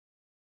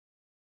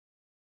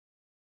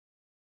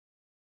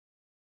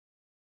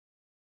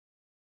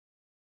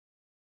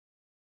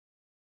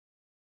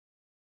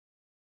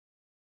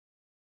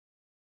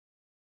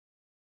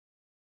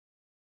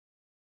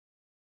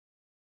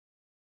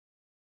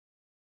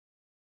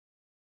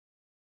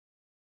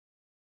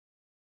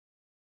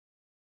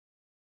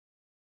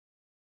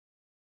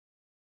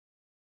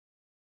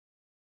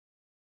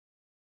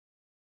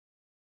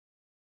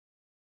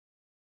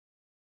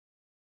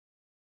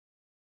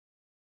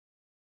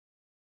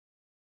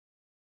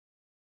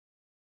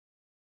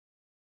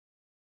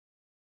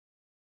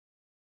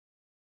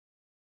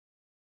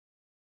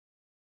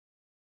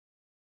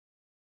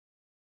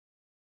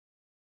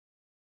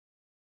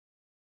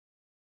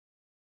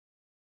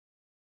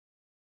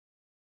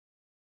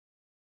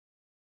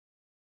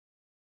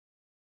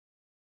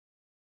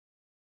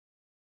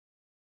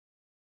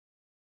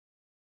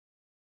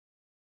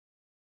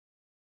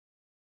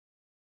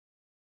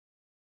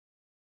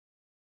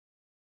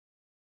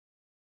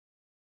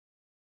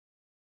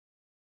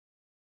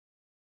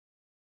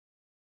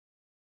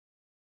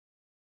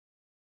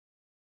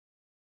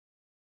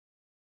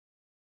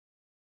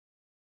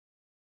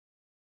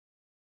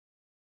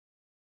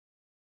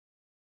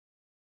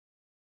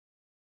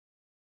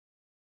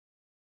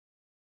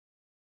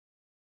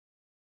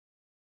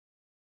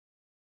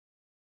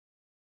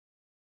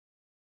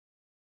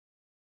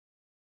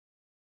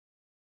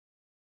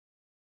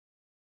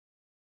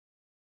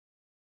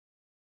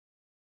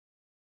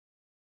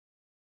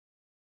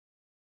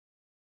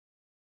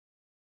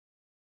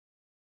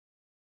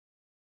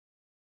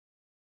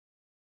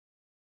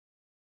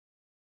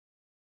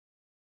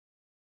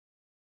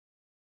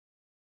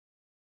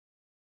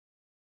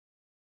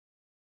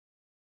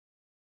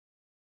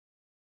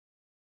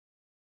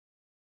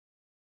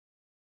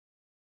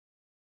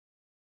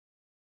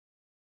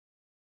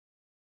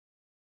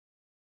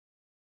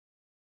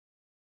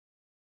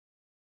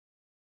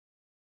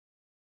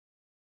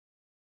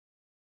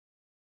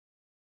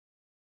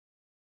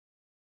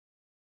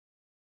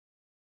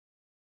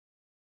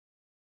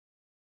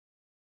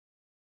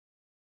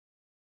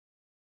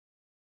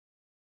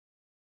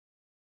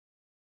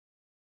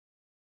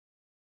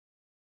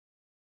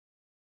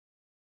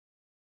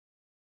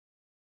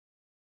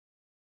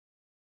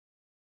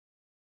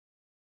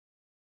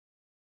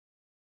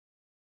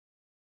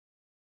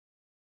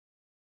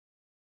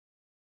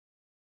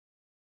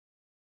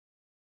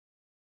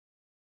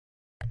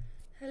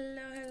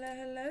Hello, hello,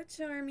 hello,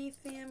 Charmy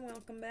fam.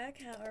 Welcome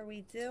back. How are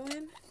we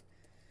doing?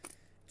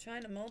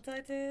 Trying to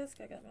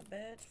multitask. I got my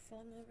badge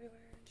falling everywhere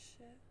and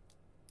shit.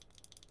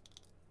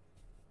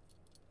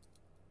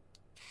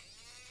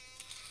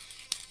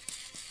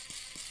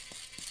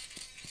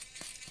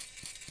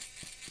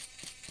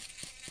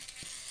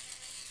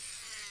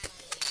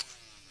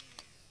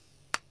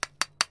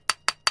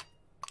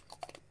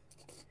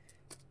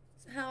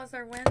 So how's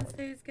our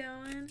Wednesdays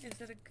going?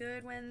 Is it a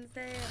good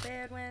Wednesday, a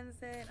bad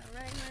Wednesday, an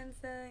alright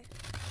Wednesday?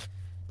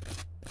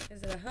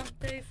 Is it a hump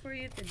day for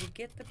you? Did you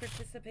get to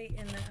participate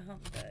in that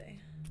hump day?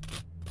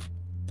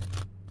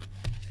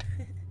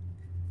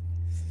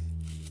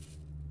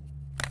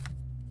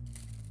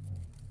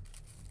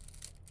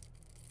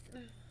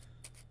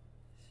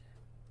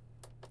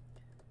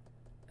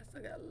 I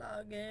still gotta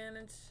log in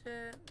and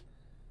shit.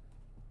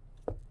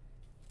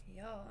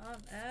 Y'all,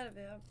 I'm out of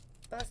it. I'm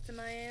busting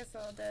my ass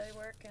all day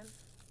working.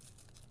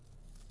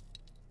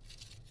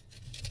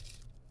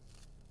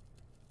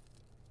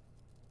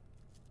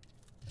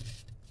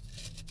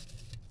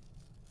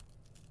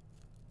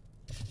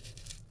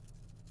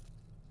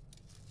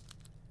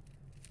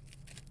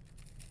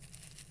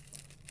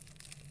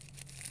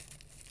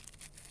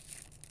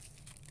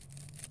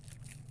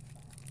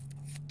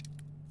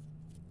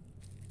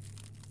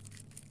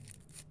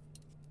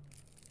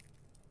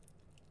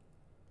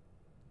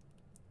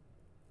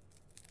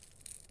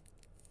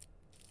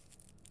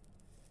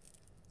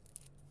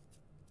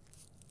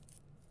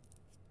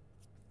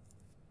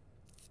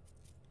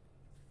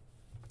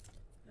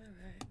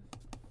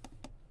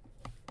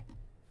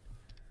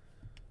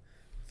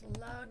 So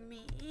log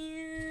me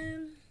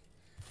in.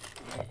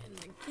 Get in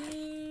the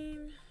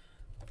game.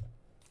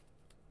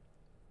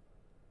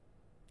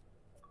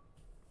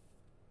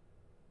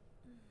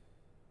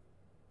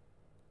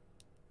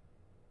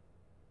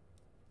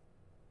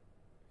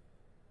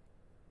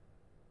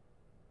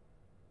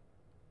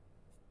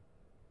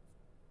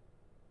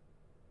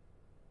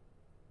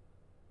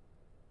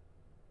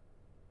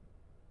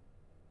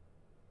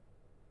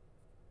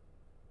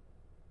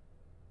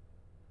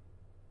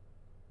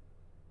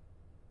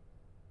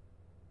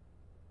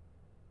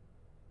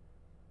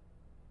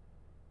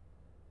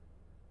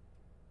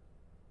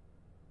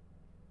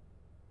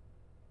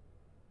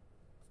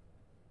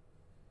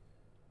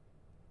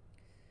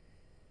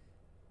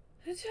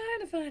 I'm trying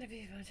to find the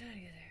people. I'm trying to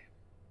get there.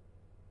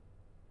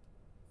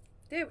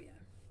 There we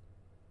are.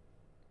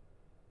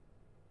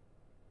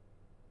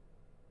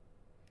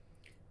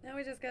 Now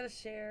we just gotta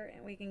share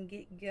and we can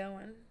get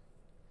going.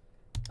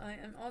 I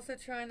am also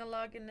trying to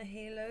log into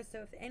Halo,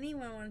 so if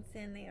anyone wants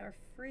in, they are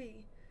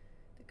free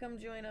to come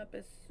join up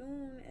as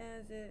soon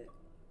as it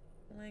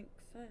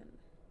links in.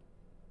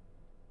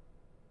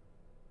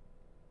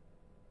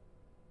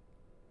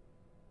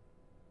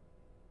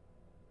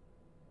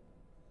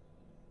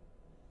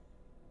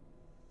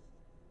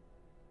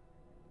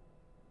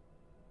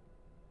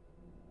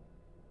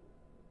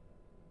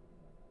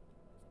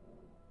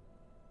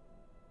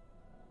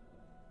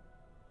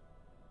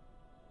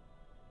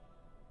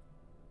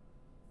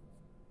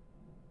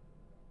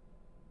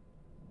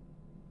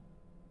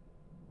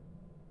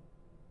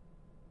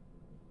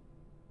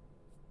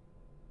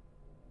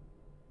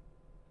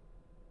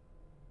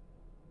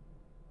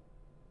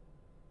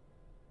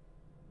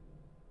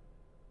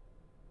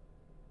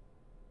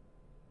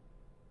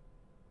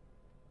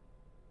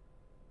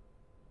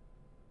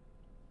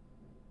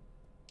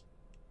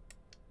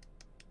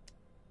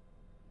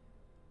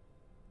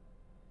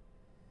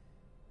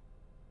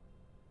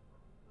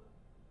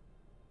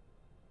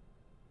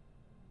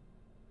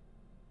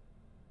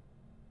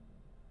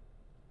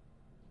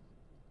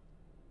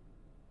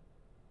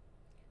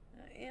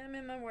 I am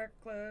in my work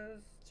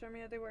clothes. Charmy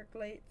had to work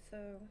late, so,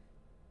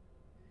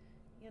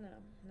 you know,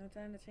 no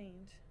time to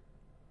change.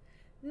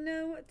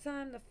 No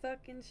time to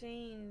fucking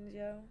change,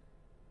 yo.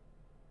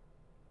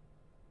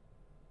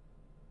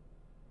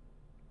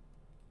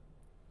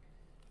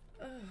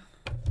 Ugh.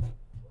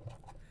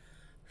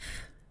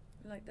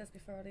 Like this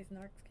before all these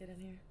narcs get in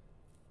here.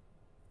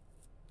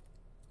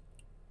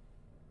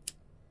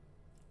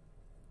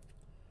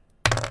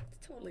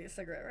 It's totally a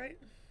cigarette, right?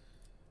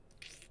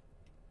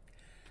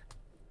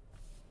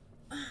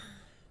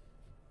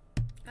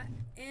 I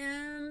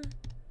am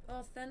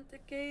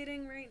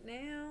authenticating right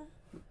now.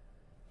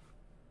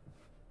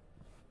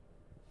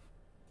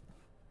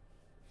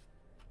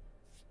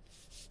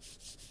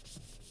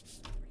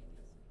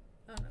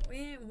 Oh no, we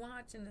ain't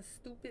watching a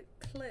stupid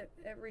clip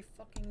every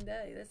fucking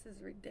day. This is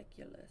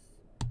ridiculous.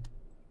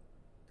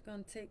 It's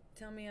gonna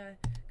tell me I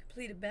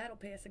completed Battle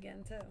Pass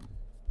again too.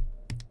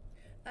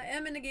 I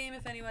am in the game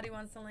if anybody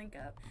wants to link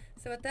up.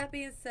 So with that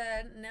being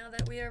said, now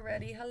that we are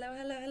ready, hello,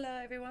 hello, hello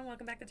everyone.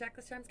 Welcome back to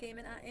Jackless Charms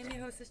Gaming. I am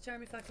your hostess,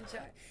 Charmy fucking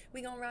Char.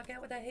 We gonna rock out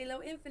with that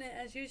Halo Infinite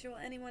as usual.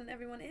 Anyone,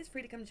 everyone is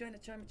free to come join the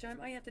Charmy Charm.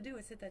 All you have to do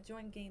is hit that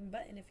join game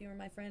button if you are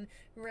my friend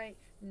right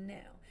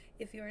now.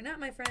 If you are not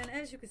my friend,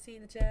 as you can see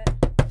in the chat,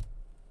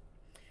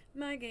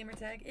 my gamer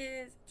tag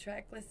is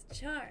Trackless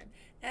Charm.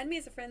 Add me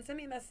as a friend, send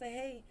me a message, say,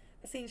 hey,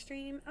 I seen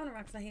stream. I want to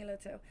rock my Halo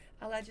too.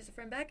 I'll add you as a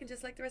friend back, and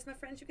just like the rest of my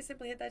friends, you can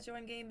simply hit that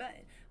join game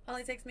button.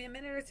 Only takes me a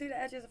minute or two to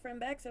add you as a friend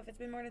back, so if it's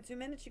been more than 2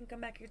 minutes, you can come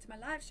back here to my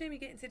live stream, you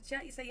get into the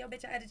chat, you say, yo,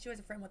 bitch, I added you as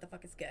a friend, what the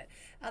fuck is good?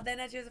 I'll then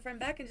add you as a friend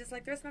back, and just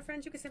like the rest of my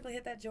friends, you can simply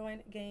hit that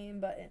join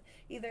game button.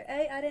 Either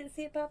A, I didn't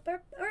see it pop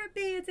up, or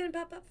B, it didn't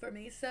pop up for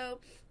me.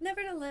 So,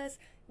 nevertheless,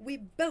 we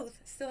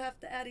both still have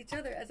to add each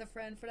other as a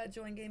friend for that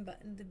join game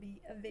button to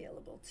be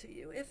available to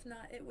you. If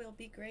not, it will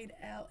be grayed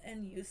out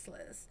and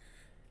useless.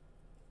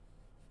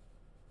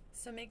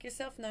 So make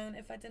yourself known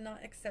if I did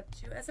not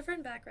accept you as a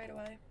friend back right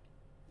away.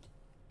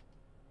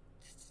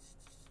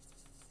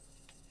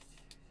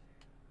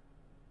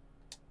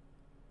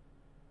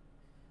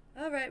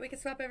 Alright, we can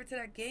swap over to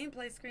that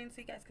gameplay screen so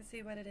you guys can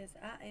see what it is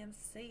I am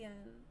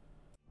seeing.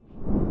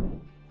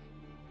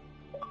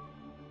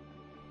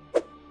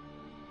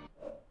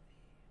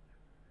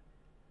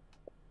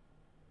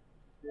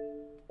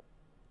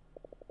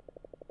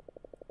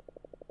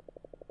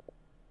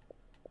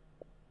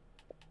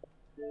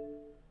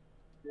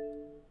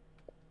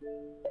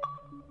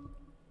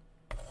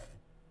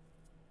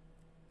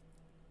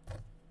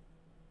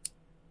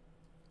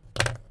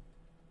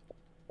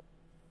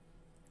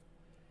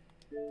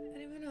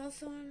 Anyone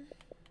else on?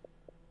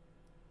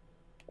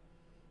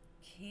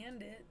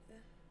 Candid?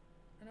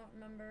 I don't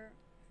remember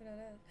who that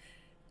is.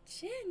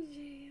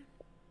 Gingy!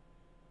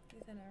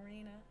 He's in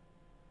Arena.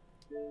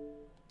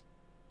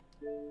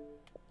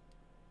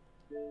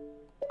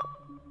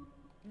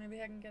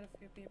 Maybe I can get a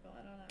few people,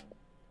 I don't know.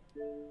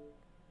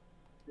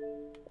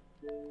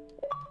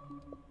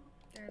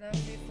 There, that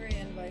would be 3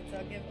 invites.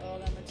 I'll give all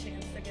of them a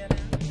chance to get in.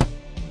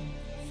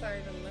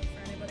 Sorry to look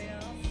for anybody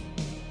else.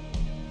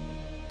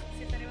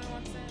 See if anyone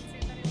wants in, see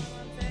if anyone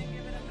wants in,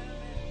 give it a moment.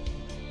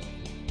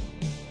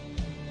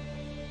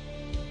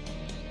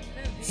 I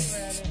know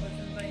B-Rabbit was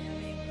inviting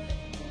me, but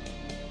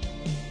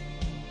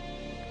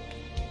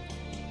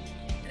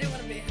I didn't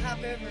want to be hop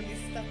over and be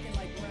stuck in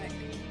like rank.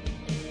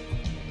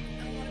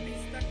 I don't want to be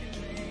stuck in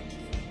rank.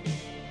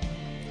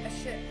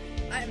 Shit.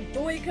 I am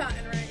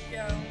boycotting rank,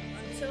 yo,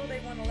 until they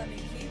want to let me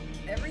keep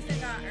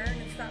everything I earn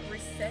and stop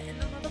resetting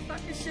the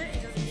motherfucking shit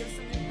and just give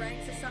some new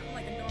ranks or something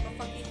like a normal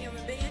fucking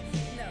human being.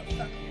 No,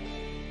 fuck you.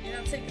 You're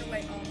not taking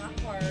away all my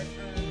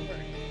hard-earned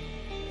work.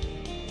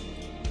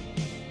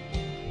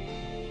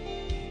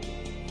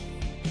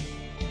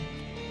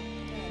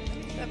 Alright, let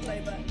me hit that play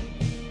button.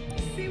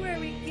 Let's see where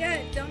we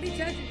get. Don't be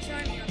judging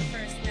Charlie on the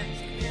first match.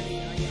 Clearly,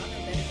 y'all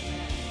know better than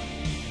that.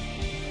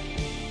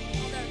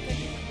 Although it could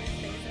be one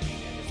Wednesdays, I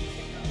think I just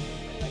kicked off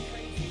like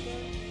crazy.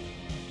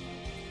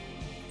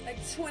 Like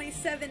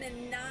 27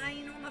 and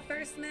 9 on my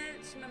first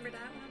match. Remember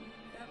that one?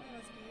 That one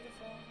was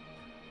beautiful.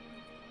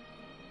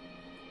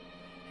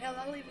 Hell,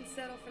 I'll even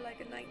settle for like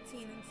a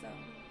 19 and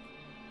something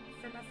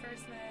for my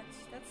first match.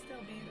 That's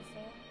still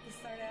beautiful to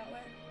start out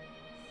with.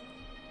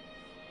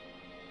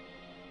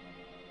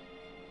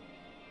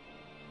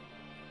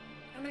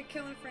 How many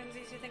killing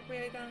frenzies do you think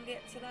we're gonna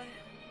get today?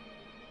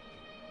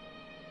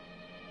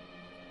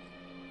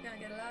 We're gonna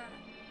get a lot.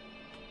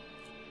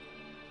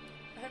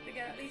 I hope to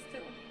get at least 2.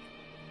 At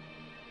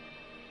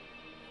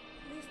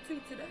least 2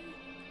 today.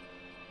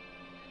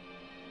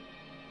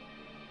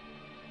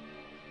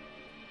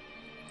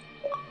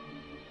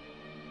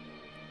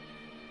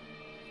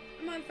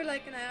 I'm on for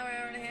like an hour,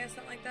 hour and a half,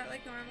 something like that,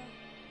 like normal.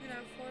 You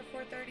know,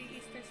 4:30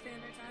 Eastern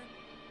Standard Time.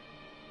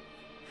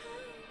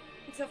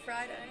 Until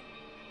Friday.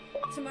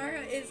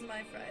 Tomorrow is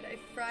my Friday.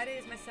 Friday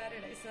is my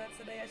Saturday, so that's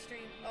the day I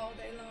stream all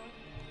day long.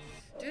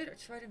 Dude, I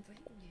tried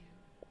inviting you.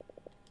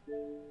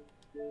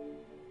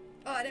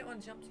 Oh, I didn't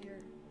want to jump to your...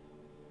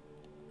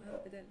 I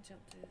hope it didn't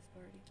jump to his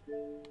party.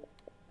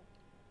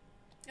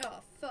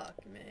 Oh,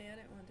 fuck me. I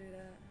didn't want to do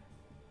that.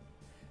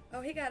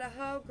 Oh, he got a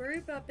whole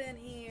group up in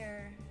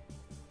here.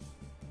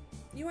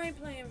 You ain't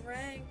playing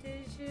ranked,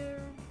 is you?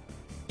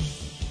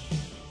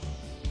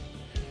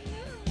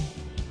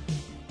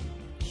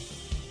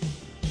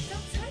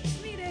 Don't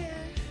touch me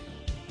there.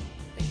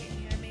 They can't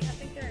hear me. I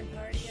think they're in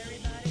party,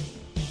 everybody.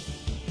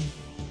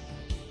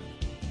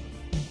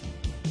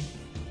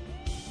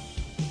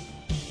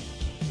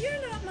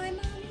 You're not my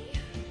mommy.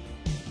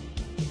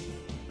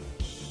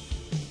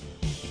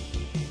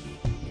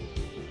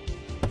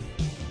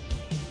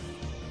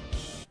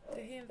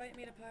 Did he invite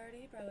me to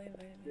party? He probably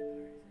invited me to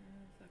party.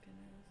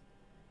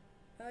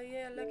 Oh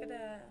yeah, look at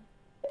that.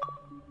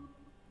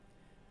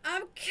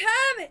 I'm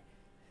coming!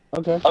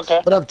 Okay.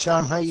 What up,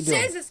 Charm? How you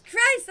doing? Jesus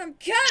Christ, I'm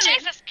coming!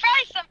 Jesus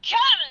Christ, I'm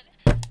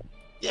coming!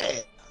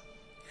 Yeah.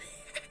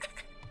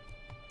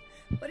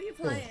 What are you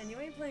playing? You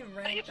ain't playing ranked.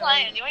 What are you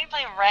playing? You ain't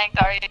playing ranked,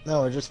 are you?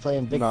 No, we're just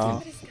playing big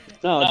No. team.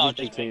 No, just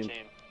big team.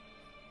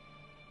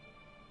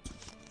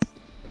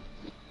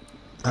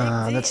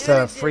 That's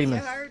the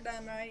Freeman. You heard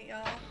them, right,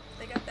 y'all?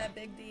 They got that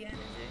big D energy.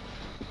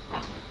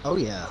 Oh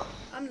yeah.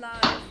 I'm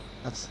live,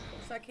 That's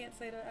so I can't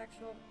say the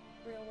actual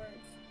real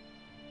words.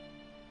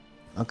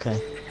 okay.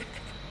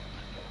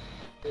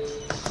 How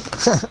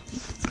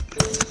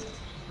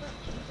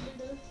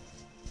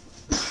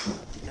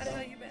the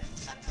hell you been?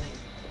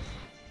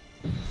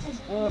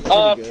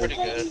 Pretty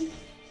good.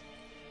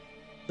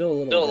 Still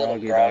a little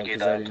groggy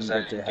though, because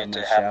I didn't get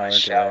to have my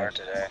shower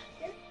today.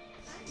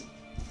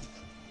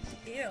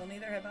 Ew,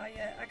 neither have I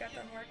yet. I got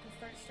done work and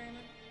started streaming.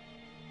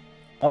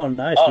 Oh,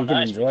 nice. We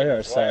can enjoy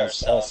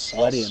ourselves all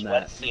sweaty in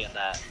that.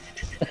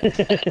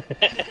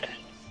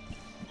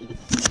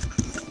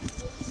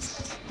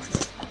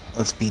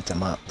 Let's beat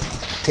them up.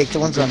 Take the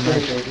ones on me.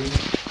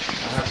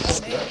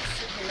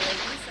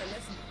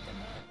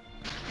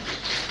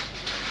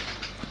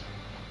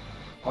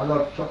 I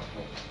love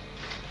chocolate.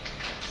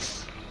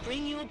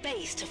 Bring your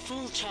base to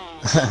full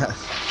charge.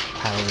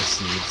 Power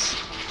seeds.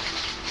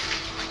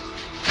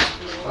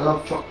 I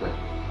love chocolate.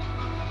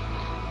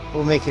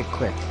 We'll make it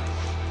quick.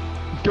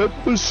 Get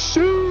the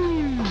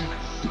seeds!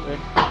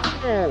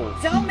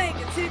 Don't make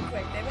it too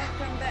quick. They won't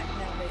come back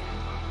now, baby.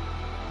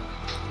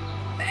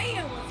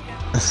 Bam!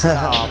 Let's go.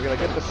 Nah, we're gonna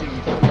get the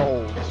seeds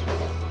cold.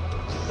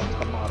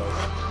 The motto.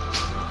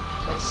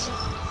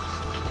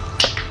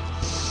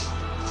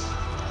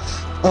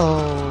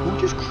 Oh. Who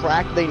just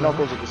cracked their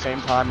knuckles at the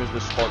same time as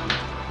the Spartan?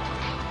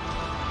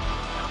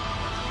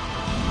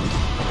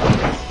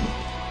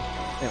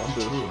 Yeah, let's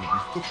do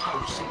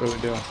this. What are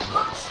we doing?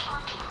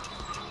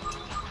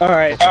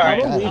 Alright.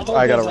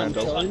 I got a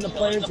random. Killing the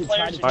players who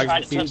try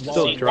to He's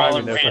still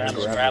driving there for him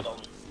to grab him.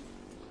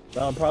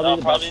 Well,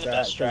 probably the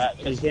best strat,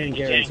 because you can't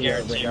guarantee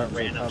our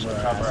randoms will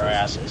cover our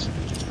asses.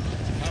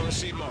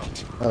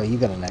 Oh, you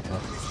got an echo.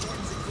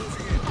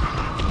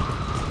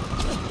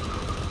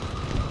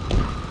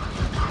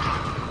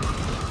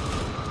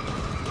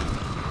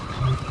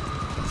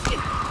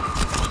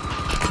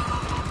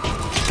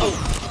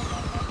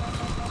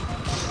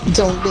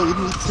 Don't leave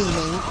me,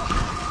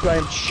 teammate. I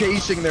am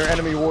chasing their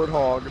enemy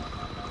warthog.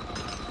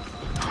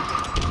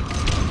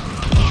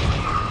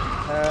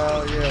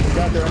 Hell yeah, we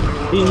got their enemy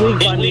warthog. He's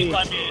weak on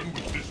me.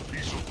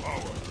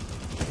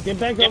 Get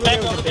back over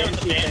there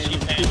with the Banshee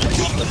fan.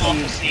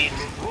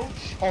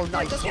 Oh,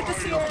 nice. Let's get the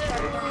seed. Back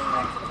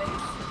to the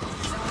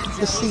base.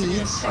 The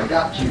seeds. I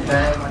got you,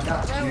 fam. I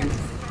got you.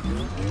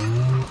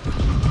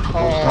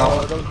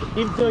 Oh,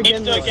 Keep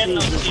doing those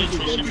seeds. We should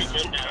be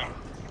good now.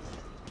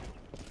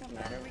 Don't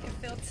matter, we can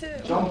fill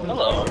two. Jump and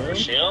Hello, fart.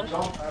 Shield.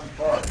 Jump and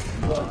fart.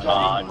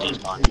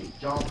 Jump,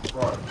 Jump,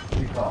 fart,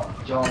 pick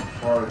up. Jump,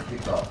 fart,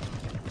 pick up.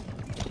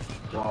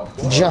 Jump.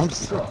 Jump,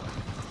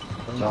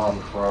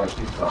 fart,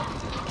 pick up.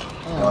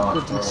 Oh,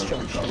 good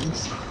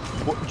instructions.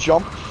 what,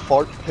 jump,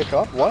 fart, pick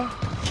up? What?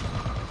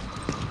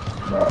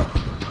 No.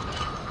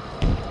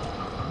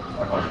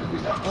 I can't do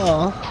that.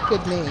 Oh,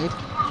 good need.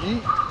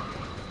 Yeet.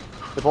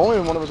 If only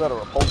one of us had a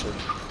repulsor.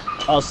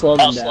 I'll slow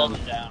them down.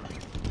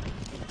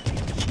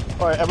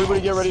 Alright, everybody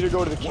get ready to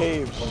go to the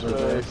caves if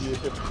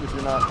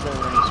you're not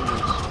carrying any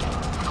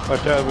seeds.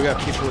 But we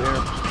got people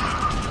here.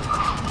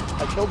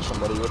 I killed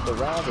somebody with the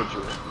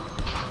Ravager. Yeah,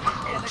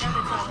 they're gonna try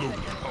to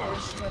pick it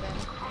first, but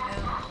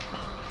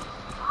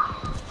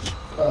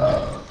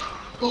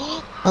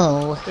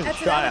Oh. That's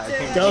Shy, what I I'm can't-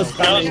 doing. Ghost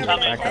coming. They're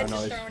That kind of just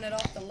noise. throwing it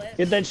off the lip.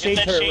 Get that shade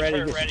turret ready,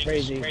 it's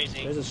crazy.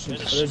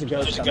 There's a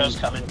ghost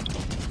coming.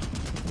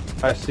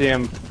 I see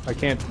him. I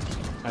can't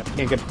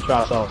get the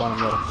shots off on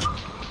him though.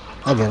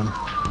 I get him.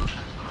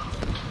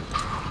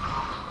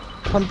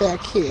 Come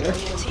back here. Your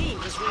team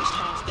has reached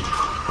half.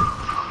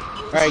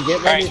 Alright,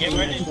 get ready.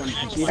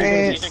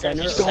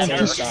 Either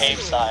center or cave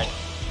side.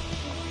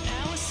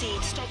 Power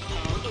seed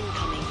stockpile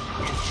incoming.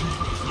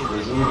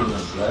 There's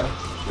movements left.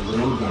 There's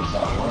movements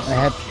out west. I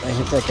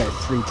hit that guy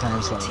 3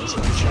 times on this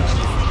one shot.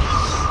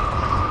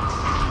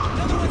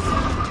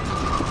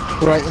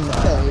 Right in the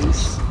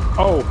face.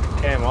 Oh,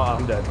 damn, well,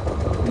 I'm dead.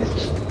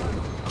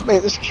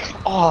 Man, this.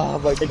 Oh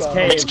my god.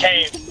 It's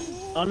cave.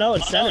 Oh no,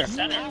 it's center.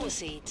 Power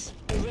seeds.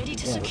 Ready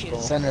to Yeah, secure.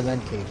 center then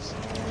caves.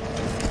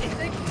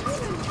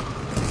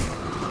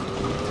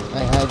 I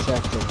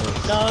hijacked it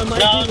first. No, it might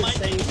be the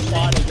same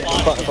spot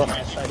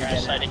again.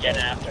 Side again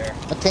after.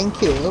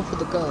 Thank you for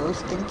the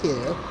ghost, thank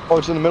you. Oh,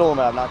 it's in the middle of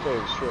the map, not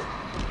caves. Shit.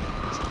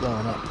 It's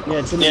blowing up. Yeah,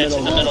 it's in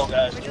the middle,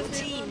 guys. Your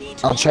team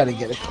needs I'll try to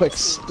get a quick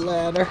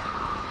splatter.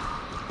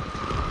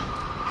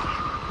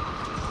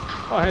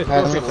 Oh, hey,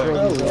 I don't know.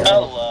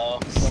 Hello.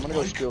 So I'm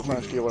gonna go try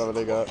and steal whatever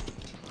they got.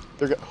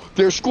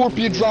 Their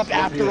scorpion dropped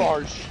after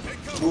ours.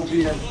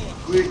 Scorpion,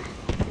 quick.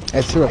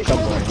 I threw a Hey,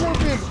 couple oh, over.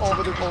 scorpion! Oh,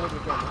 but they're calling it the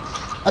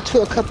camera. I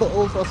threw a couple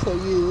over for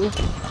you.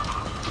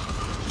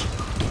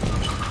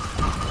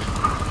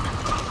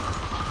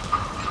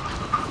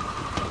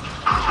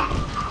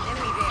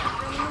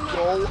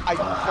 Yo,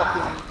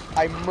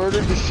 I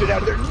murdered the shit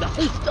out of their knife.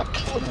 Nice,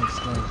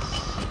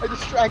 nice. I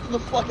distracted the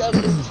fuck out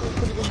of them so they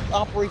couldn't even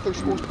operate their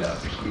scorpion.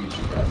 That's a huge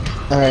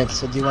event. Alright,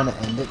 so do you want to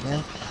end it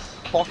now?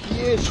 Fuck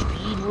yeah,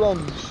 speed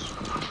runs.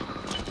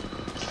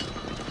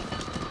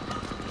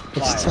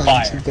 It's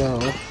time to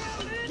go.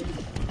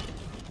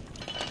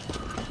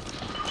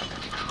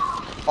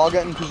 I'll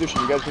get in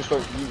position. You guys can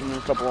start using a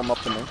couple of them up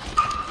to me.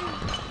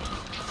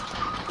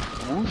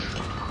 Whoosh.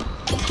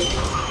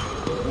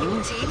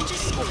 team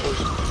destroyed.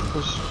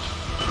 Push.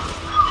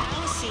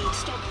 Power seed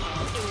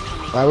stockpile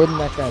incoming. Why wouldn't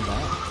that guy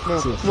die? No,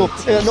 See if no,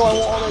 it's- no, I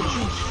want all that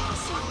juice. Power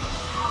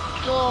seed.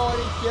 No, I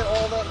didn't get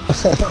all that.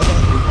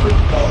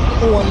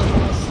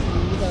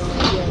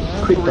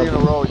 Quick 3 in a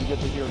double. row, you get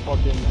to hear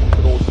fucking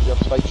good old Jeff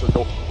Spicer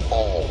go,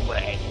 oh,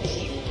 man.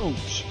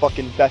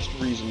 Fucking best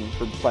reason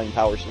for playing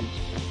Power Seeds.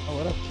 Oh,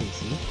 what up,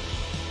 Casey?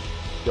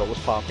 Yo,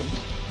 what's poppin'?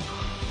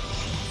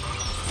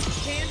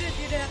 Candid,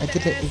 you'd have I to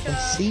didn't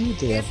ask, even see you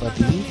there, ask my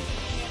buddy. company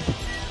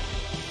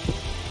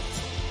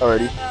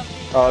Alrighty. about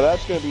the-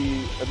 That's gonna be,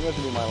 I think that's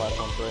gonna be my last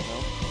one for right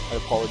now. I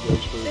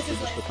apologize for This is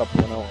just a like-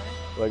 couple went out.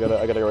 But I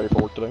gotta get ready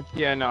for work today.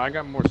 Yeah, no, I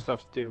got more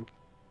stuff to do.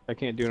 I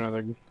can't do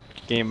another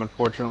game,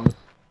 unfortunately.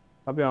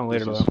 I'll be on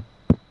later, though.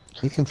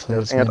 You can play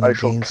as And many I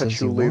shall games catch as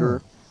you you later.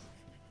 want.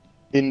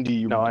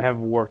 Indeed. No, I have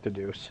work to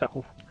do,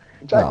 so...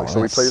 Exactly, No,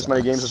 so we that played as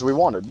many games sucks. as we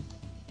wanted.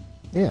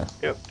 Yeah.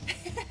 Yep.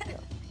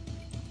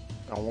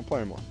 I don't want to play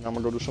anymore. Now I'm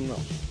gonna go do something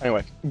else.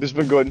 Anyway, this has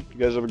been good. You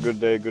guys have a good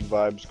day, good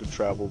vibes, good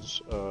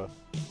travels.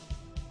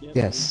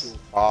 Yes. Be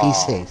Ah.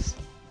 safe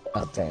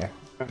out there.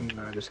 And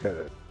I just got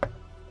it.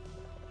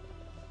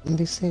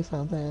 Be safe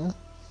out there.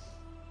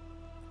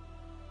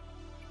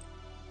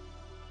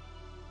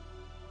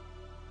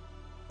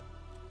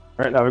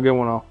 Alright, have a good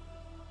one, all.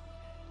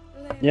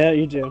 Yeah,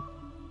 you too.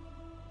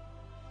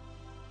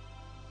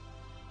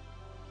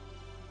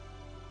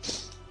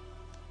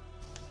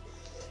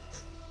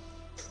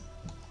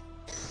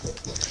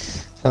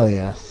 Oh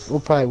yeah. We'll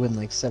probably win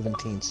like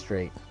 17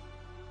 straight.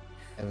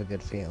 I have a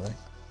good feeling.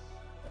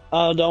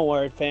 Oh, don't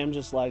worry. Fam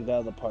just lagged out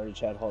of the party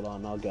chat. Hold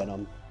on, I'll get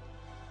him.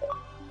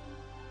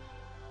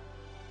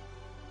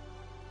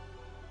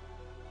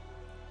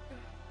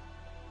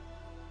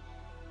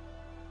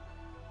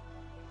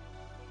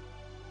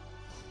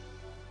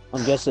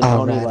 I'm guessing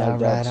Tony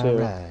lagged out too.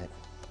 Alright.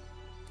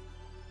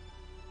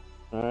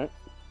 Alright.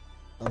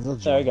 I'll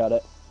There, I got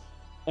it.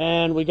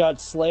 And we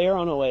got Slayer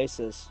on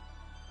Oasis.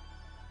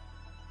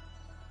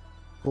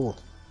 Cool.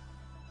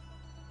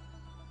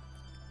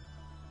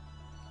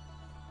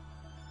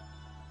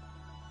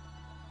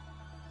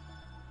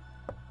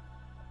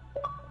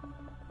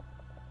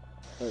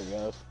 There we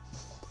go.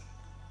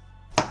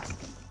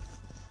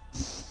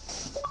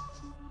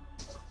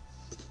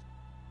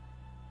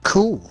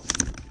 Cool.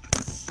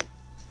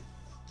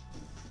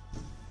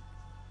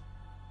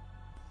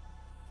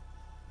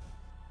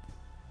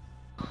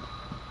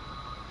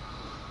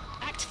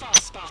 Act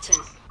fast, Spartan.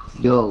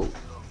 Yo.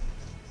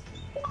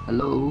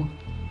 Hello.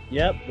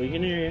 Yep, we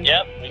can hear you.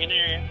 Yep, we can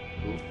hear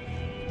you.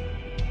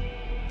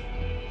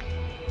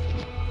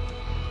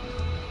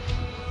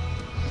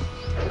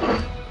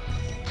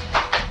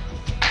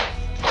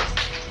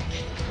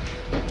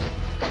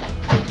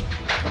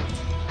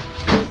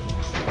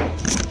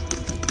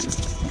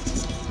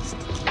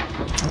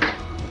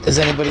 Is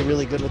anybody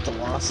really good with the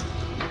Wasp?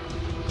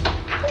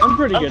 I'm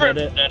pretty good at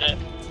it.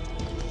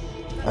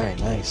 Alright,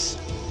 nice.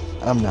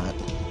 I'm not.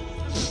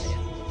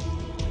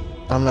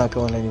 I'm not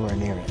going anywhere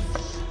near it.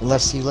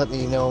 Unless you let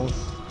me know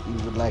you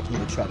would like me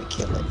to try to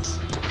kill it.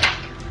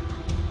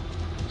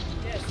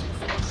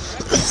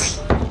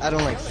 I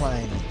don't like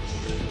flying.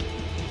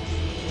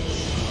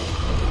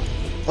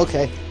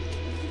 Okay.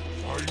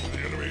 Find the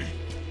enemy.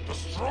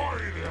 Destroy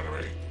the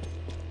enemy.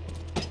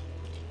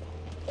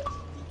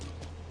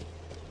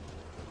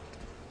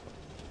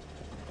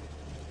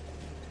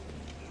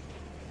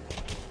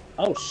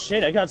 Oh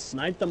shit, I got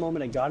sniped the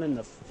moment I got in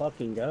the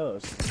fucking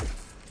ghost.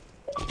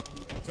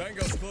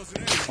 Tango's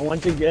closing in. I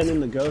went to get in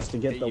the ghost to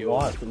get the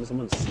wasp and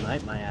someone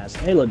sniped my ass.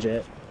 Hey,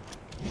 legit.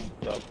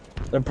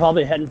 They're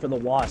probably heading for the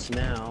wasp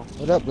now.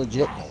 What up,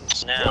 legit?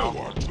 Now.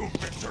 Forward to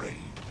victory.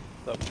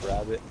 What's up,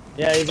 Rabbit?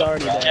 Yeah, he's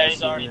already there. Yeah,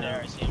 he's already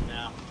there. I see him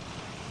now.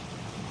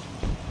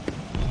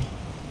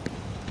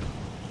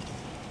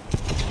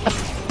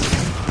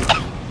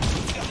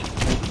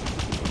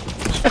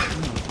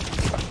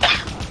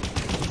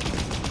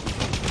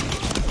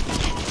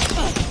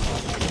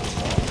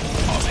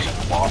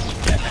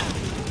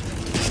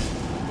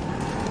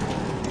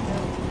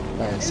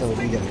 Alright, so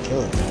we gotta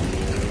kill it.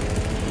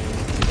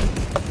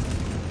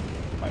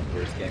 My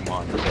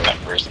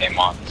first game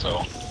on,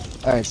 so...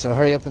 Alright, so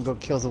hurry up and go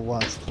kill the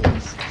wasp,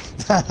 please.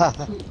 I'm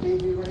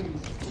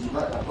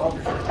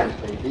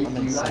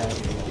inside.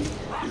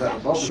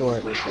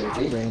 Short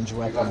range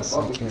weapons,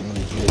 so I can't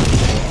really do it.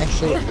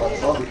 Actually,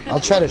 I'll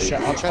try to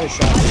shot.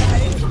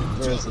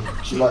 Where is it?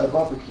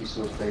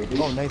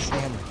 Oh, nice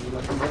hammer.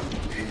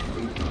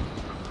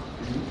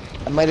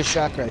 I might have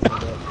shock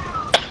rifled it.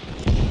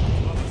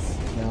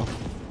 No.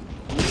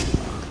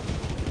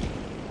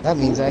 That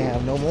means I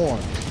have no more.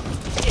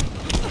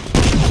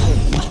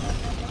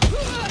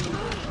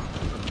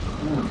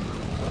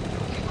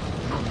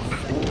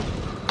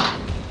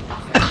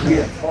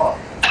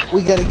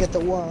 We gotta get the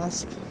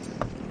wasp.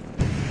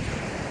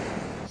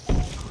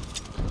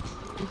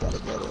 We gotta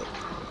get it.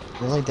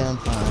 We're only down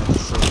 5,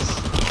 6,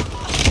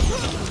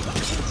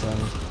 7.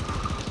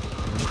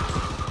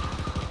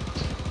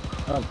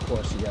 Of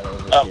course you gotta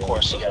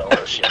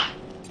overshield.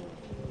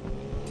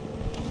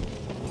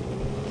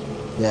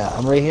 Yeah,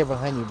 I'm right here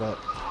behind you, but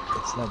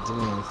it's not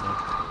doing anything.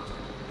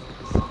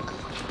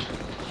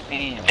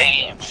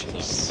 Damn.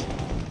 Jeez.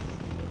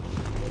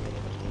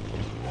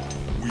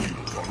 We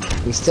come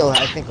We still,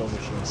 I think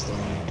Overshoot's still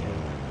in there too.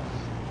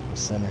 The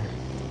center.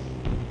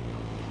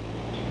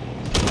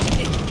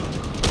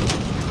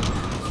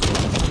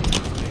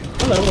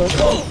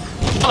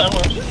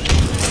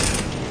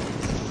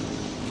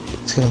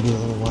 It's gonna be a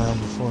little while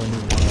before a new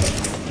one.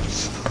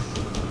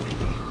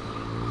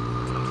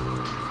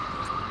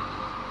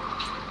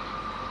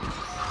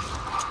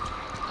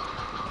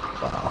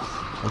 Wow,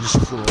 I just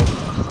flew over that.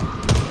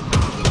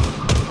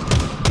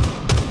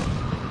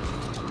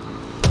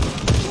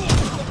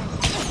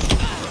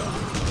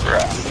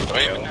 Do I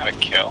even have a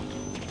kill?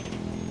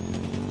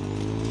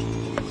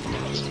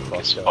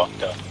 It's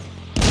fucked up.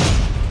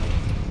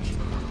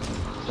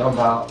 Jump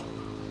out.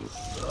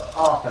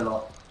 Oh, I fell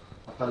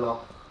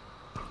off.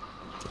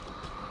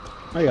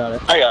 I got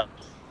it.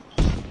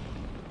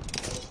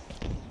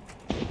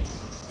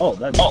 Oh,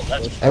 that's.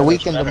 I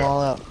weakened them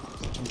all out.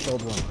 I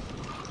killed one.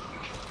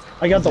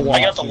 I got the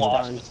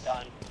wall.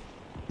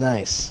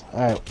 Nice.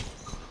 Alright.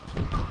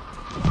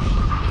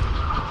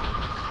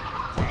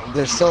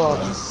 They're still all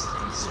just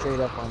straight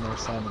up on their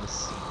side of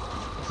this.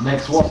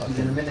 Next wasp is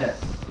in a minute.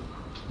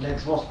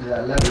 Next wasp is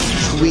at 11.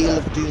 Wheel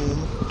of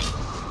Doom.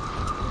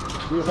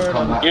 You heard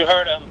him. You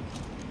heard him.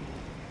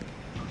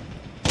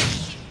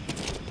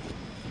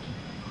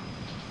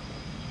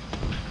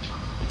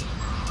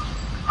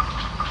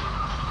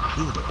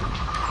 Eat it.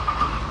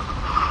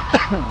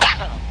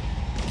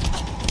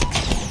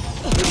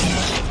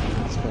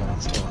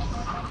 Let's go.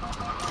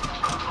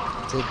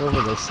 Take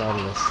over this side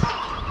of this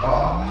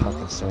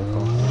fucking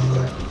circle.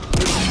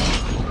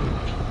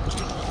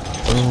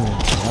 Boom.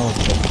 That was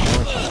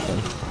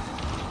good.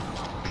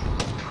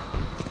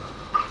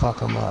 Fuck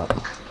him up.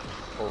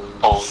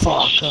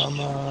 Fuck him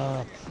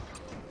up.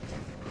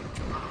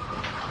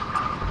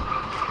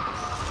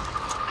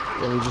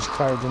 Yeah, we just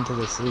carved into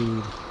this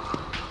lead.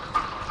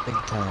 Big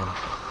time.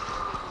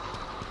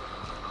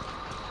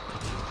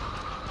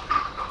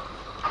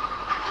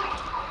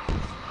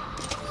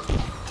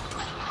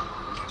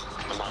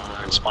 Come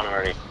on, spawn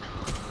already.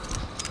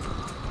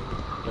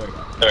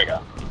 There we go.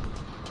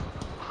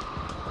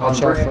 Come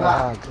Watch out bring it for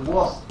back. Hog. The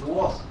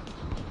wasp.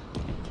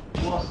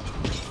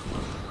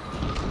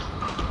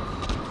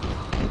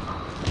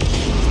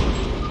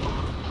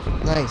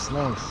 Nice.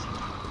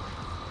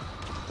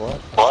 What? I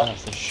thought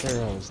for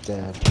sure I was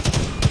dead.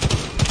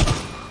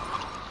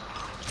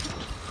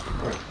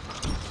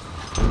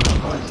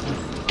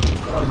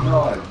 No.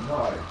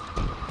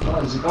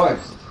 It's a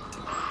ghost.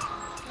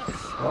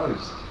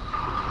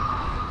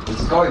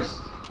 It's a ghost.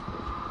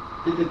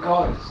 Hit the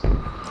ghost.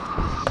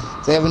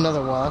 They have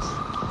another wasp.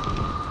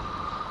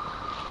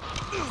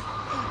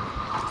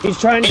 He's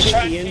trying to get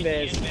the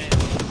invis.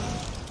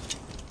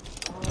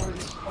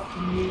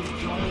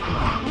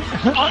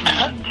 Come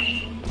on.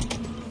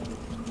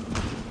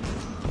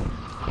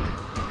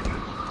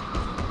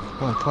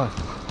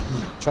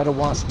 Try to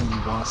wasp me,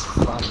 you wasp.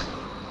 Fuck.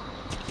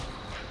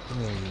 Come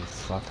here, you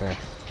fucker.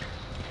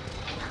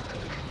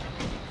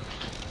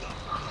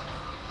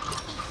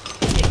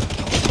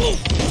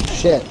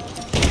 Shit.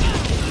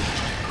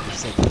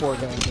 It's like 4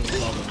 guys in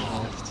all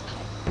left.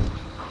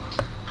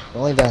 We're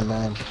only down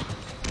 9.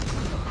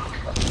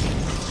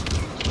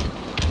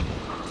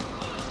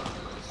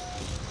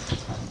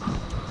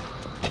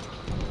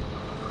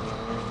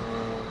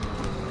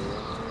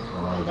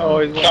 Oh,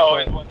 he's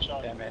one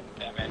shot. Damn it.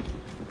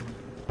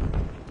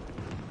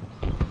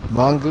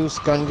 Mongoose,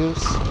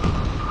 Gungoose.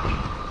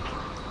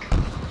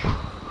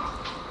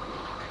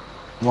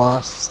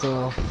 Wasp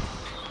still.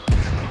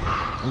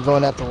 I'm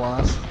going at the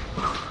wasp.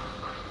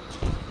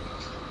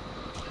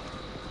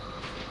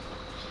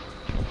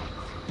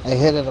 I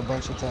hit it a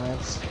bunch of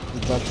times. He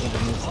ducked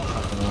underneath the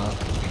fucking rock.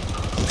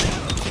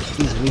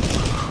 He's weak.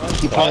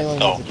 He probably only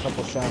needs a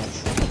couple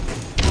shots.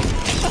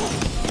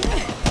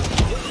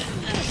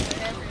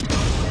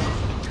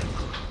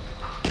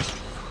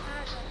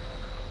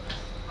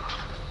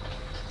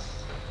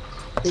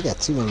 They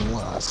got too many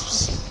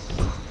wasps.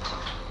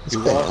 These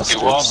bastards. You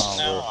wasp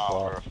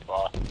now.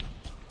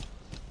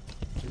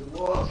 It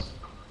was.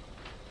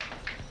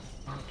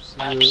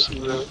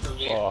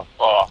 Absolutely.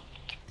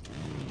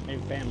 Hey,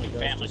 family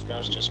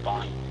goes to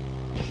spawn.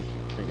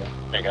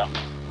 There you go.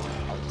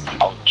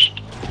 Ouch.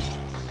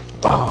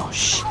 Oh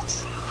shit.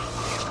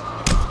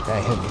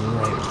 That hit me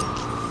right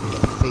in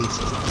the face.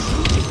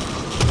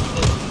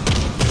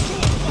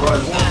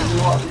 Right,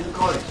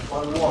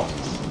 one walk.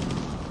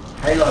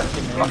 Halo.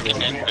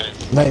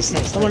 Nice.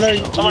 Someone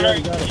already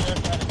got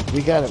it. We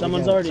got it.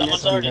 Someone's already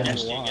next to you.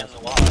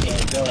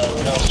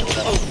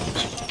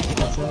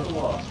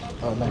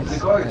 Oh, nice. The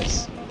ghost.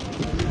 Nice.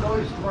 The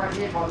ghost right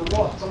here by the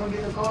wasp. Someone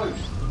get the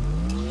ghost.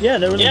 Yeah,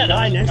 there was a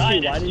guy next to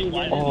you. Why didn't you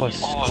get it? Oh,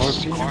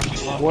 Scorpion.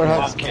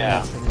 Warhog's Fuck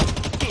yeah.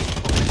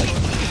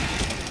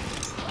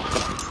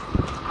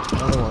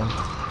 Another one.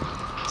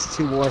 It's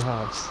 2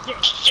 warthogs.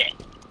 Shit.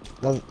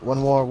 One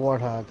more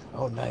warthog.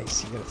 Oh,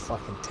 nice. You got a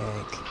fucking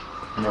tank.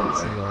 No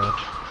way.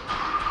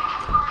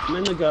 I'm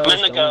in the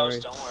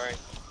ghost. Don't worry.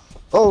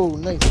 Oh,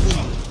 nice.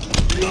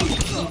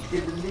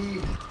 Get the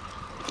lead.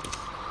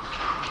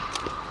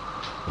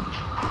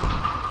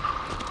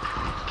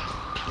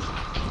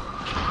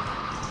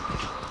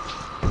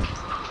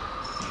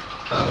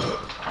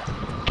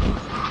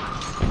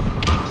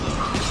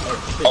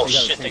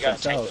 shit, they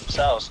gotta tank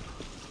themselves.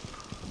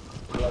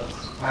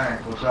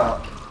 Hank, what's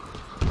up?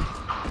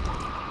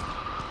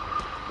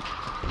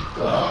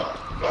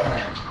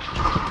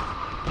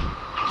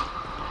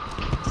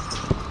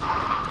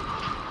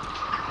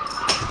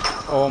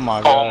 Oh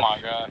my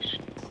gosh.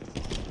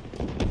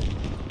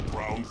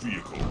 Ground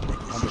vehicle.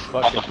 I'm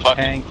the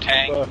fucking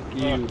tank. Fuck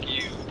you.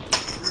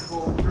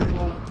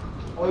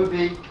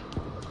 Obi.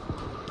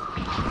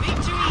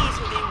 Victory is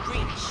within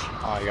reach.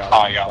 Oh,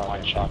 I got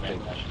one shot in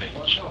that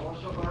bitch.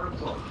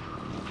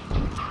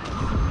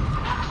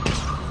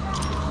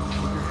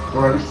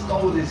 Bro, we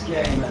stole this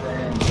game at the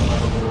end. We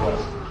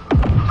lost.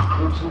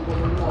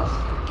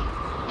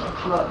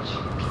 Clutch.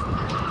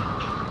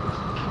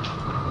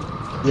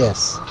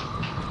 Yes.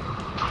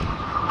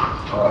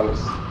 Oh,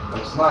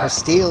 it's A nice.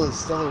 steal is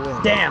still a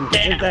win. Damn,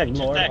 get that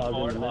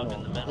Lordhog in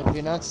the middle. If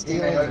you're not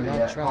stealing, you're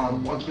not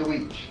trying. One kill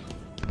each.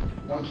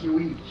 One kill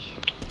each.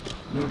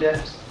 No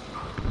deaths.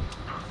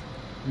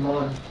 Come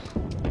on.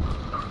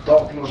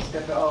 Dark Lord,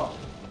 step it up.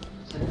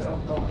 Step it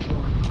up, Dark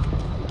Lord.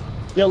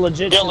 Yo,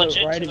 legit to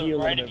the right of you a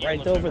little bit.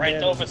 Right over there.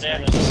 Right over there,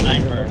 there's a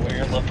sniper where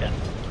you're looking.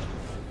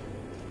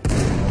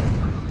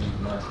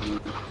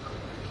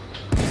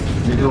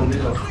 Middle.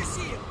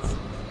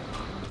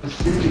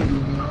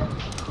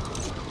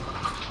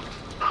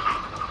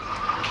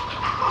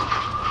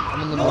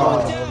 I'm in the middle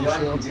of the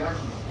shield.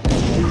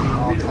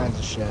 All kinds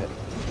of shit.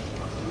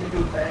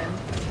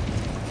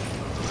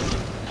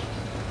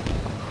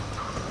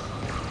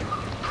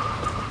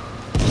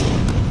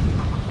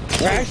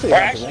 We're actually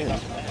about to win.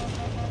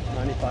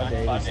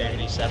 95 to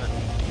 87.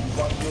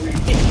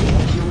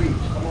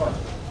 Come on.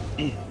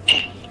 You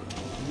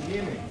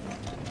hear me?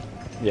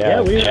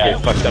 Yeah, we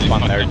fucked up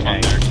on their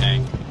tank.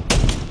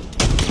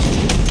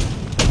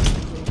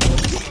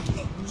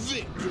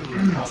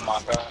 Oh my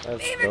god.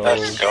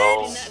 Let's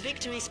go. In that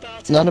victory,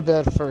 Spartan. Not a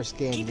bad first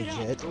game,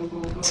 legit.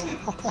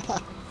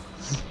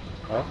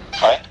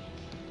 What?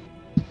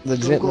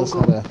 Legit knows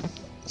how to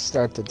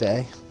start the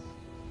day.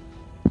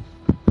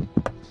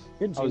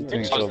 Good I was team.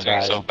 doing So so bad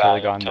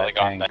bad until until I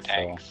got on that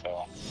tank,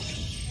 so.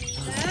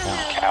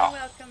 Hello,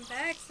 welcome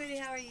back, sweetie.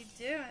 How are you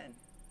doing?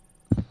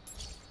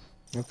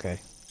 Okay.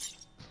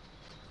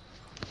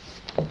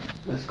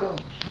 Let's go.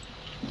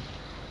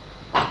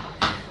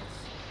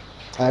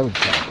 I would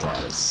count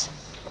that as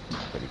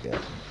pretty good.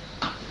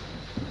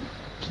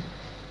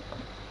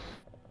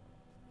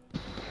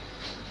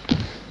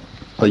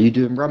 Are you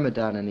doing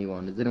Ramadan,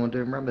 anyone? Is anyone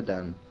doing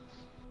Ramadan?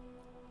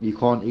 You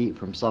can't eat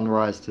from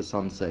sunrise to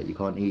sunset. You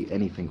can't eat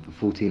anything for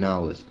 14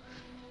 hours.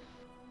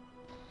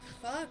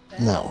 Fuck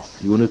that. No.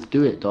 You want to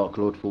do it, Dark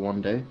Lord, for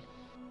one day?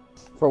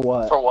 For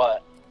what? For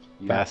what?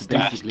 You have to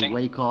basically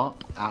wake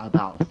up at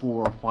about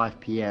 4 or 5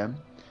 p.m.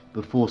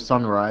 before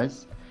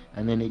sunrise,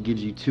 and then it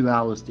gives you 2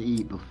 hours to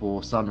eat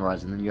before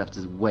sunrise, and then you have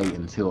to wait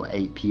until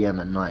 8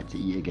 p.m. at night to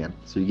eat again.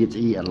 So you get to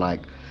eat at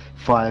like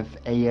 5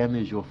 a.m.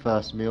 is your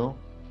first meal.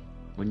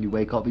 When you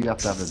wake up, you have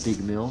to have a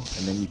big meal,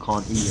 and then you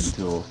can't eat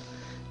until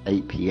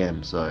 8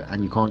 p.m. So,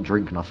 and you can't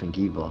drink nothing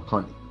either.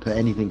 Can't put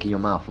anything in your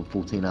mouth for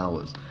 14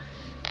 hours.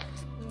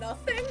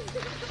 Nothing?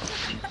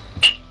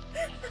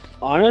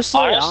 Honestly,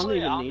 I don't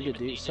even need to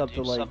do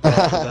something like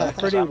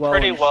that. I'm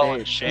pretty well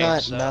in shape.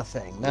 Not so.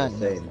 nothing. Not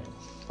Insane.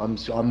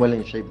 I'm well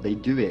in shape. They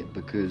do it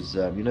because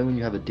you know when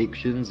you have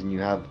addictions and you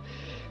have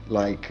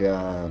like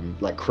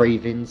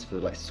cravings for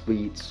like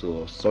sweets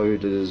or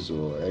sodas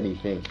or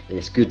anything,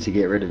 it's good to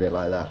get rid of it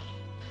like that.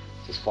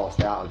 Just fast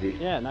it out of you.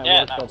 Yeah, and I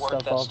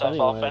work that stuff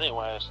off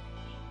anyways.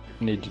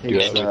 Need to do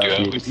it.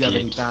 If you have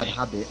any bad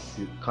habits,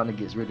 it kind of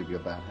gets rid of your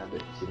bad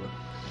habits, you know.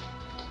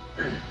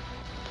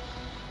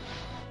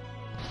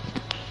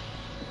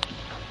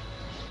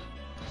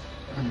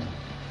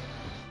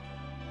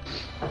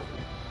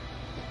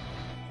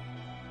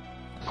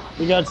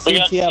 We got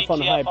CTF on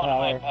high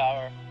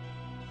power.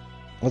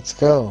 Let's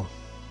go.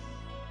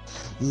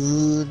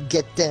 Ooh,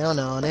 get down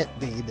on it,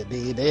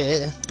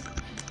 baby.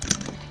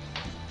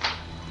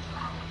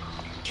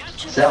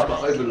 Set up the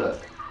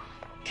overlook.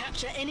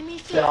 Capture enemy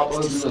Set up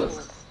flags to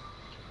overlook. score.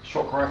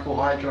 Shock rifle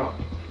Hydra.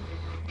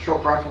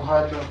 Shock rifle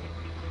Hydra.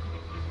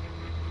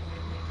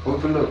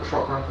 Overlook,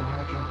 shock rifle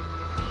Hydra.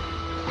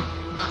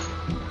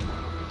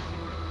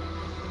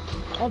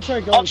 I'll try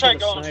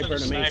going for the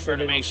sniper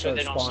to make sure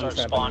they don't start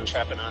spawn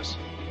trapping us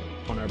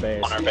on our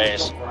base.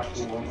 Shock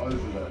rifle on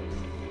overlook.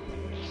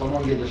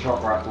 Someone get the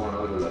shock rifle on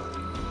overlook.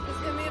 It's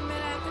gonna be a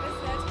minute after this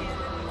match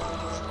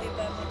cannon. Leave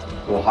them with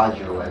them. Or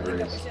Hydra, or whatever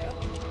it is.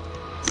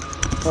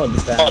 Oh,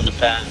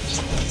 depends.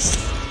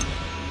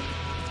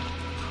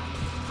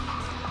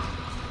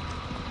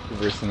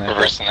 Reversing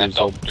that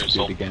dope, do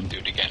it again.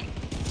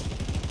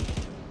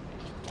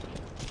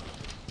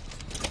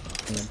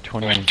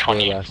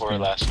 24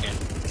 last game.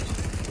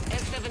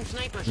 F7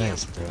 sniper here.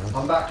 Nice, bro.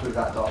 Come back with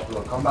that Dark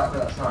Lord. Come back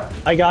with that sniper.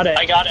 I got it.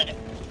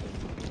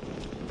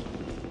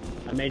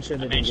 I made sure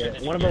they didn't get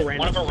it. One of our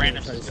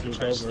randoms is gonna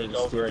try to sneak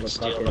over and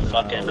steal the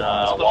fucking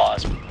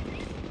wasp.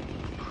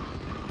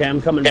 Okay,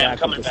 I'm coming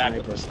back with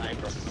the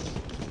sniper.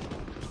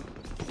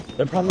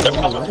 They're probably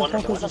wondering, what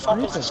the fuck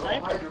is a I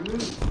sniper?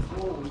 removed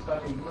before we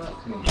started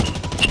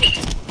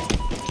murking.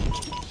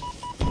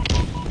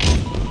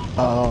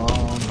 Oh,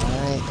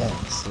 my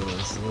ex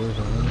is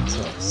living in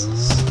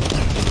Texas.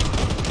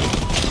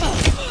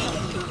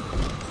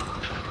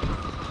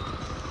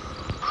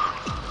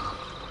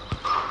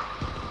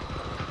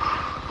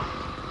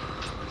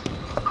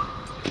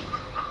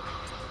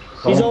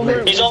 He's over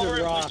at He's over Wizard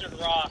at Rock. Wizard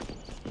Rock.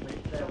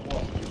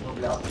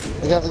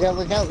 Look out, look out,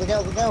 look out, look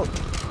out, look out!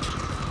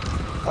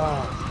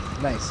 Oh,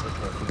 nice,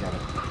 okay, we got it.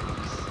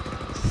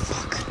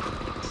 Fuck.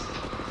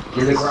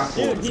 Get the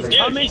grapple. Dude, he's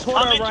coming toward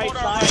our right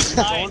side. He's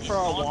going for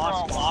our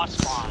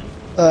wasp spawn.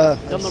 He's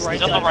on the right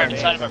He's on the right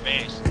side of our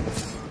base.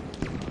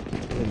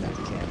 didn't have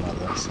the cam on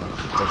though, so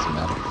it doesn't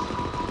matter.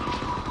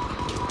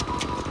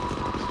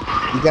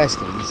 You guys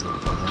can easily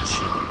pull that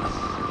shit.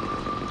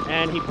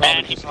 And he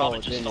probably just stole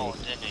it, didn't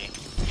he?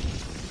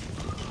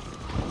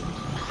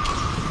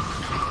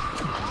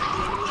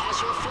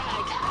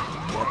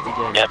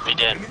 Yep, he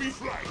did.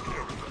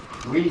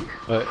 Weak.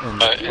 But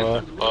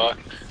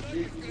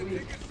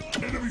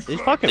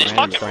These fucking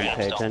randoms don't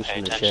pay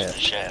attention to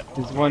shit.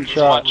 He's one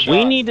shot.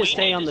 We need to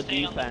stay on the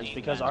defense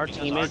because our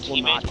teammates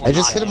will not. I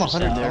just hit him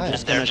 100 They're times.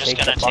 just gonna take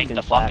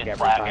the fucking flag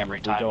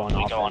every time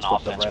we go on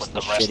offense with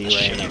the rest of the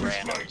shitty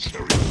randoms.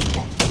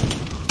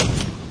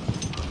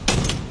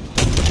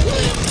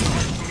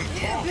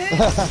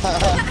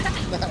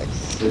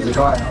 Nice. There's a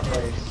guy in our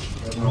base.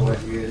 I don't know where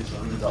he is.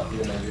 He's up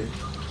here maybe.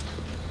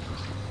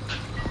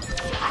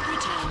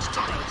 Returned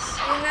to base.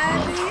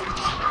 Happy?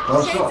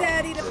 One Okay, shot.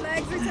 Daddy, the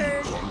flag's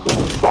returned. Get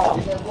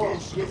that wall.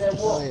 Get that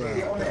wall. Oh, yeah.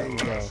 Get on There you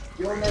go. there.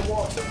 Get on that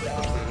wall.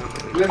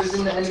 Whoever's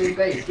in the enemy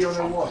base, get on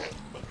that wall.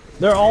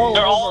 They're all over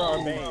our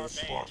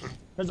base.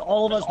 Because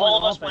all of us went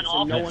offense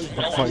and no one's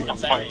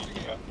defending.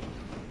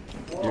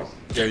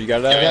 Yeah, you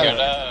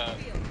gotta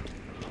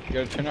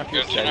turn off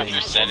your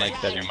settings. Your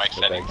mic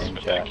settings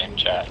for that game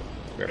chat.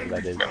 Wherever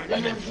that is.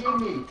 Hear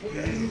me. Take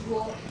the enemy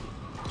wall.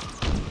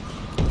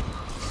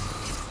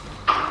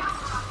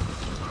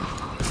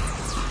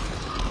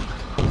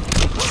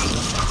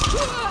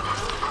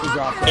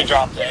 He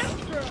dropped it.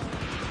 I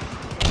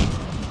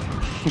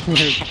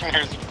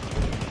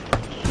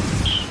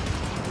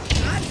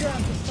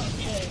dropped the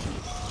fucking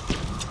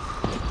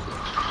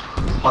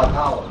High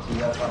power. You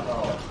have high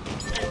power.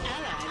 An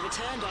ally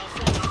returned our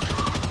flag.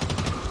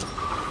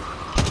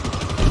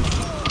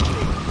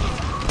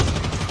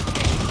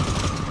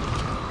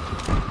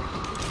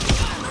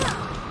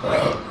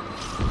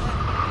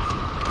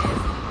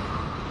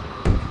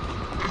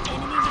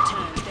 Enemy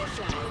returned their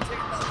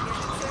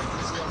flag.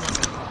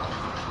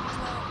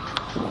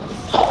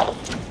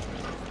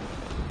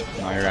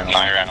 No, he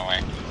ran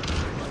away.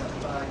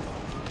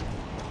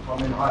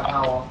 I'm in high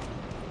power.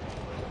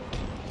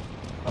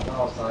 High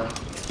power side.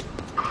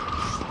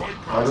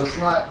 I got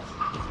sniped.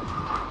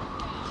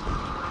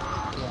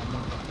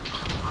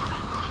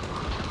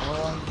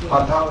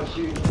 High power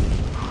shoot.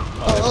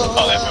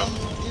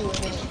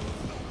 Oh,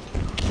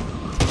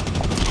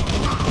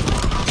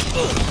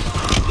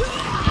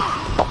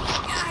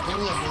 there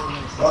we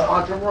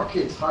I can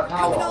rockets. High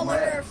power. no On my longer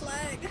head. our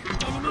flag.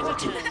 Enemy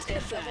returned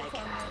their flag.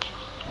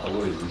 Oh,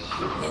 what is this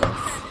shit, man?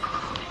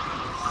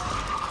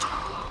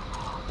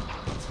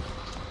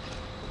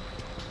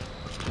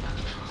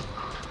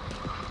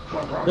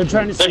 They're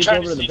trying to sneak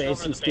over to the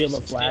base and steal the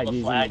flag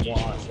using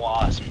the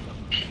wasp.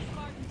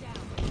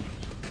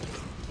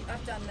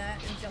 I've done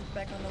that and jumped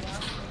back on the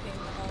wasp and came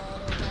all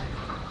the way back.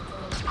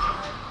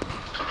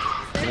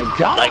 My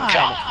God! My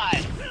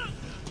God!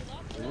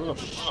 Little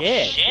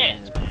shit.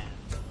 Man.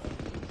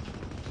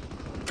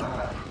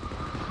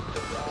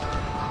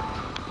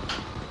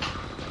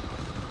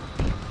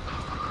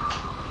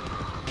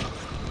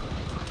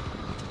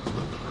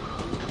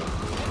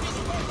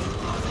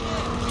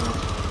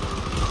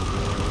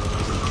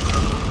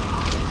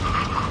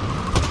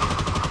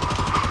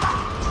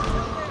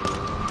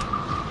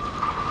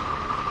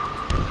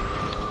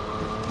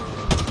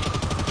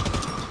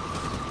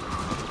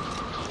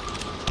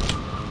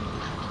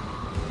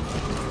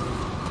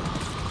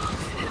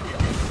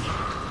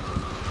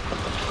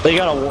 They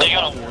got a war.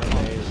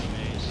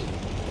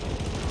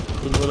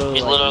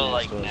 He's literally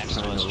like next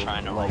to us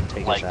trying to like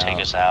take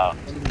us out.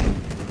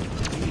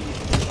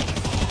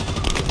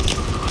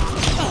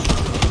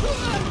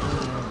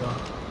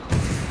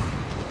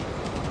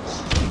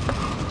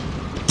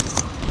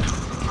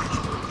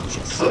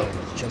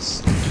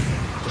 Just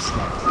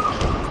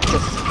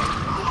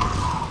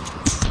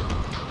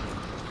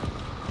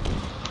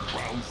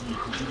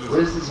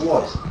Where's this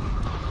wasp?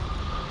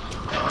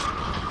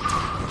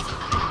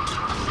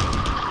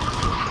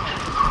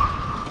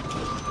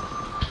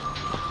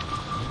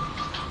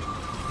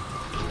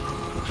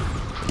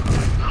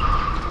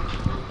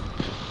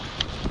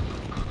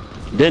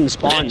 Didn't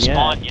spawn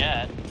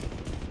yet.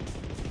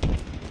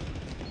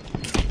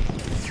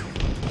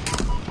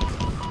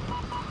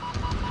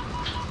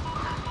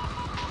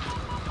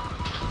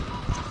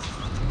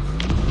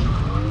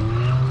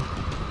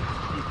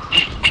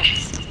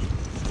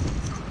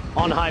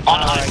 On high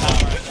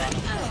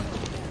power.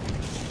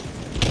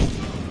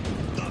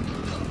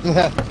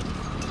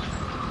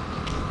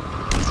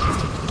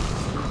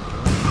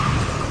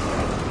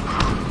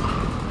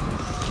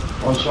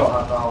 One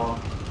shot at our.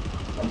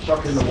 I'm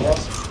shocking the wall.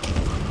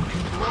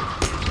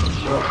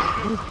 Shot.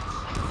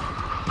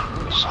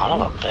 Son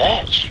of a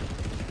bitch.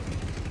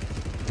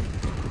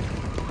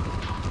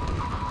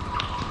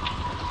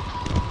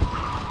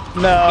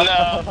 No.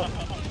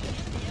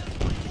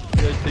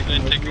 Did I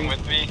take him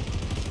with me?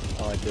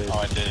 Oh, I did. Oh,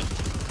 I did.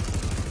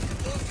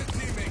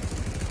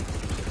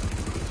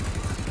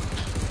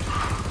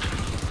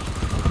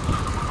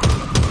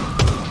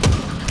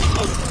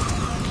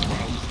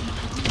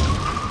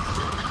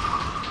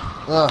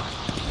 Ugh.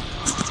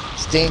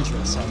 It's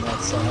dangerous on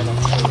that side,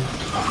 I'll tell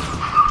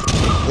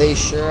you. They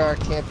sure are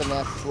camping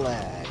that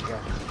flag.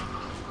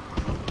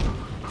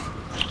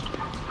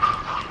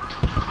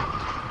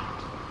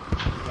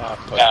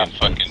 Yeah,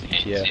 fucking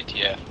hate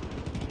CTF.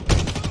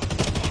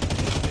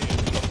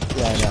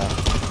 Yeah, I know.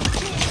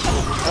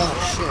 Oh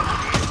shit.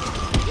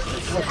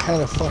 What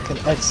kind of fucking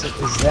exit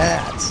is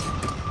that?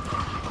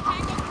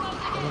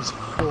 That was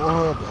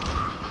horrible.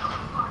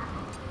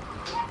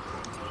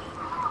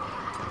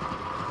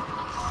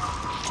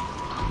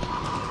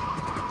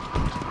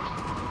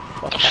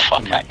 What the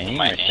fuck? I aim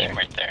my aim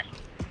right there.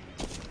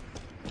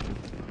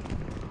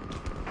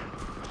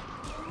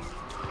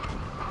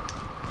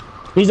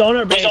 He's on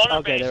our base. Okay,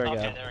 Okay, there we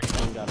go.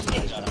 Got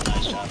him.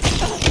 Nice job.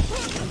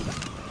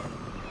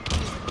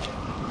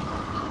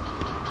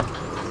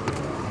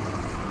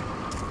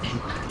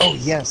 Oh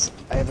yes,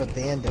 I have a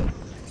bandit.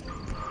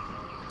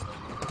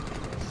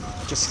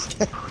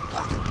 Just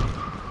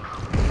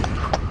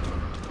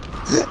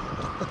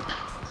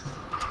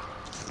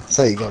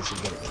so you guys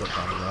should get a kick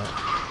out of that.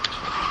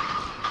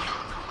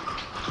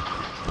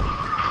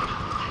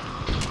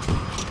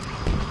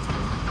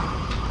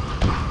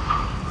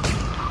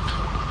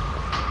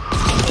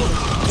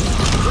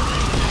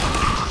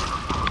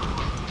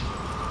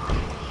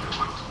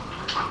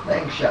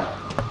 Bank shot.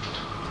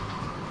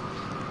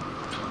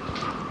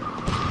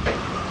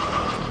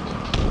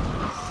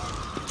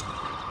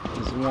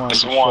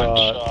 There's one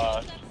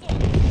shot.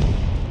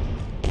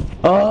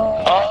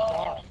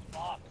 Oh!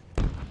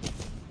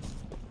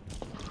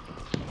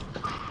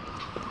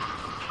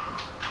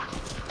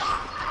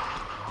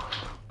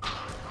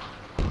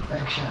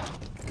 Bank shot.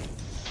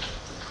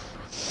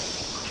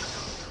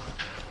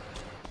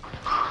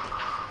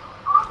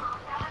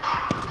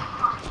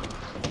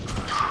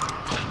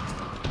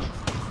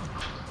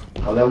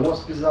 Oh, their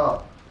wasp is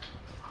up.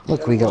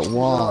 Look, we got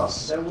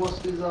walls. Their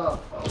wasp is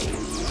up. Oh. I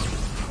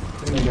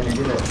think they're gonna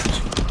get it.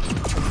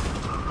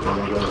 Yeah,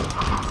 they got it.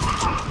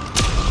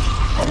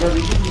 Oh no,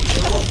 they didn't.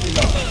 Their wasp is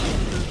up.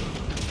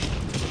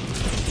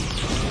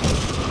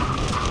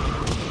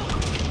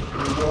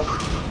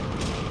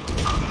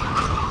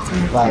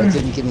 Wow, it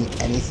didn't give me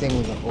anything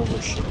with an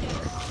overshoot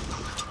there.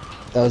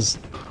 That was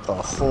the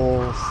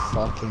whole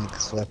fucking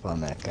clip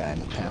on that guy in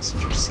the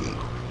passenger seat.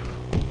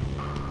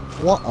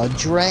 What a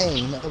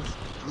drain of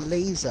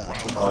laser.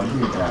 Oh, you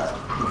need that.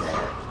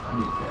 I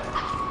need that.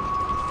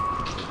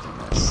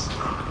 Goodness.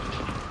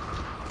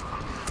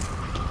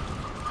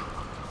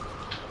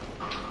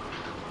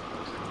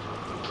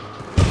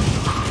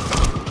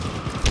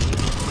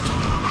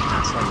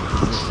 That's how you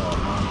use all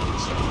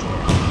monkeys right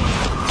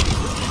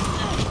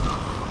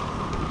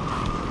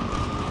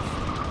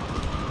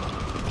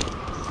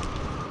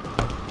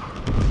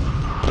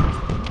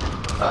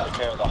Take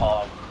care of the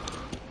hog.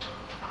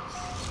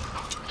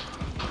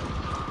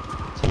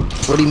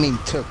 What do you mean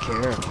took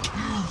care of it?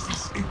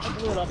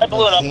 I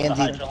blew it up with Handy. a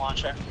hydro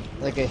launcher.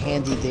 Like a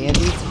handy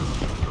dandy?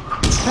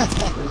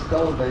 Let's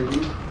go,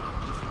 baby.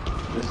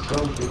 Let's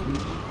go, baby.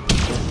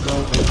 Let's go,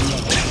 baby.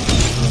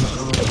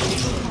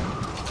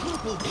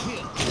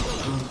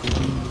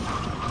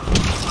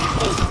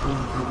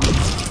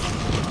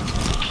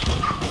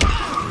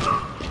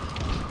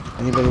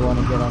 Anybody want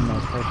to get on my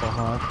purple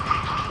hawk?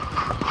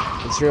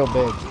 It's real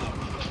big.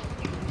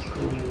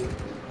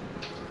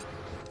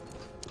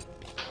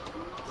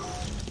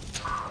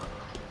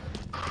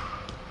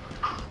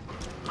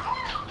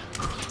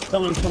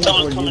 Someone's coming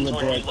toward you,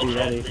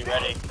 legit. Be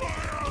ready.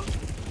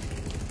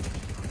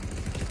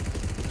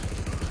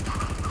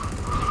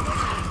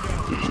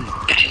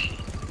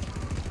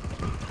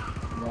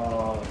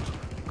 No.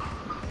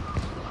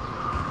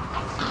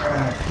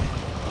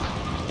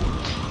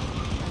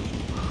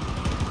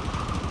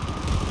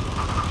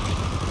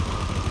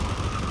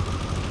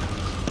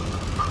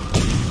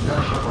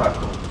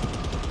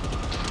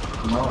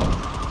 Come on.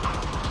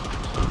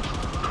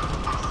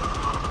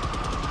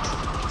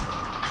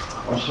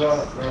 One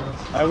shot, bro.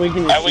 Alright, we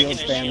can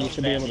just spam. We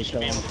should be able to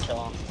kill him.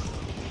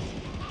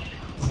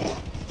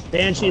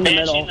 Banshee in the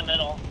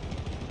middle.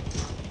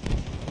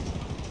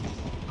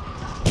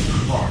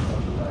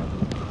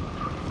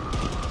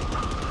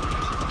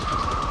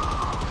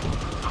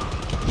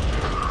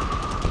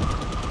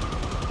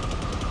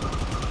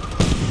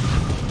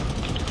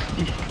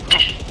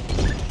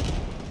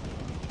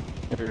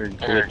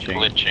 They're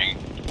glitching.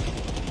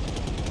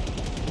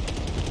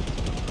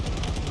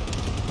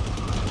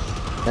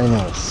 I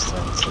know,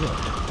 that's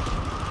it.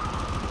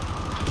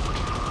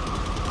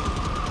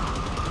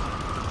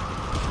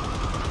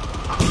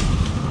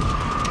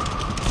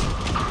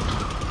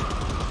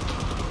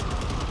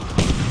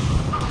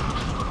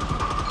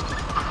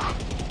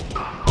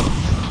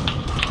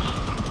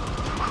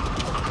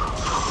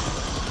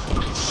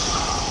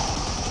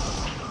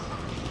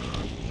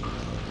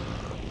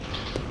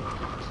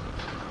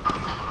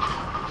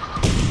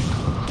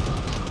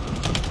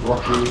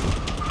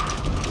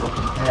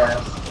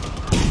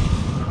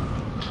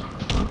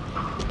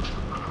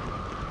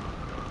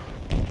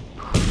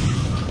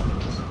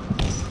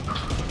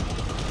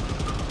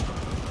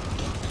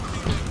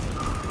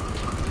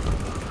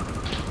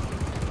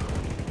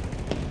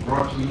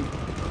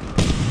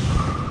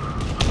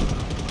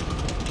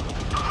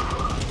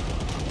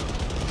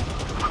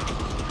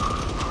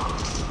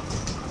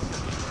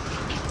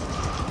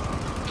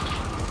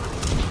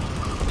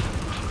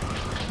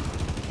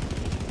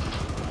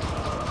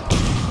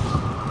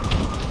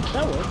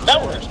 That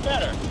works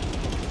better.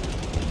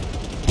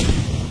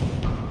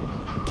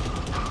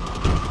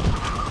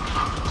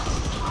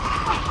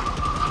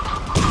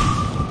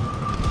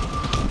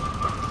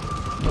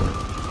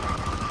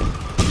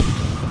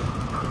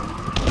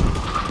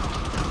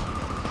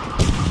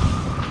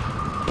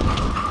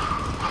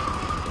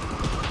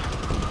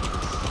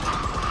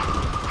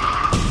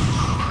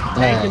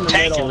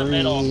 Tank in the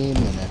middle. 3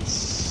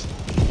 minutes.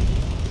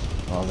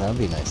 Oh, that'd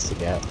be nice to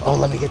get. Oh,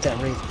 let me get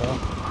that Wraith, bro.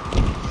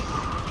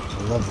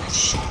 I love that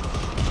shit.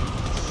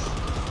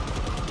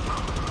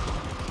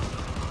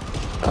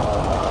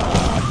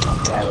 Oh,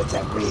 don't die with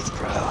that Wraith,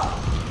 bro.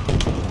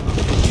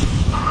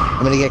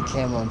 I'm gonna get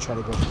camo and try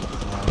to go for the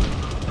flag.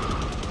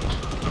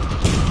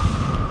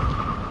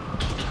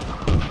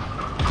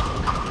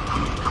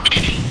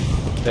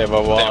 They have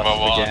a wasp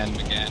again.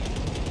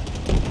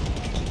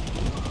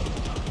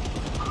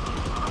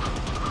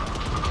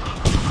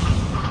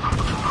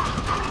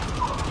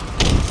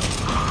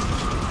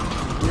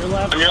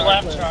 On your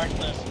left,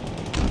 Sharkless.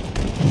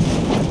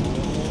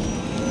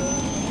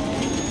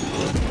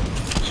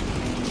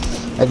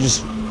 I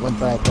just went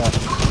by at that.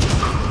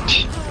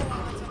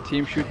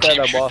 Team shoot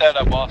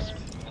that boss.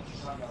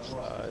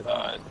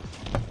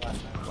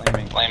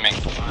 Flaming.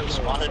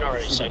 Spotted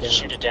already, so I can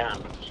shoot it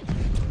down.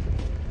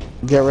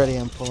 Get ready,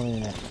 I'm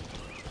pulling it.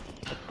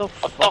 What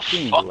the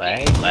fucking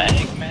lag,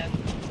 man?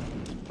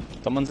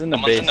 Someone's in the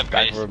base,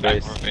 back of our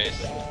base.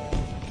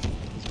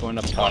 He's going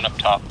up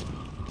top.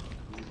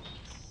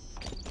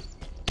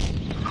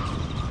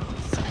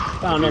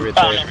 Found him. Right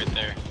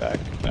there. Back.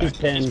 He's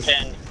pinned.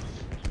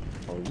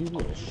 Oh, you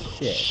little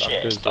shit.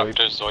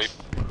 Dr. Zoip.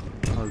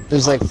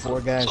 There's like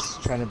 4 guys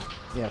trying to,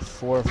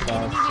 4 or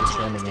 5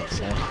 defending it,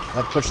 so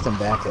I pushed them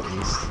back at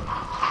least. I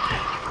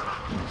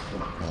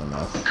don't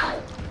know.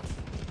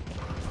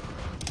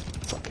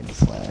 Fucking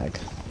flag.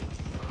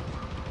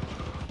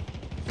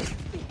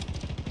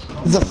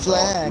 The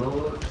flag!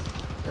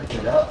 Pick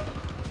it up.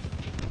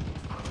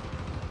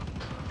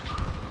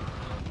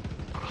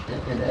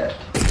 Pick it up.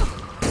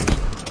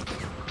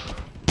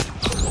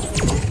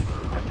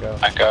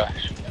 I go.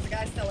 There's a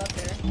guy still up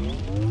there.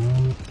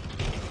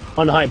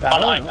 On high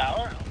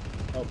power?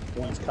 Oh,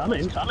 one's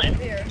coming.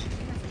 Here.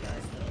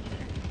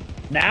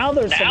 Now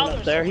there's someone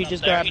up there. He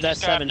just grabbed that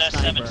 7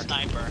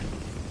 sniper.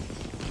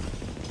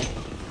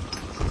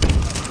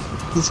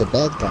 He's a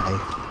bad guy.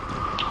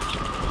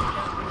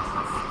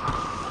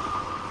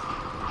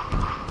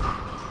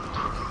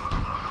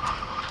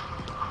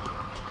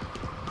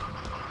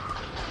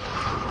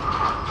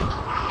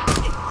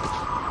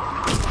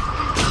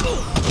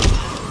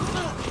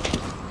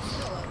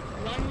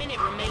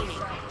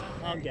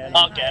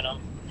 I'll get him.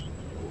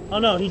 Oh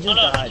no, he just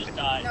died.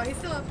 No, he's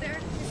still up there.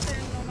 He's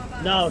standing on my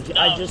body. No,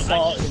 I just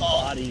saw his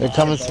body. They're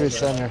coming through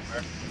center.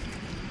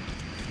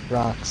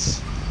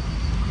 Rocks.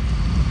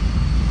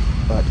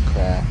 Butt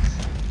crack.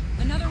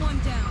 Another one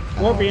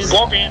down.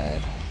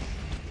 Scorpion.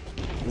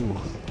 Ooh.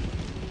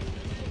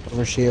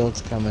 Over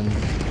shields coming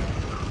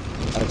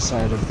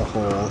outside of the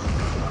hole.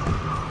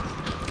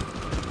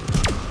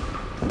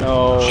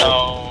 No.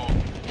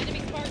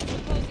 Enemy Spartans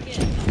will close again.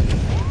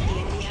 The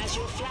enemy has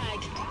your flag.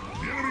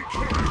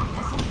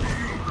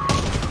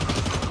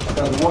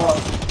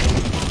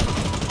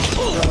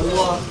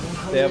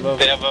 They have a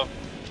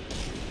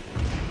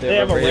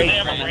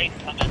Wraith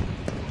coming.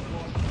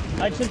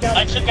 I took out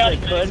they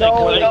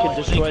could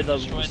destroy the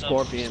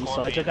Scorpion,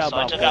 so I took out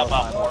about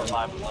 4 or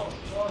 5.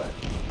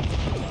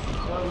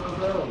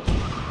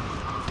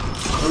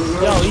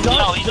 Yo, he's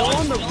still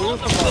on the roof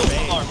of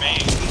our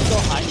base.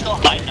 He's still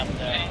hiding up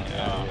there.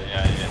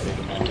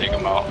 Yeah. Take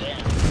him out.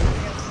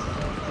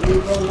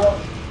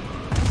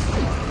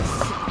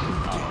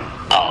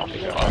 Oh,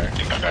 fire.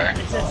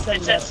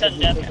 It says sudden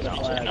death.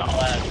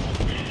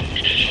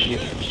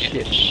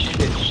 Shit.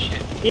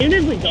 Even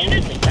if we don't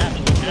take that,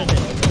 we have it.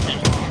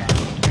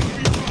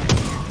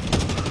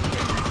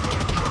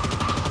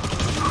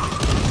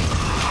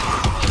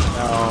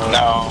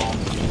 No.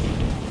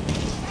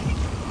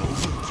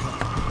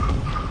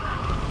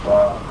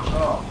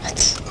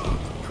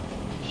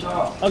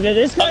 Okay,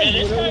 this guy's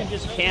literally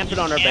just camping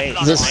on our base.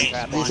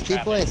 These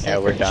people, I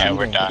think, we're done. No,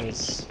 we're not.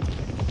 It's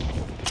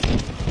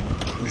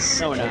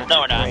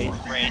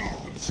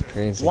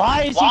crazy.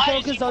 Why is he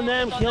focused on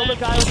them? Kill the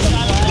guy with the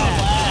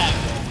flag.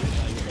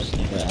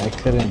 Yeah, I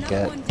couldn't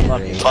get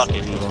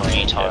Fucking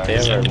retard. They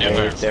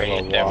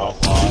have a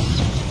wasp.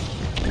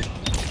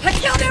 I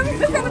killed him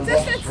from a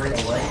distance!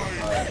 With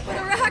a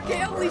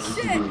rocket, holy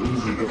shit!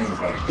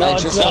 I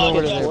just went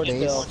over to their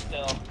base.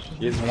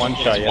 He has one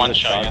shot. He has a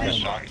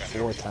shotgun.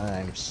 4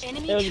 times.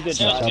 It was a good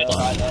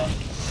try, though.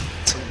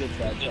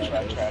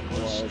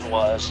 It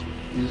was.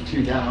 He's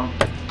 2 down.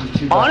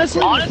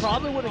 Honestly, we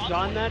probably would have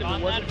done that if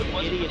it wasn't for the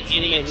idiot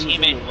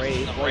teammate who was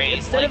in the raid. Like,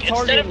 instead of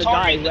targeting the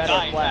guy who had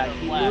our flag,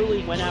 he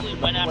literally went after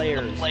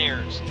the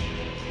players.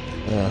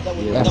 Yeah,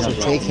 after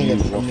taking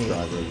it from me.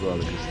 Alright,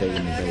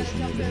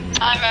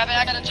 Rabbit,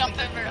 I gotta jump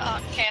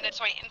over. Candace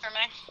waiting for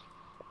me.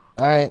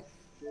 Alright.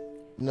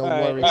 No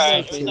worries.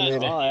 Alright, See you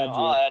later.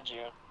 I'll add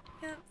you.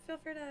 Yeah, feel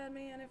free to add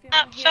me in if you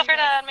Feel free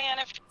to add me in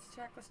if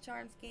Trackless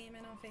Charms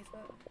Gaming on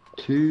Facebook.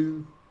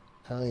 2.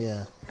 Hell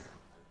yeah.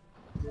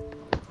 Let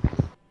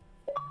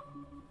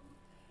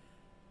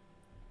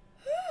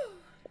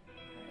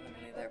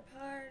me leave their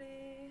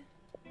party.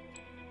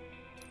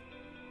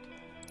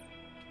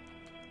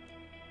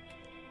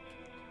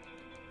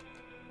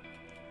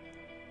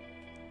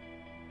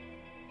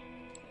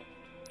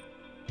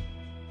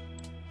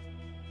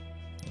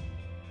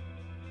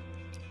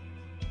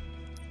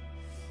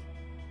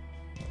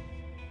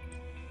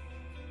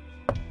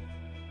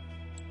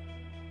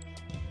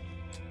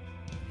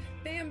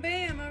 Bam,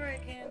 bam. All right,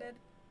 Candid.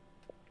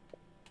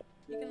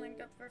 You can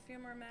link up for a few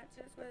more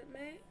matches with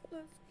me.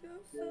 Let's go,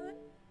 son.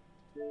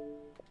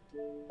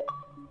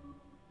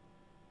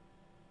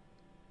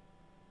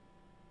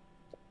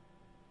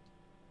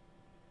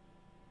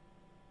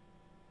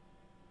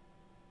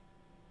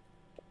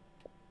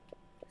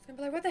 He's gonna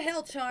be like, what the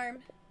hell, Charm?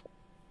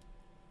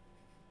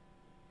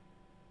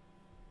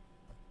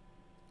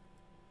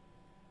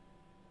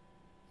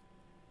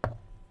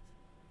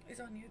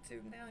 He's on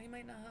YouTube now. He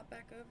might not hop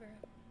back over.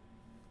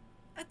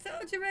 I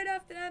told you right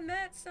after that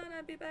match, son,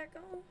 I'd be back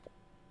on.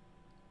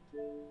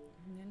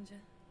 Ninja.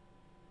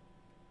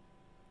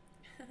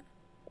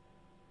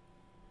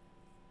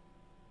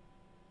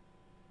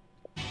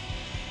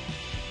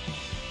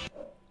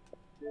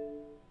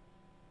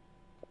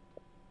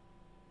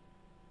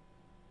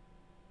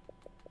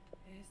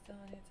 He's still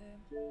on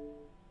YouTube.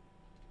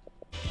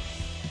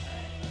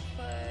 Alright, let's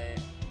play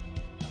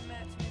a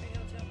match. Maybe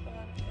he'll jump on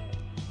it.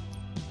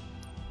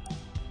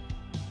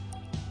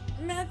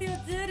 Matthew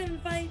did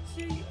invite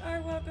you. You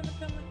are welcome to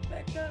come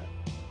back up.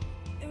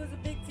 It was a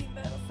big team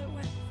battle, so it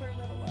went for a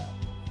little while.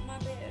 My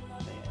bad, my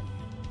bad.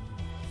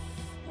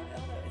 My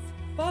elbow is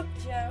fucked,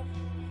 Joe.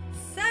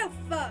 So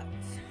fucked.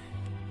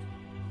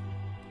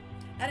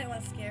 I didn't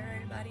want to scare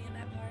everybody in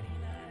that party, you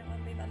know. I didn't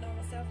want to be my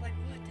normal self like,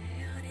 what the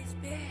hell, this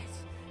bitch?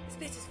 This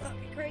bitch is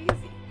fucking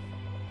crazy.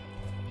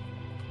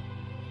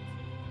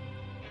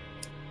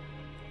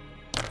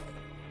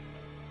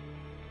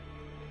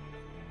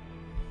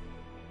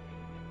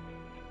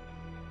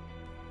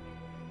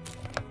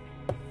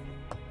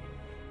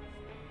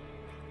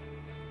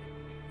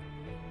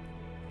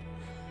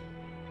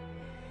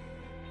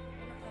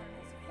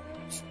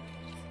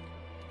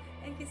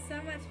 Thank you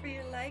so much for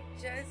your like,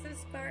 Joseph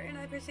Spartan.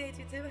 I appreciate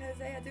you too,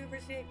 Jose. I do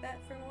appreciate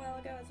that from a while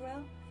ago as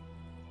well.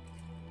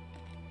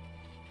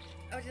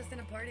 I was just in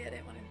a party. I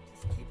didn't want to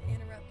just keep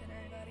interrupting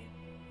everybody.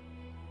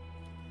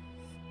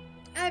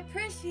 I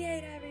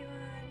appreciate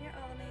everyone. You're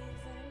all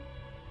amazing.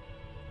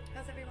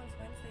 How's everyone's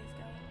Wednesdays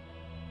going?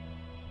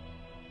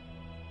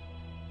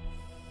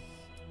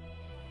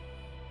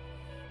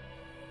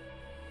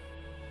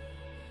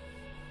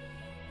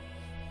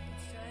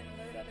 Let's try and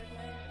alert other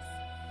players.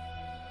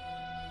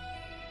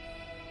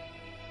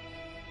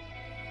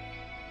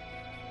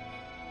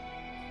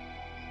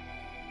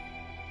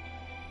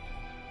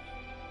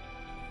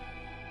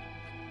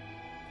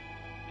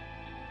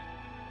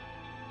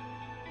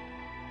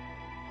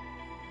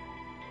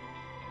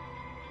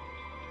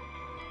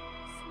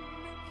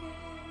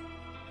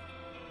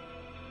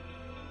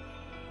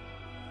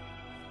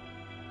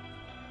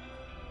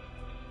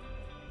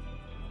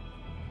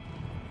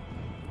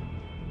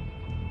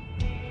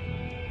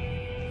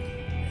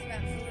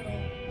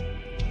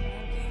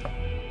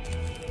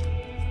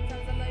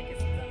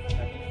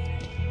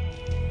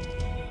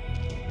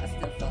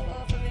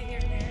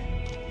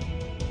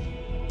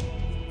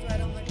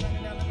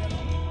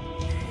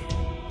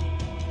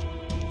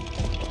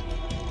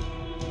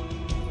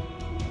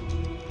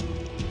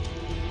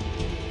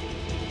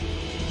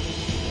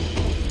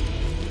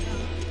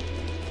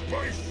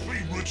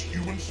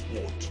 Human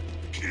sport.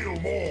 Kill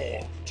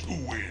more to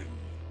win.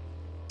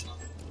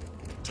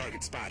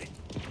 Target spotted.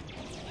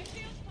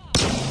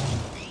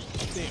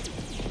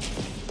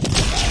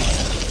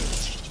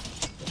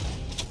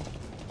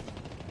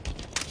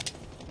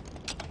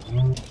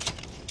 What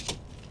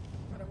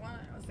I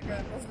wanted was the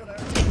grapples, but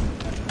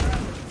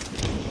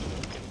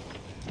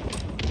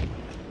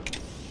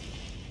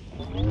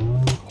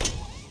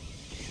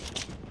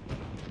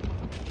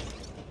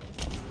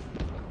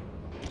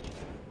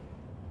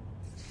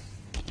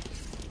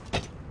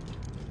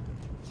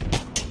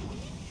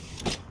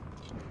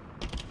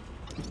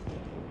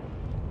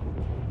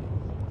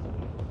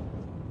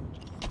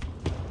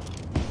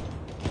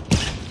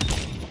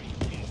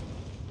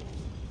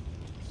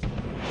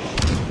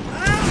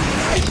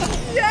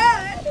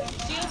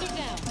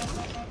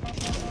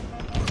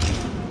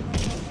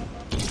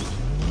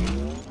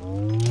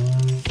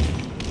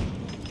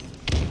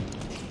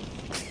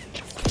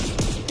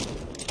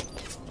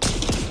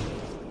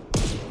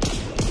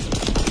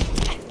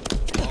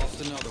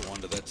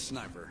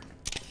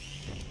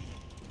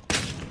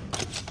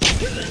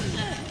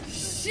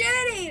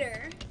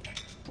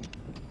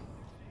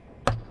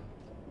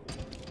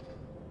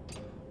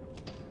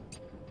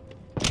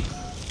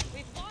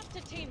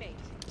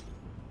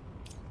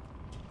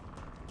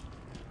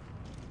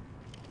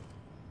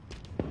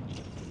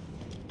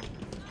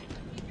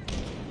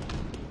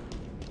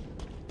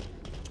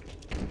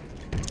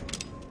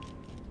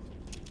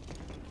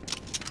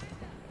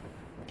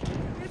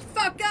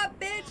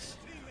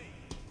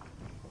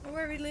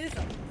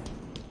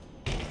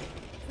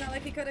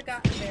if he could have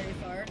gotten very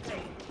far.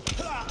 Great.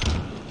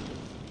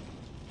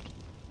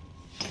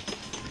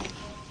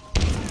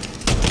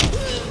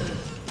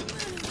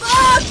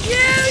 Fuck you,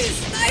 you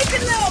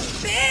sniping little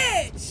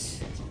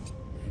bitch!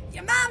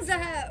 Your mom's a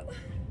hoe!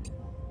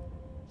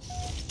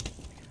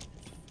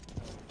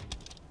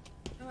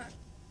 Come on,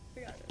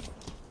 we got this.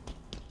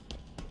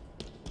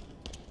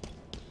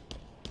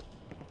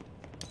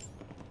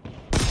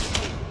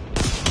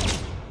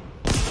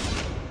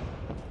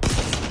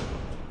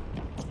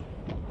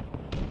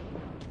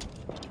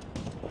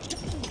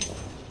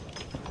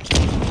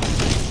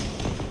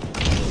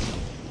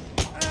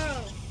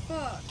 Oh,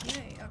 fuck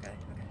me. Okay.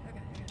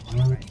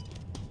 Alright.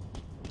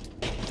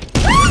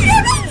 Oh,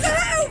 your mom's a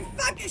hoe!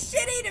 Fucking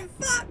shit-eating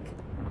fuck!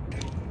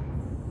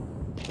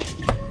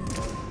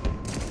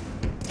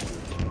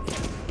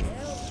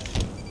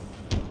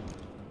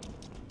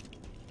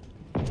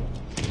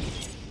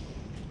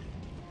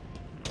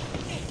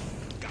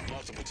 Got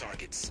multiple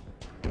targets.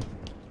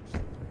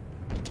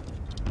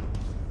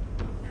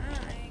 Nah,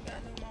 I ain't got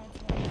no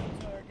multiple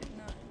target,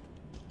 nothing.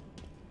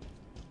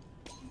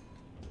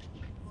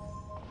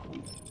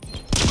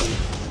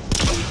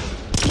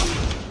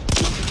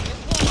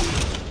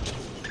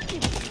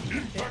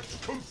 Impact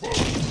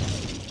confirmed.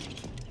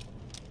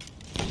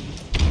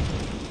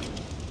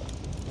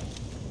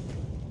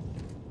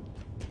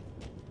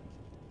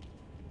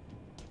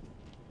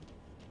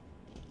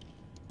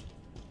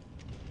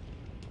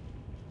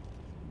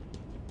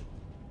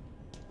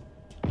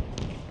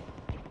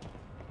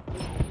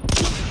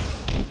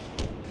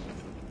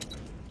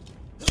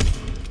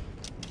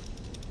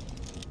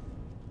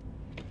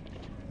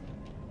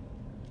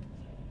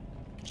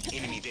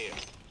 Enemy there.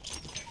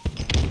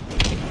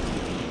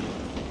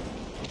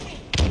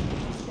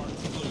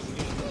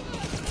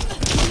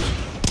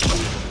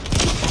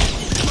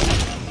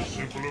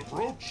 Simple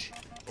approach,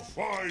 a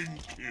fine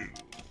kill.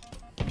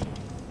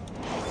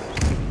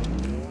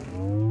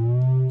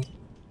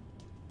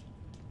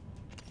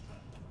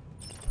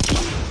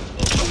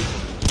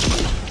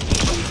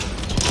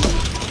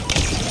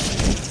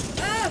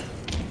 Ah!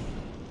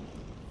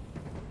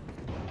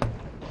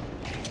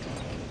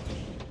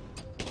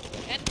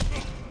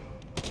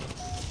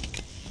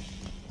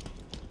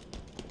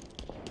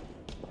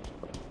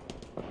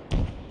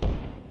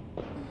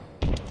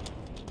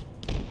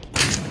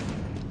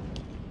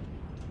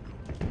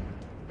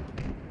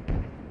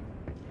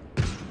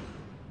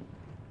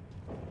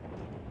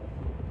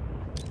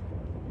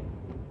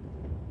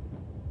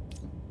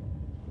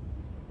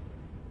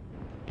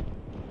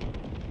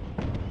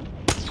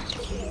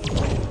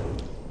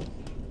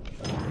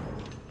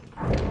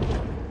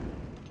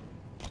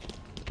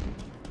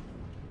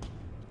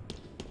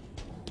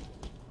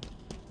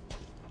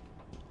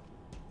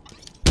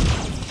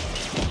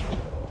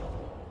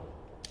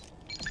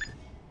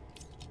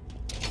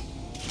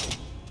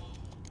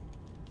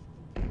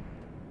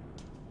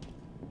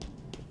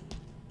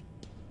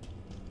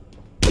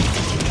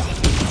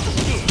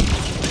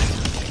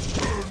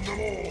 Burn them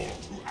all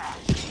to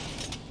ash.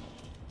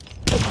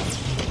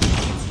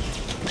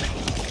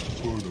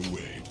 Burn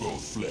away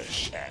both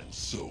flesh and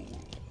soul.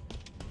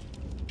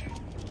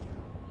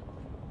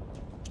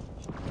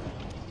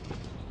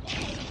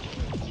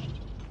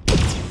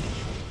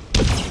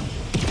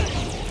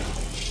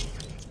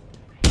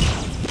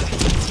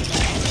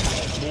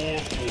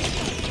 More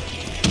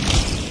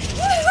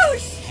Woo,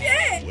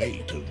 shit!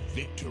 way to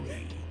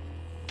victory.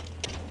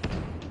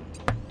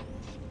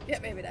 Yeah,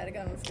 maybe that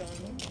gun was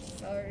gone.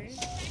 Sorry.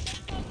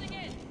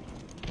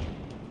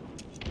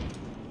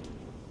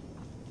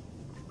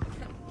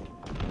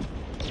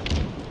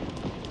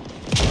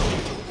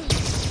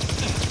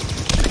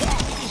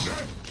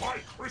 Death by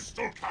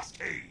Crystal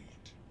Cascade.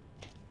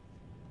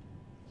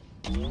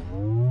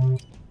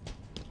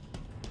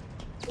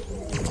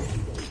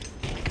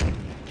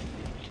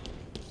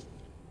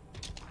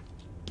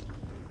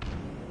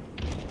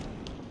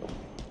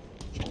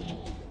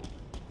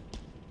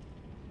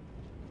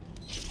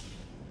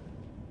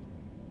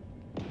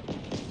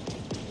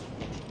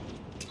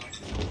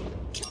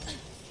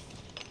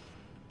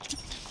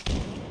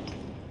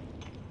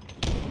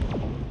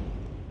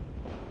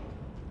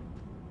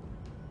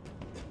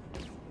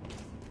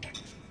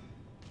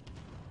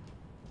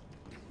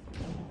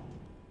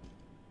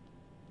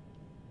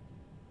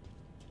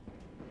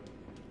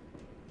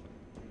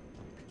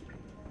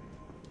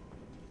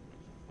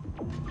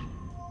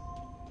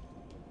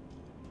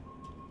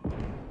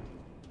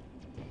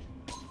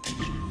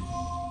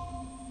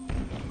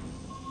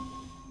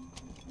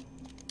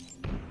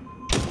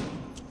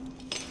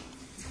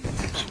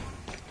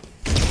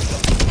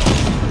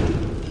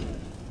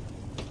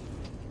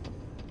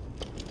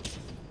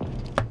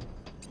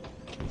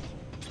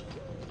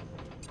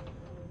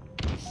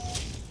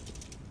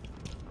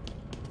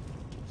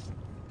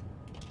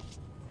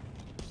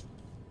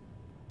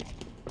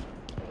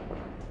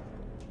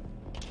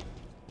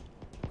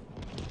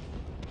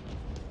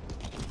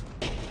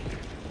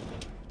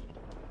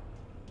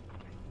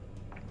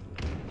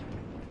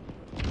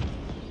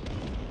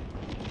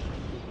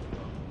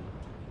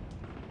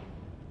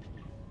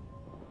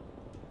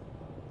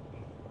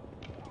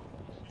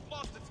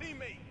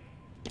 teammate.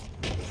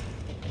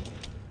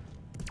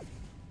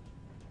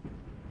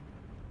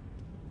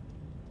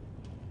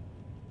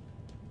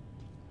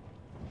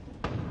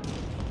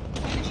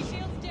 Enemy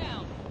shields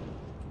down.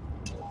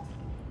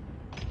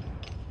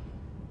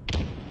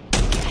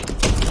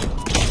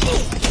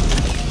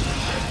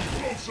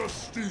 Closer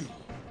still.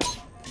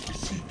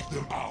 Seek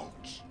them out.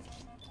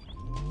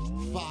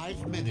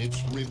 5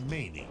 minutes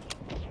remaining.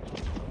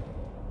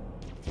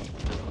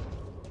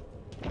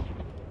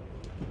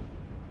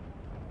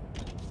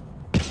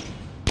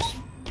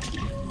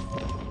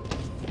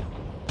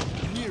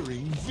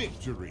 Nearing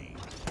victory.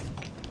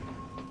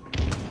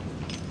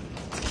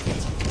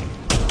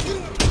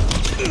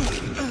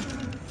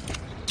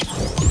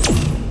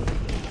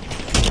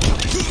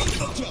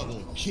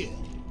 Double kill.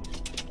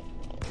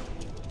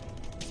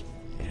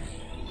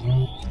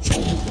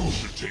 You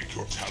should take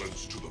your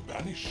talents to the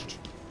banished.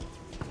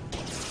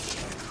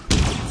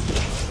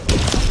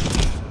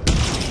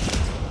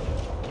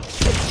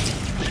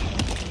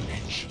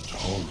 Ancient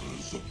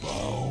horrors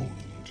abound.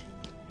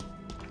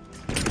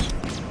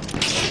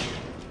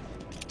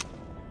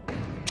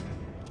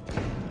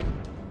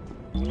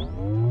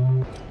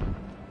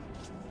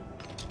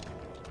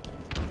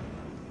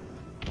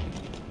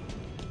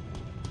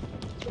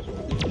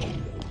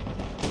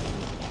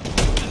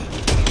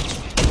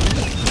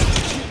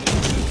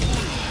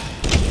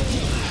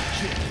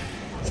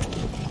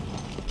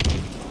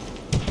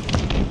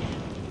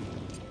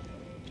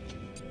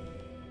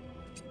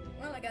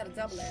 Well, I got a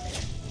double there.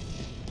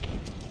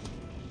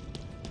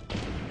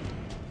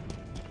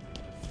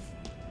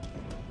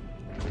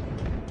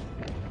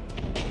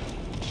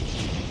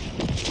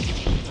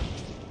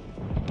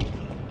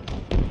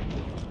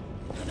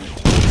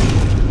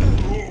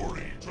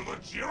 Glory to the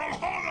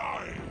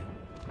Jiralhanae!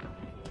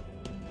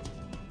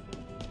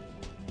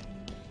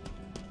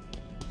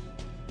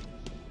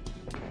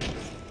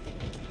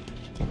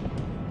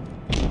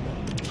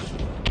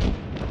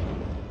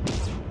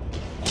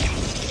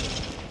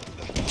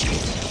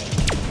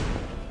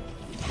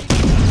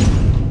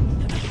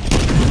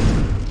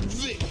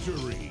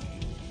 Victory.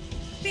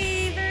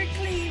 Beaver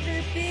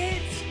cleaver,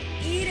 bitch.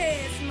 Eat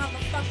ass,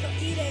 motherfucker.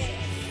 Eat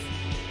ass.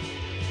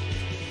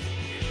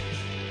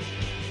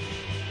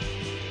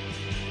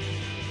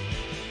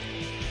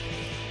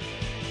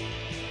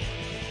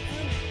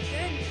 Oh my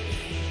goodness.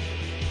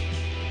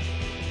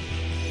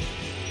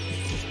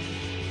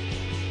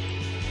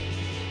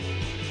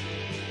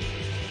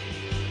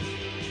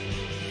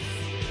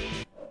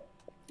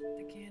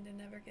 The Candid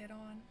never get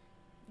on.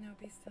 Nope,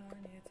 he's still on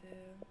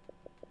YouTube.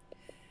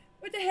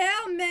 What the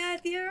hell,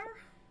 Matthew?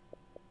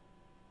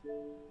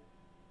 Oh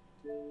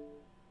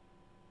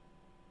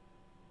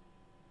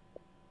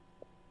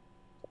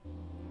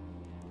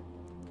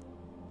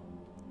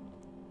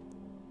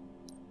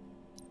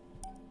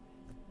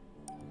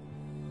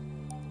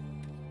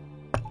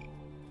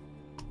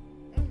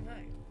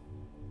my.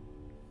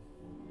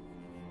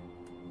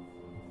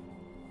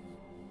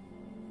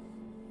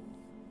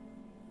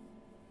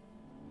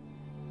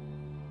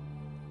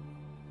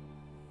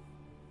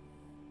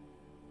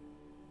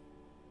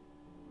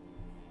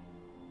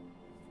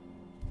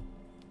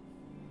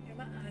 Yeah,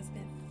 my eyes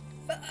been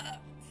fucked.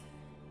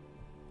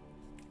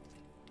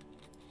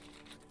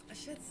 I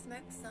should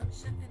smoke some,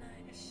 shouldn't I?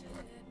 I should.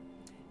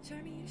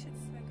 Charmy, you should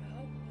smoke a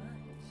whole bunch.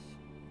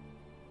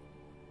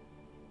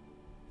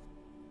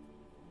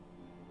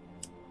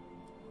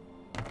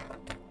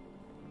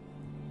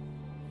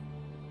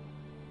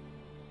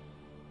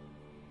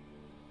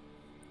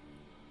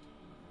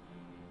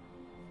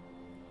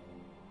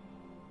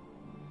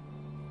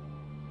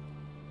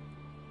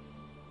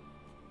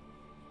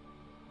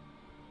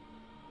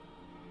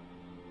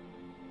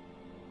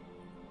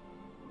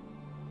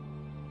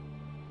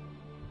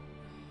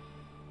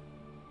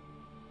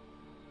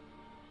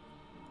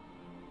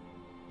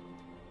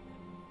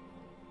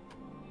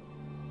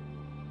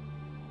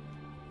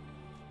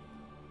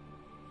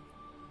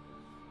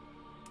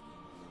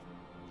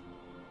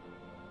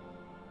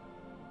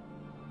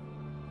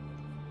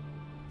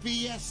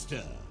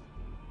 Fiesta.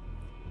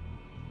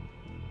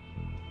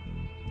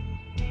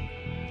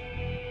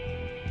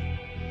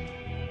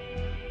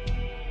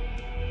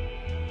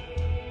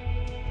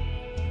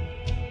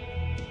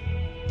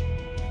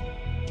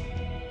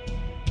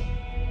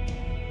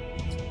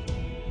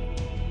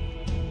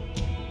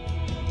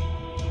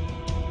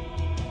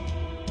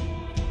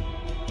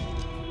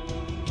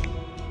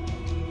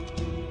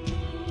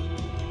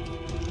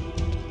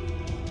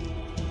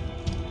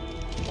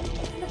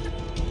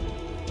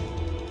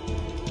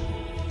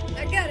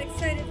 I got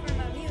excited for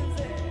my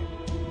music.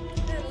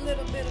 Had a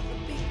little bit of a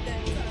beat that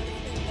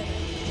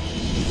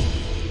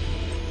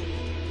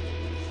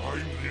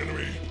Find the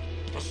enemy.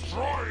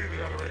 Destroy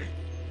the enemy.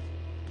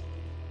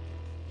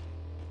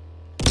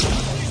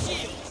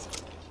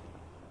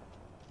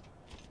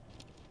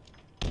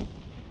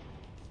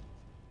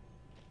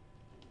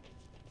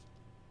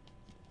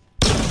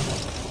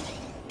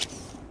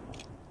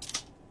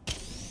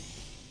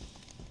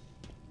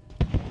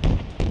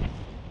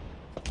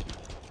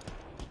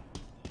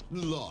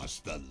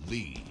 Lost the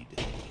lead.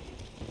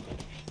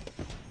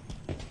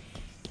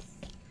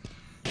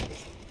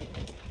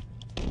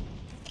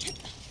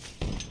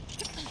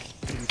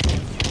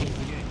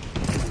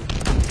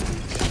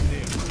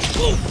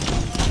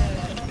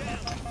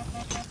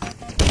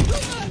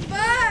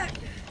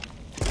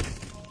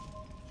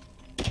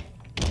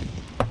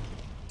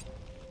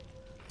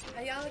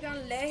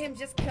 let him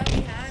just come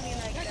behind me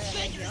like that.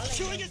 Like,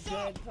 y'all ain't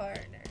no good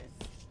partners.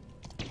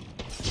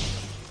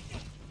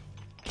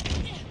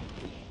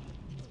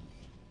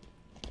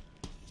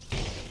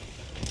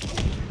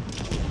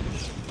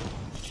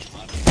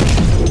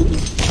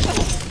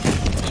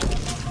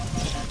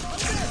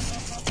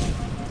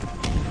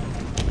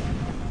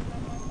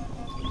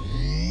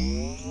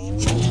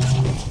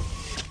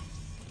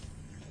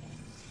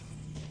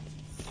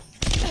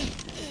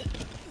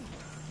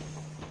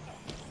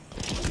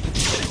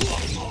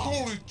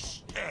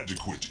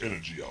 Adequate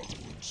energy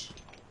output.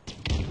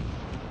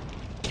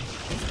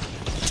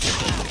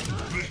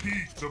 The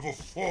heat of a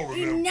fallen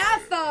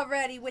Enough empire.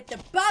 already with the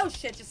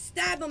bullshit. Just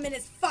stab him in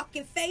his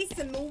fucking face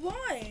and move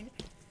on.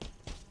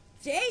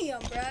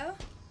 Damn, bro.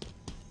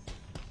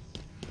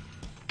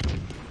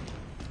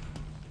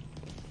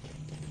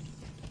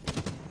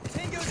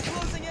 Tango's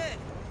closing in.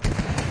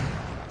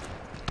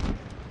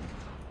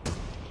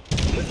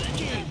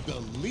 Gain the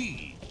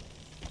lead.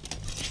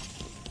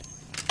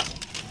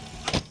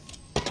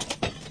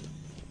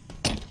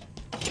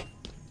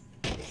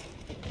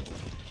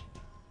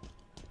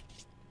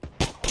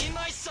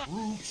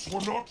 Roots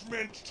were not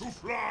meant to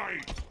fly.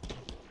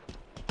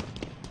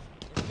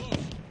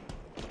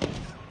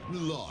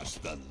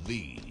 Lost the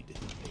lead.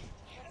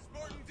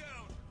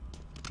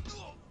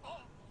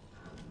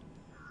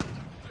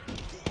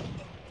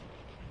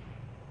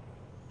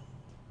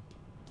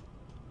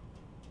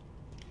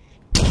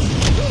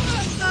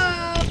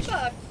 Oh,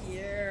 fuck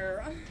you.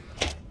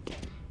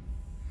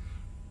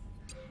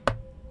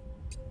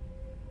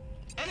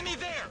 Enemy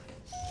there.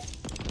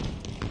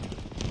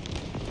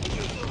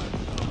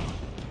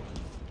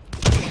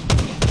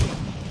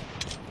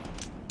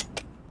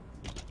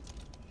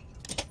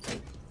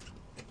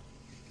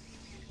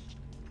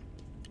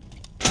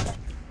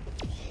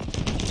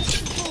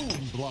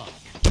 Block.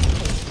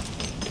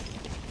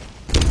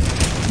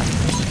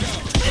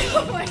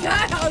 Oh my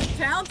god, I was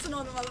pouncing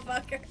on the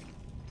motherfucker.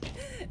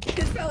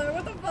 He's probably like,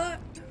 what the fuck?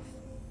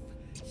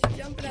 She's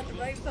jumping at the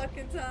right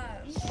fucking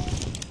time.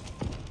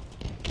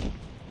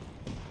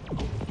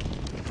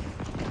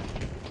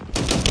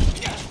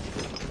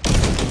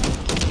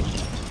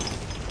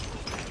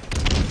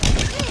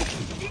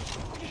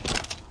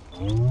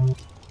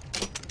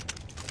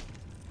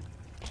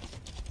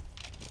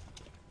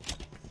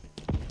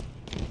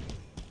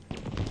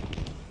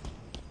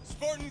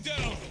 Spartan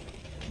down.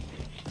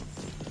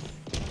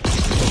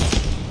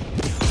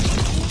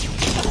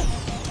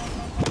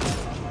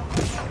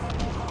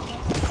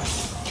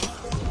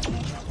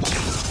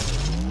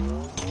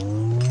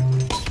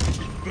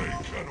 They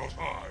cannot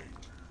hide.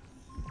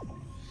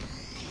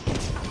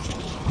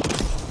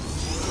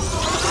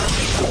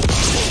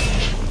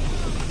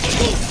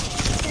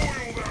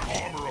 Spoil their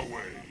armor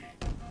away.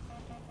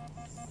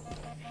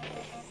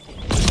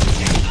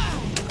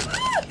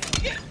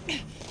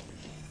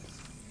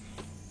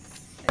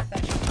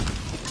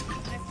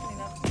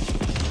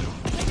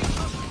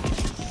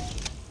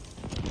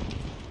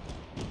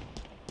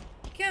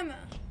 Come on.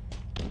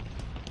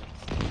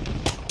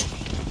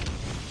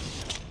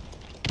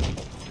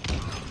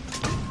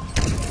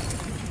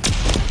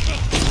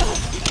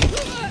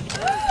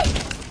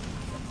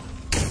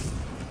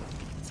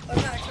 I'm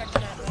not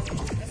expecting that, buddy.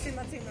 I see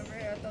my team over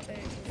here. I thought they were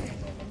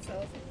handling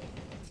themselves.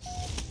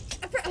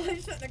 I probably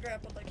shouldn't have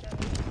grappled like that.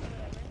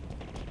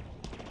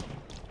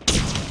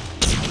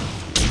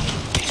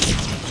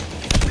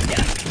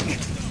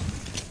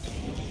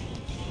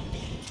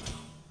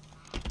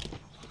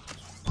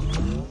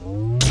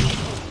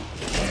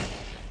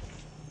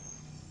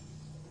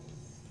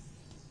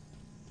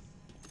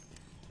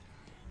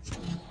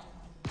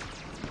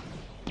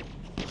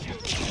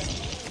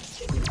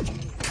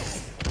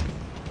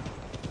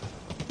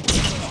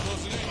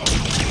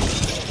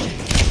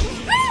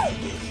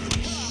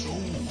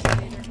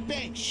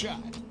 Bank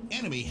shot.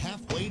 Enemy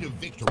halfway to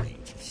victory.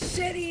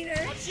 Shit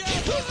eater.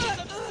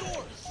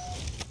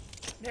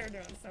 They're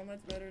doing so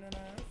much better than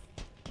us.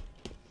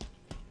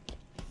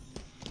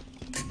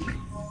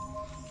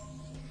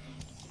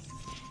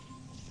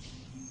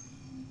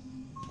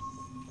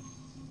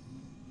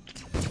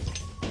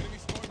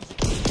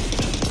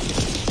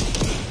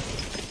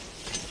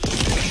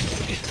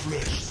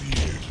 Flesh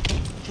seared,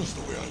 just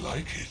the way I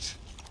like it.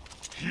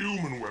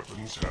 Human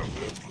weapons have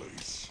their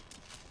place.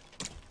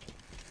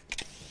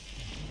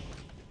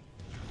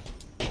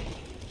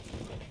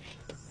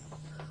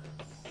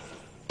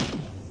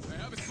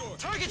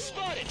 Target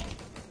spotted.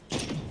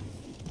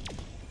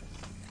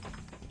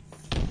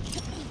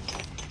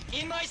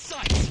 In my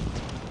sights.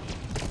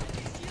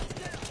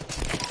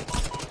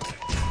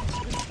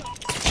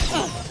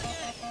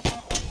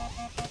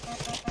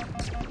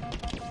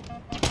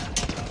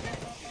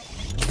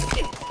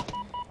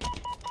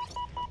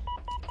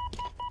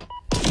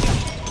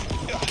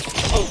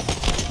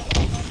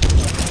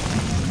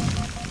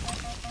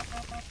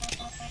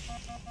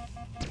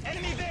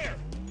 Enemy there.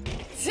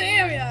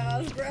 Damn, yeah, I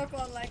was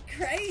grappling like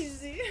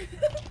crazy.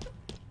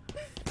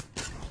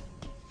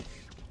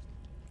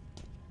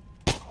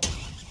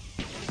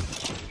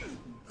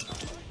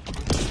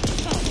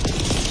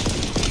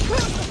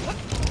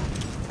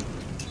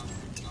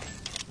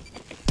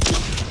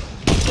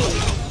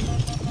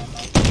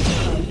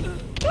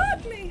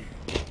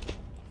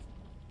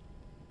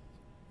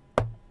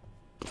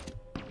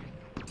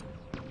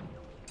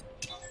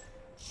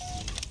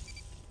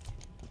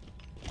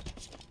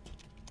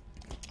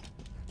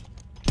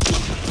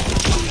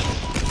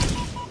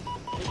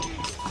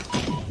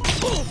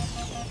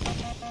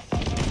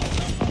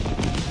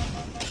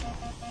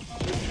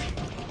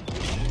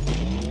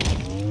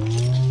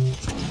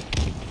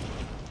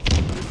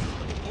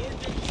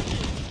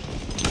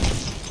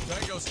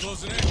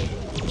 Closing in.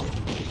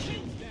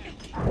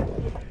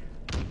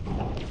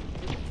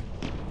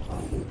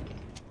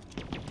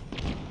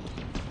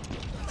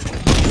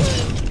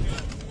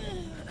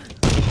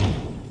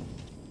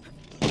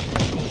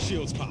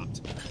 Shields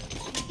popped.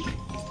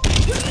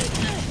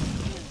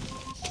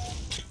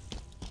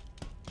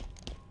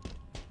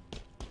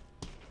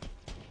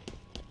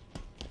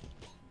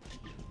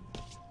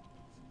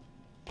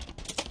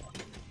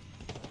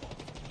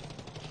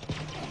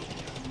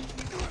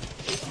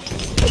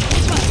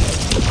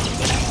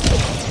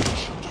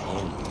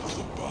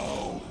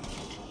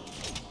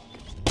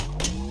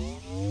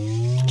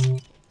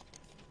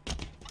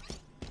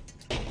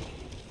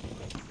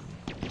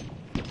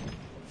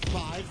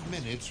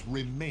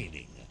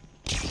 Remaining.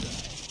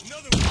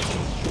 Another one.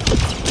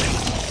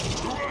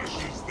 To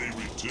ashes they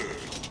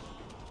return.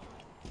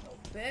 Oh,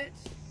 bitch.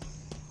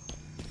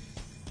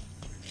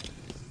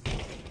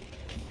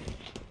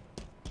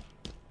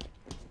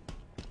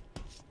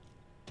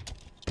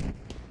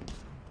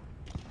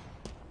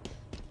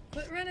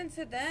 Quit running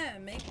to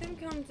them. Make them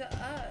come to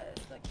us.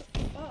 Like the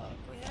fuck?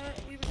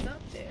 We was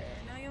up there.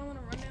 Now y'all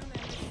wanna run down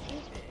there and be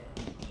stupid.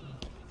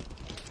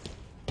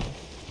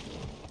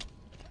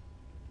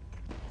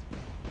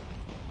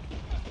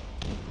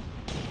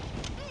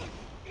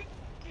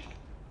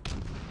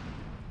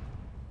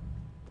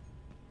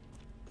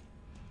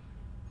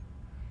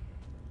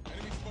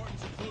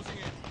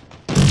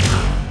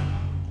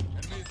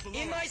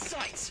 in my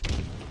sights.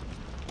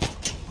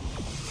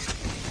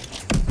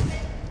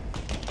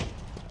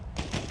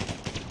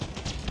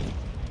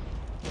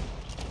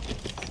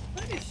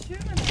 What is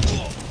shooting?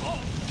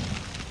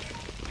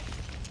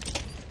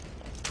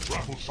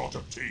 Grapple shot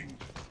obtained.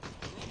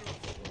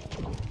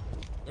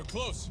 They're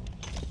close.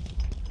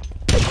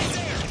 There!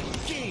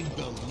 Gain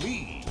the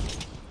lead.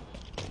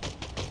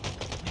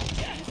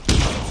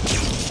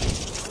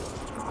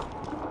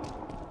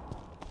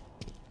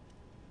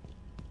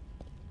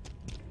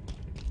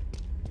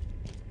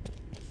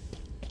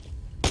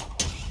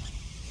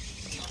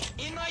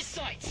 In my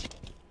sights.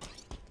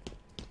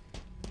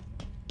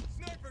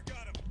 Sniper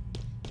got him.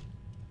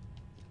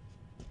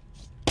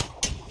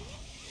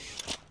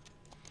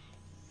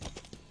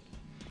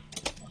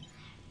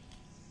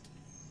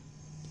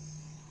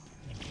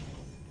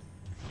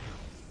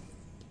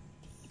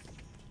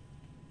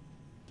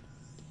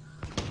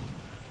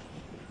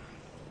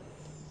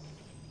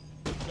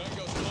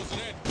 Tango's closing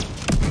in.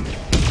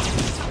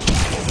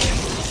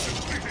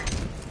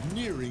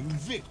 Nearing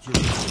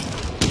victory.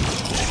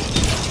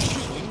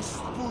 Killing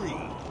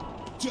spree.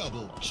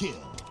 Double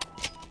kill.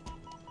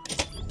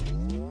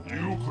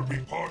 You could be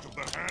part of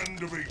the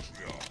Hand of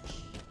Atriarchs.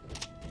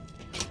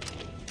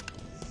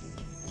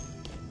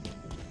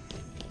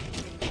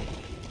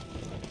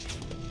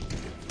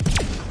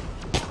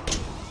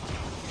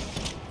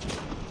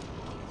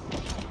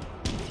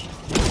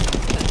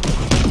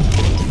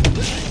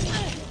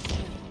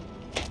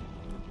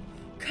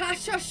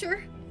 Gosh,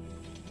 Usher.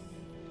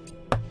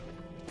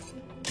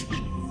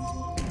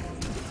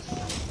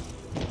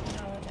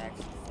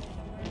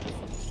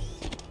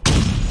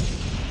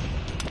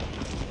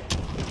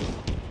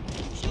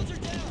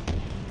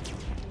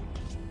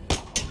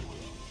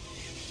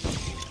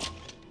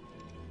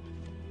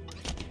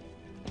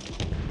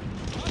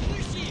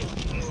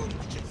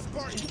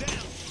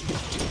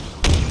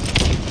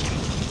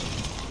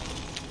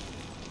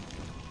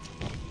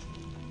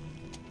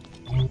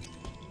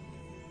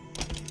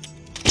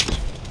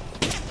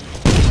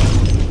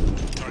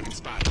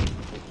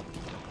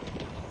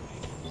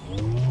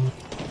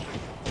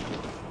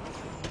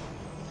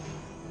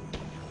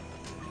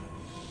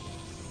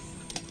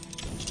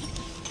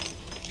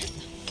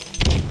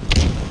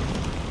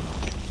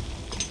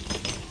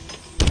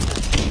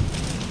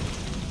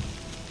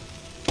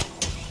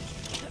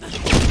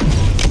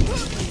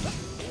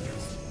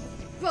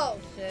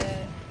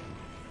 Bullshit.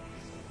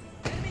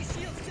 Enemy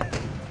shields down.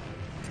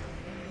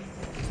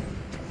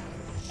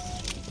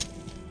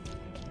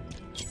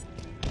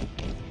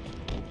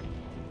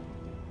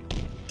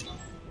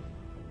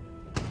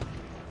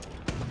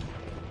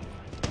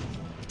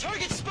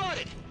 Target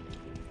spotted.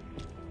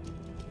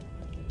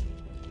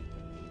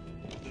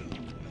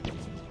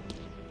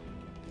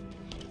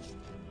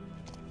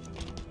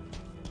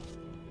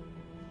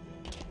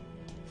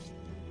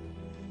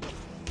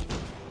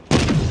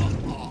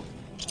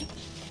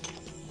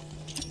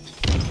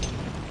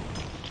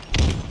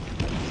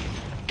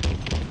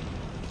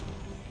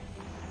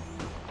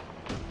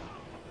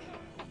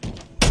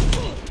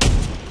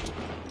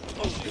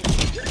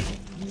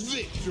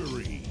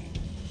 Victory.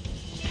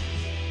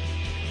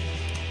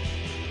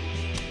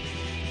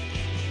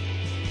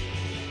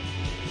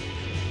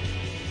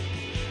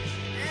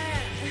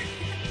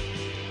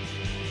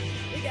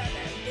 We got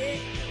that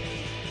big.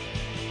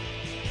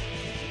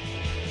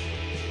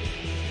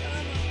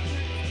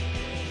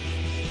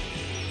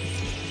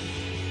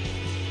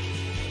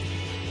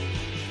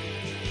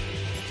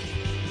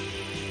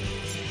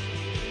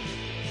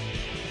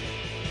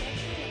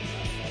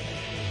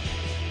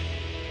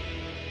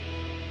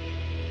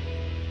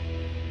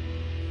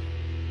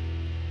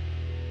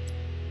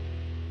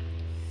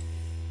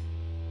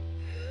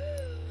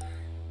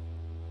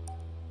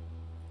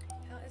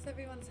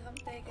 everyone's hump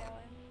day going?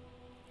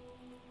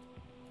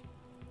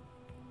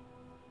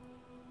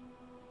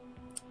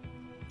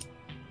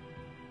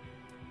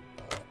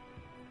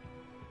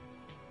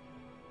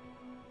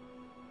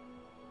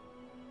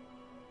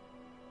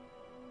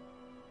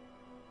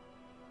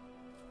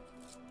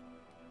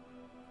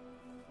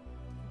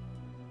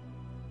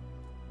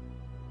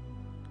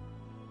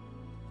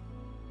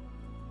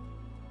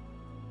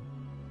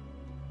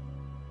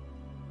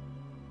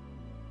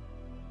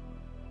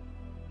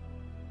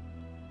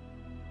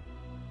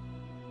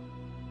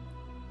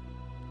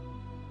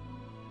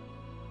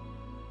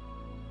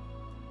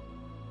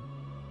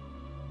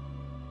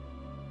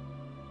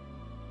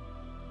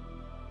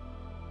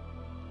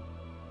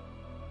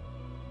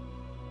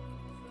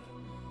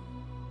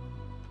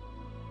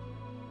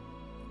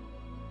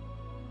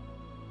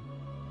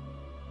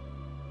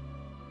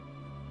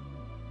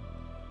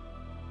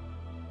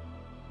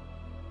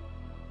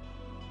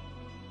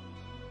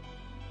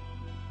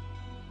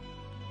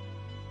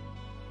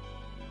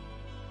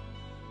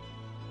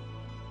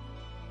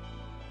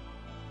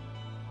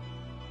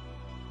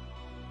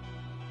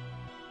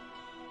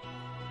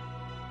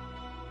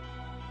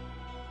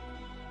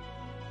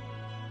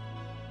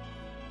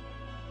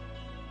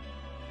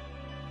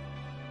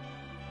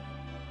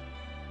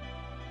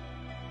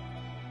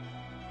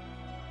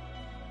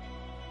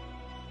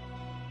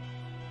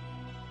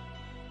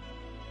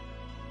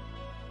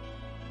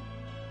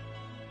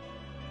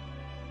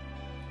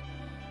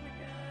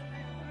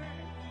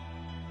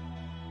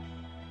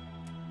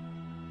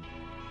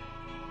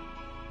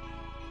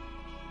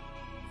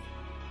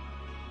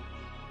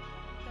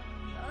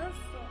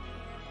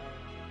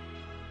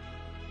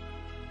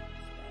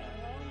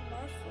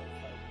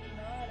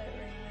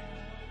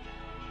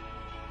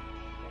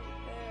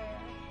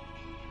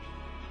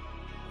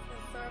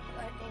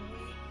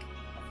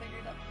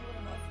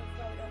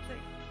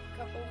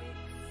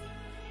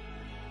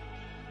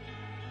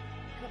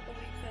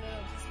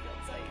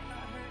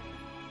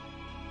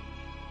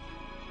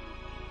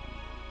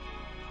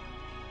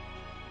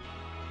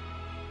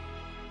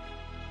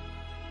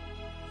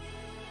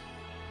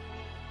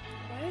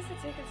 Why does it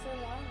take her so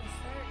long to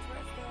search?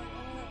 What's going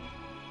on?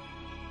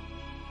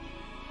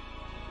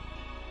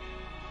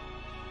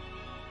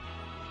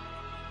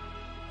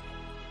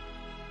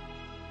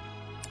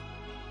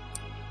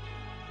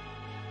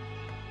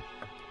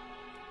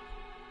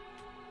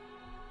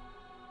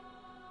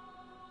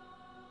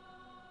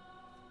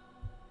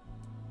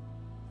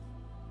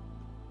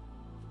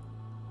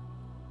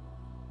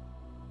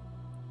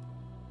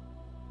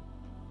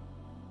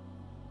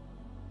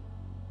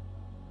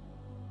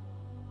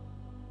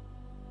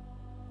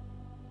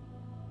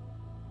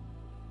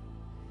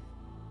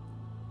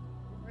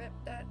 Rip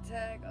that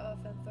tag off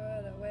and throw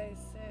it away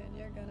soon.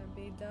 You're gonna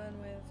be done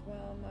with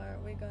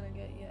Walmart. We're gonna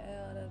get you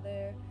out of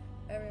there.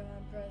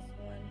 Everyone press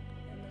 1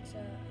 in the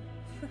chat.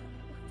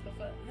 What the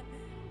fuck?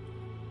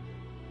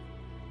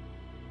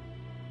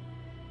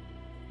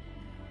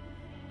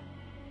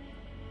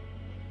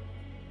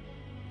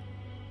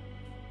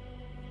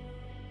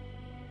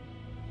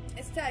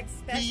 It's tagged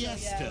special,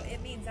 Fiesta. yo.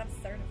 It means I'm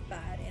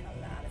certified in a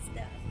lot of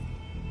stuff.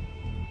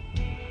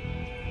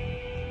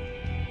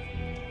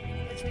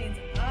 Which means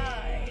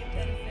I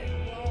benefit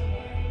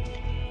Walmart.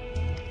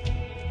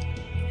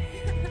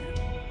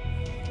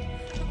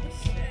 Oh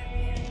shit,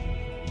 man.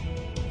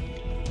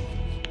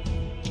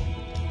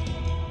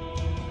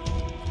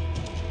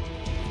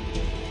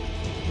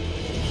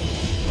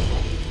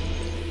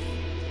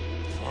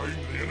 Find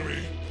the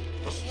enemy.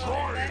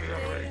 Destroy the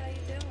enemy. How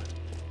you doing?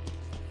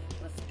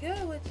 What's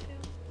good with you?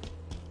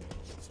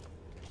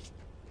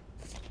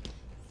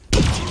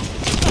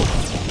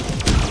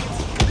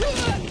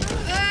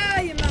 Ah,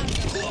 you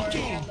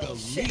little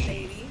shit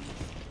baby.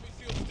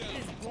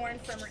 Is born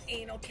from her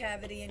anal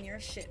cavity in your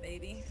shit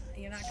baby.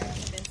 You're not gonna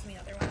convince me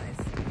otherwise.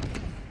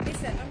 He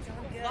said I'm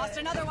doing good. Lost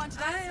another one to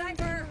that I am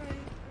sniper.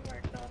 I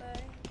worked all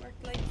day.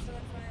 Worked late, so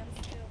that's why I'm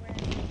still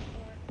wearing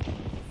shorts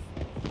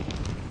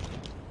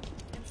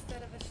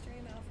instead of a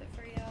stream outfit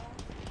for y'all.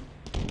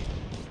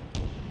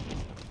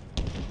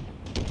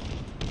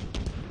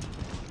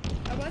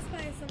 I was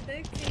buying some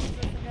big things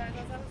for some guys. I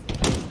was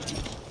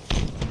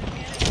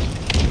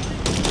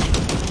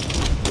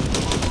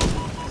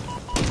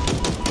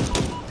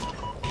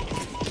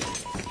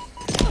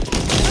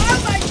oh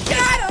my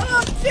god, a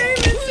whole team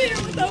is here!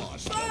 What the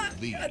fuck?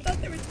 I thought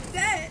they were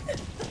dead.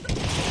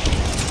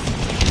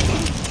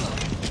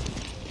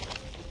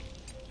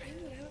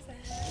 Ooh, that was a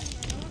hammer.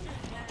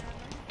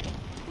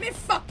 Give me a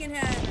fucking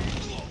hammer.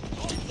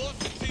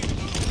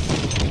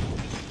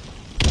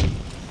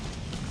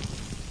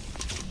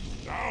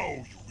 Now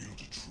you wield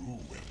a true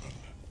weapon.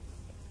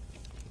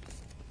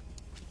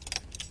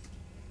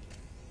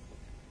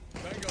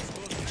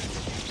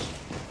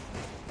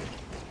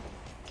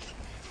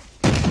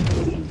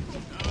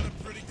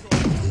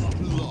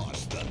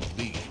 Lost the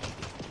lead.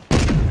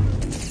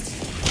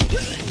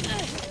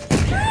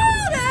 How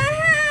the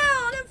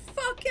hell? No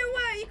fucking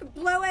way. You can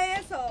blow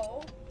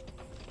asshole.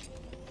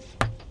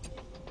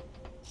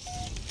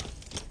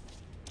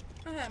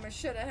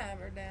 should have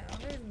hammered down.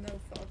 There's no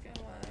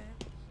fucking way.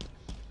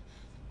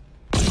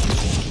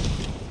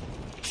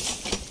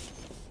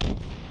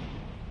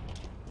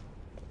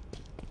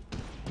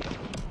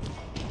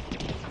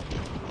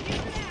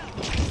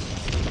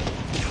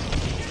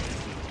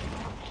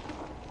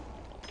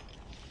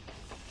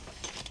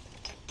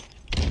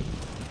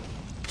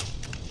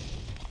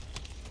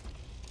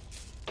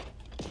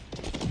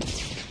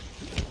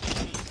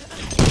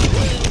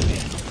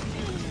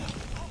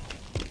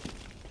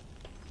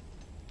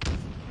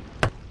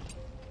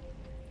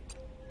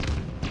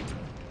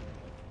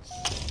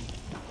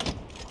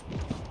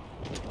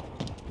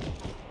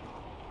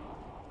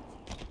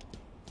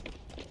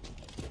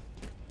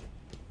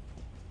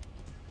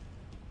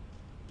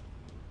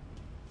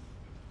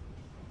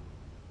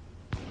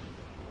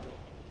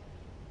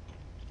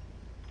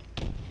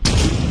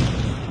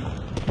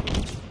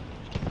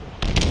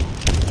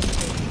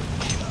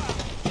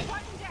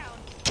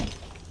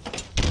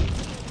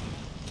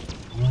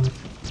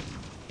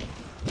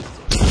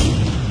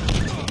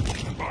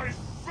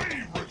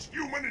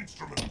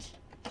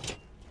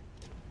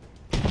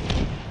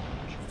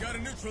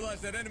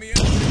 Neutralize that enemy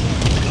energy.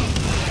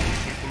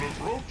 Simple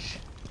approach,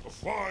 a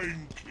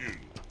fine kill.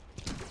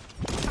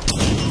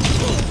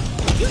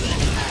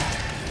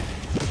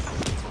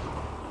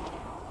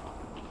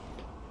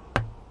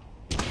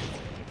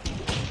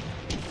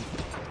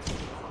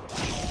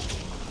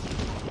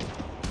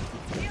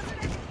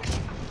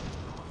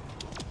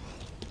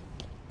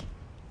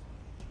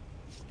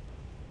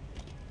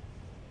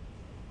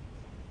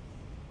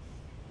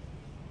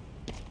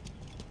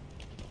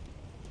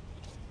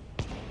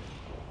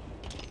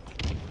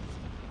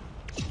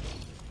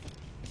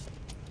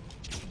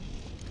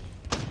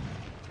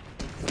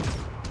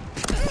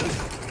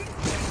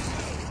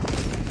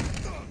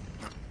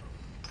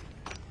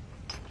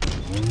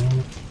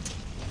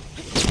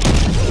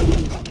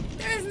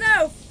 There's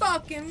no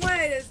fucking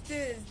way this dude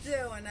is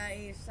doing that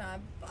each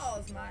time.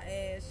 Balls my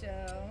ass, yo.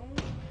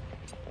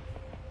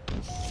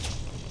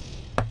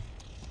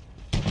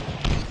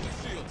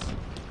 Shields.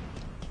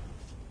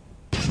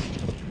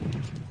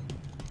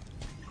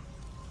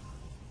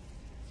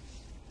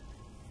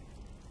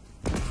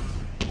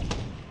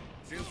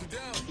 Shields are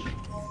down.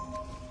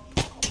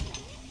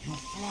 You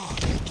fly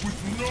with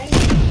no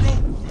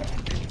back.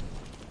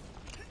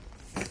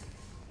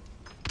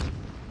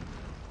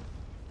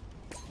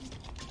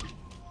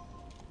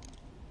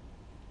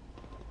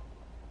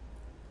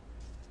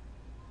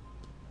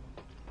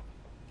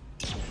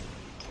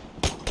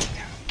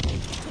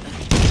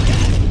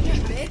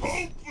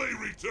 Hope they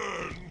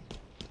return.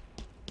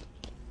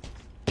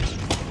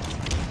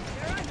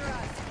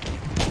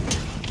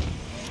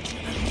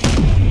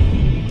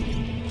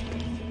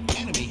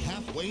 Enemy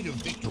halfway to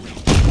victory.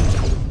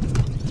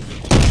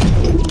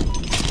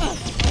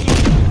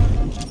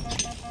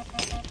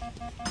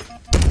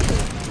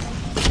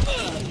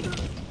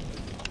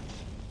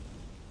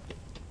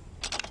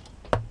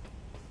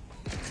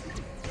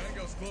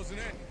 Tango's closing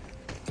in.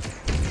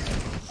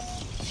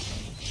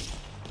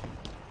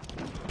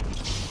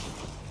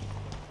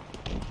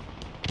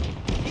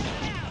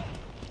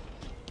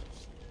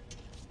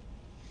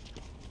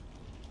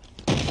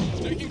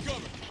 Taking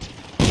cover.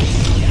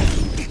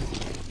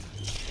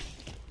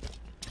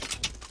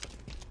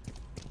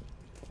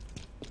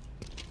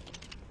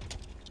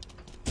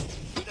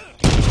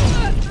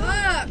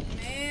 Fuck,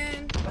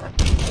 man.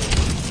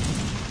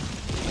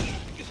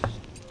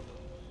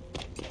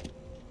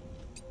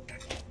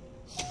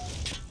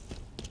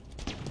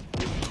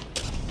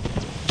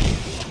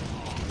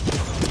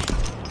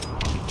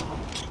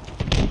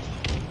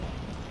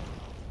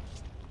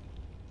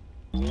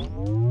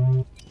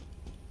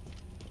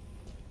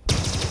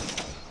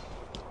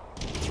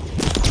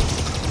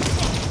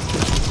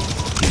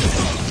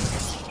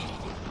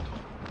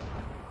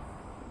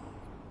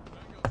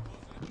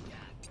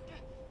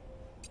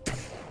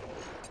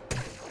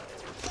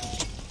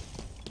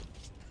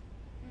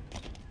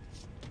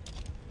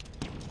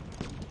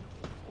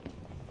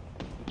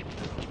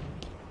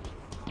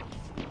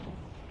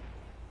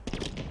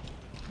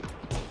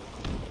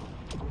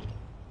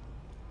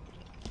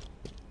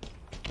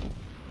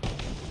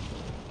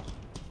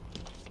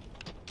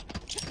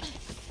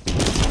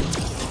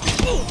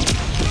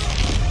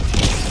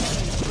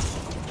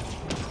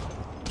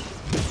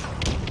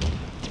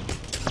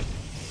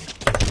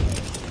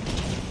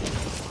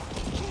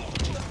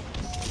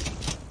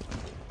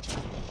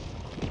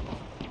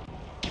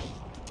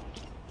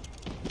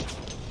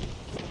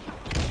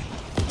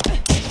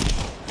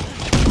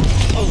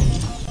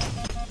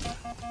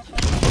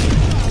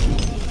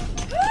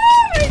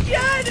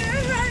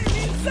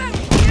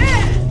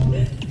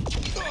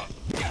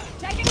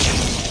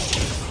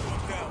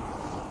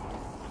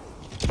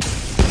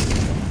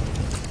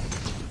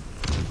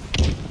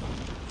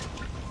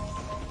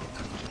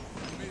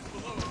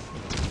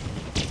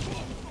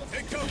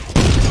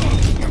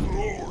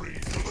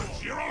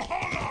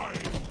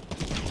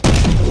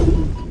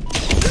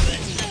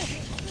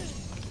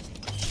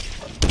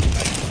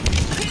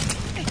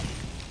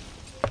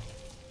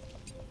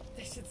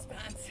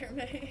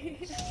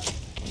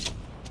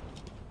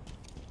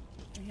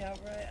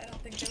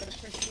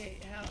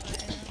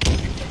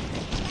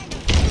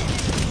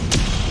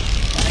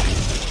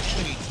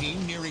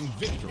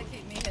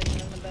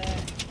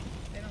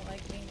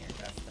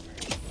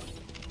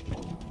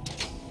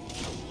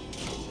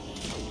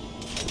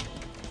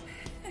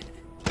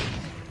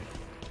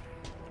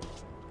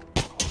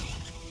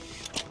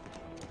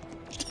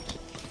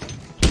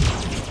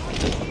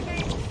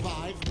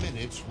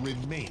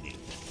 remaining.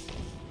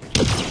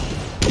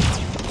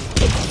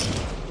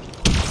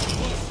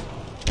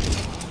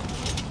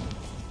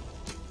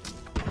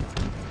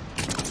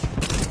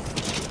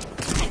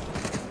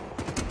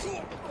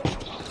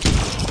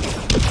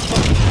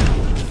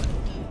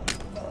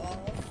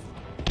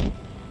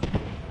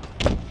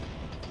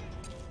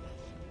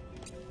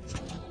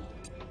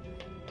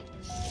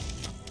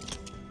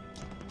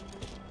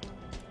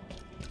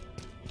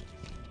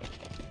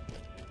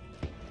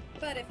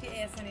 But if you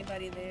ask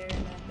anybody there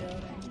in that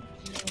building,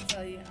 they'll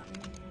tell you I'm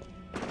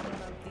one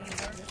of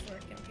the hardest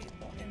working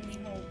people in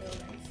the whole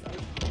building, so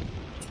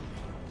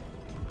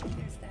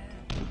there's that.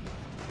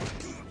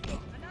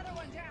 Another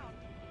one down!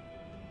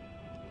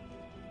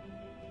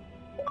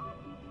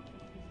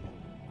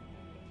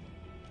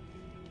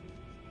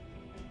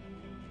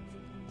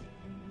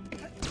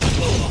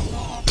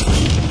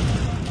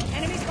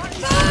 Enemy spotted!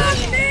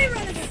 Fuck me!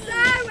 Running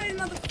sideways,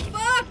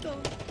 motherfucker!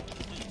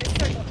 They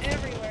circle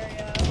everywhere,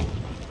 yo.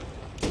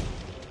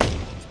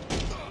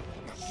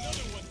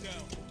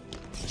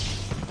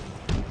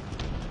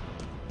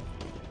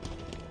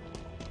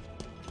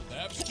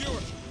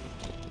 Obscure.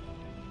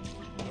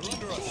 They're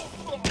under us.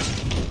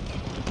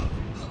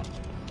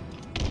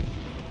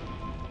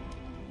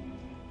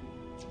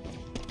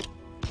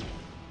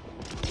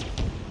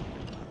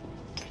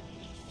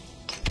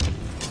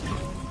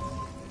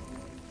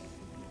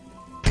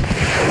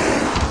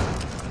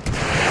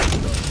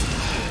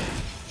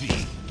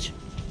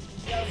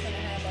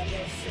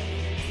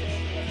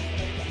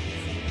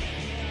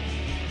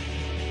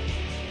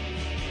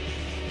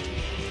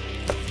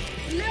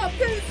 Little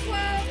piece,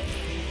 well.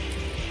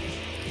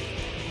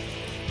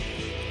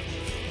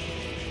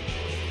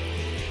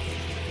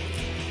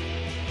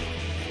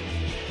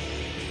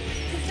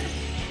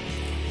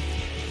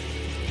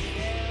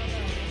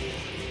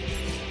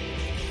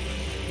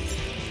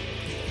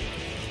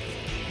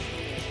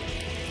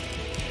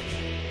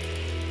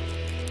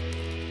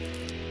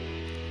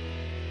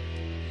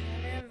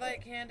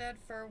 Invite Candid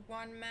for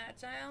one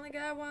match. I only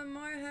got one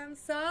more ham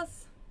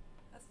sauce.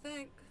 I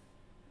think.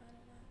 I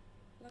don't know.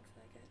 Looks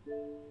like it.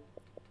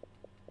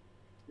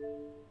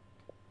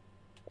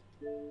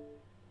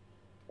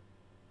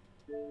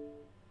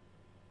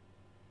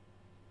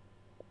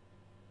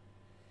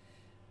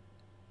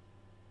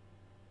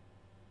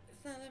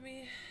 It's not let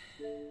me.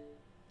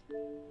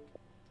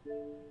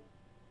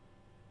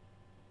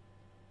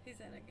 He's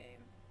in a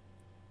game.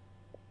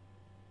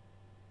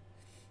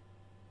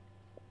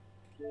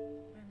 Wait a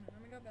minute, let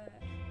me go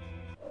back.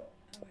 Oh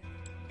wait.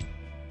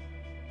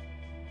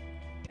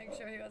 Make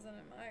sure he wasn't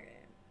in my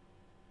game.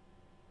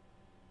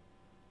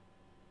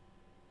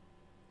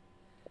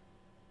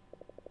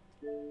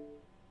 Oh,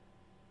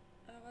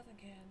 it wasn't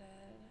Candid.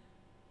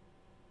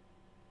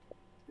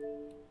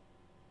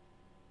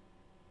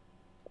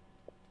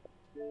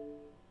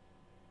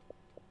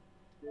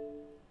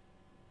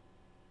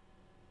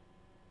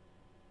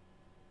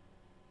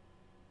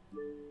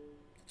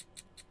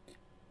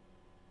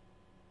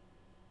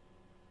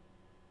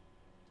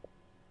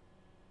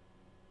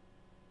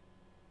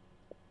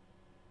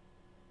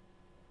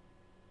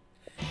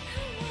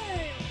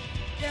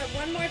 Yeah,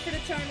 one more for the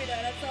Charmy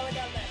though. That's all I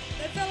got left.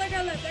 That's all I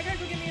got left. I gotta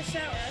go get me a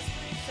shower. That's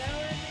pretty shower,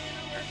 man.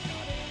 I'm working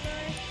all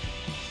day.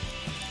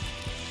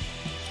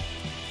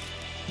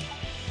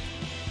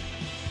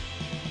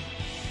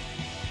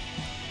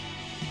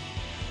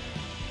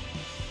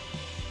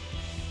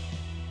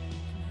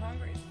 I'm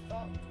hungry as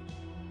fuck.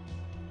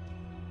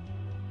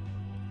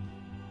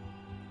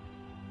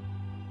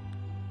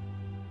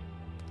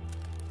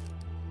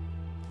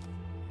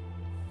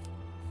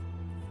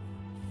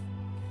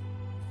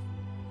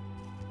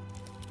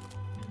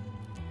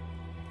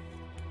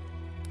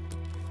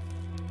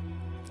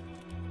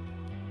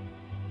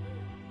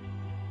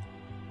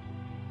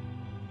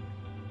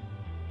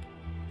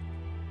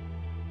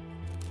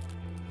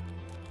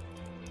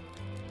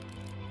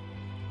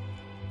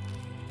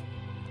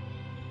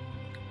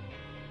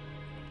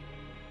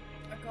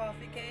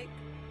 Coffee cake.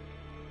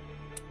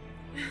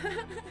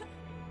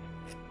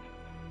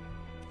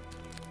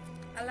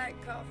 I like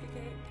coffee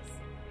cakes.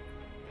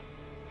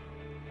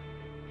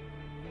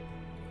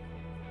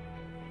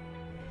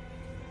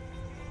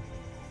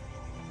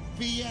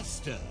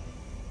 Fiesta.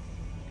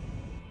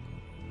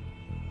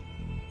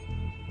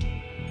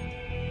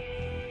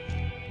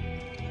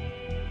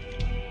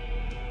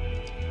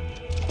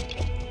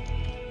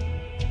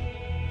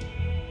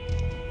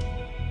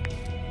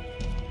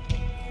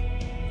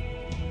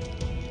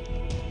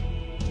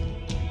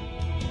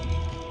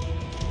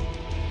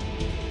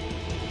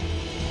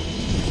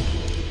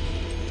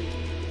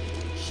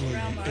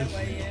 Around my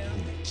way, yeah.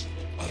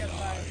 I gotta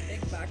buy a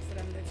big box of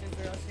them bitches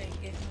or else she ain't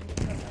getting them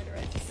because I'd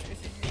register.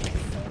 She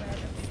usually sold out of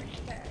 6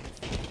 packs.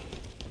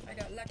 I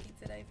got lucky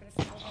today for the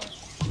single box.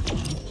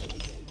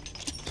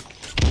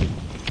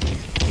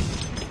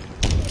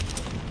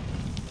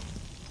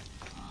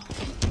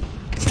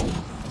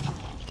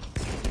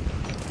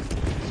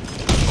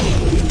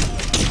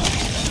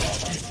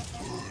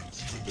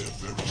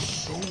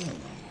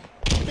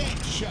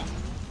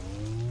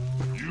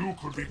 You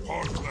could could be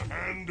part of the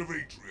Hand of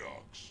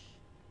Atriox.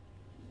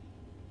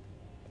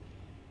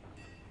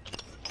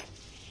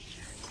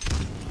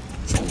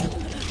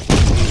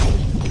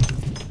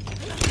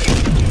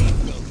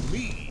 The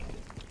lead.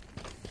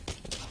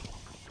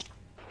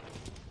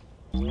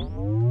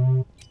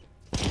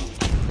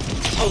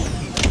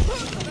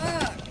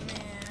 Fuck,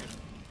 man.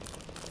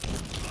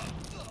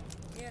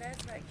 Yeah,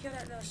 that's right. Kill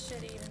that little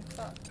shit-eating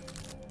fuck.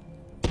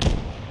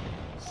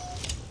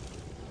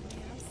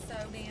 Man, I'm so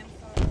damn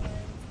far away.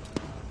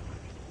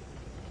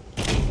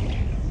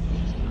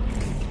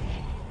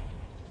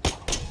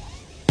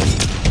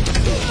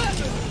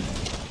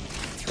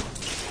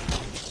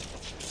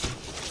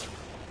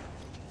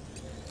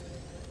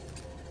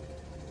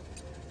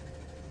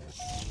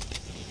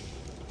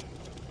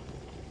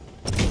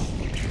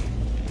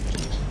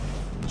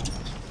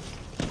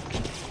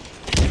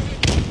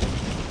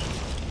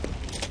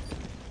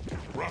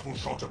 Raffle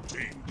shot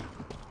obtained.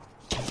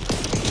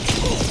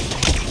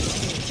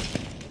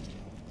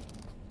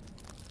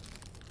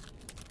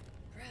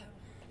 Bro,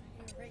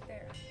 you're right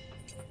there.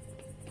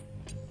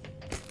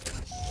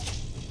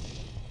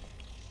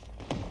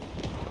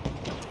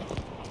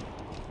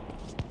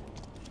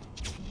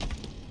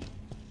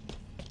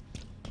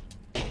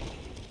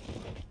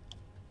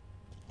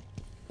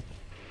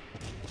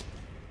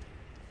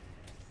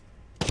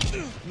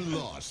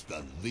 Lost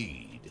the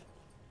lead.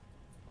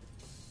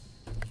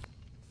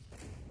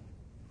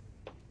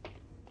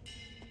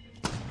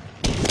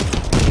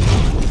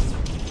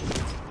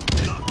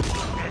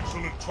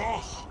 Excellent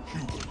toss,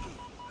 Cuban.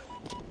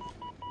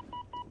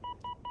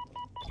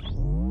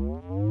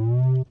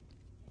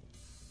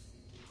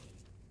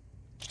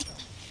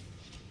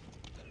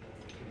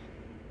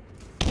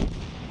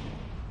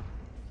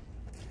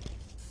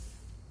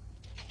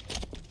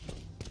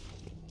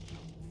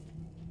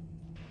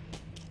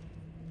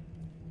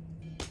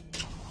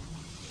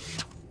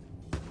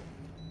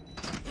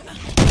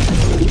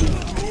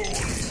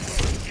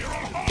 You're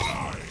on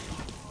high!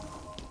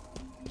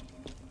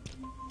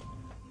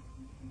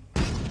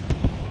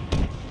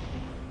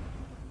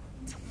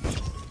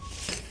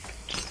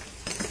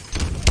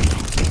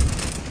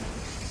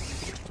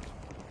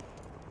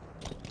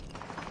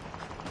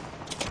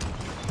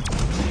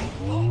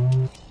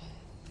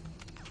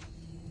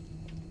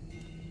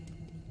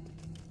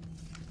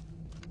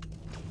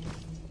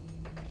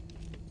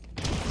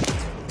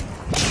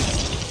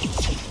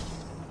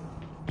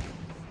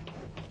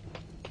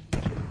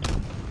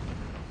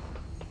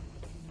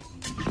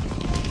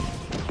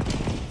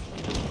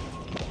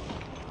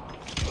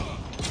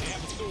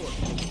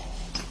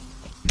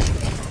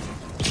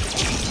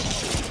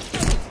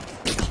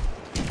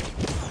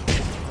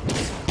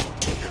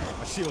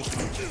 My shield's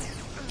coming.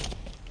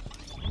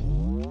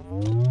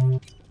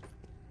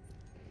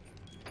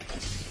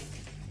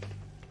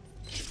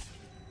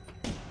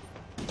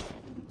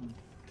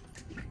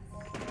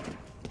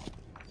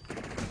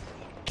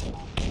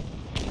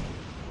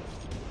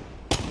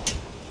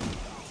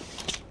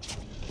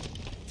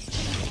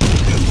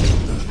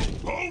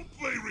 Hope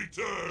they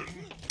return!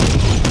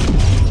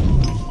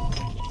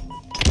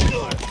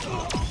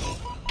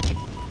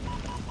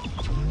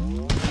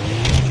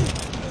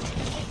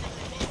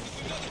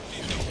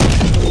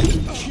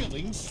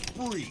 Killing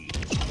spree.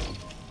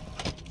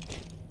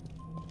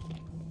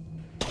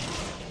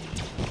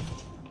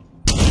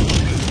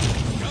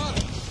 Got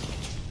it.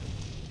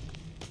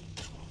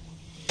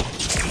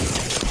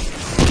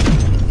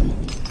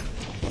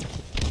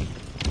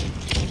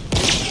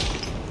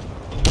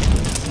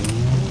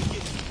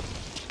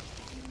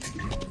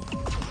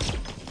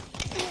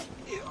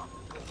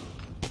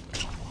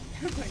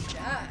 Oh my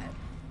god.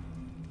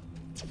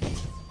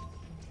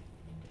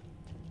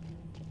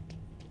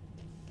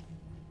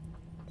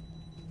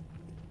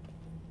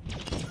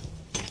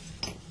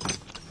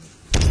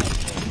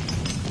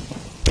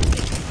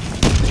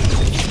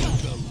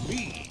 The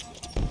lead.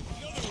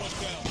 Another one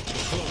down.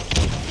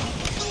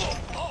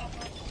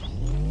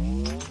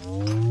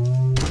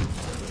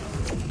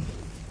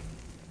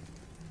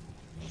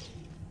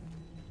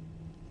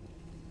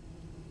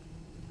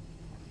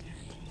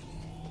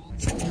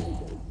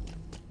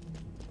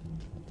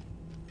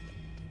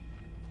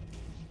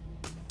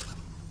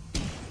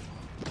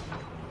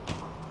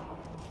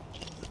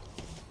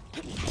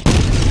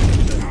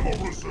 Ammo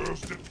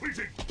reserves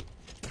depleted!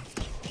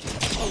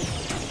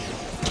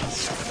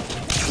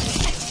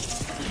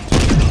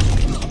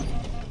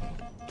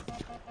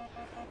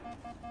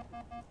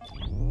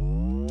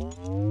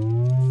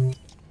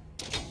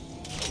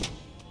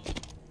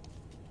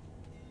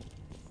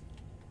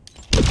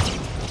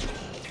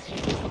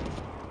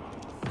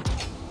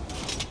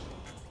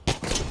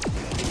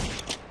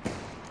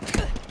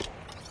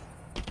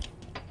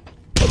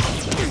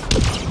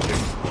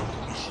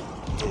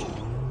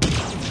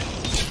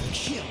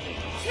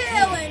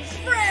 Killing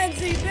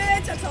frenzy,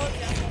 bitch! I told you.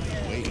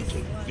 Way to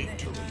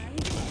victory.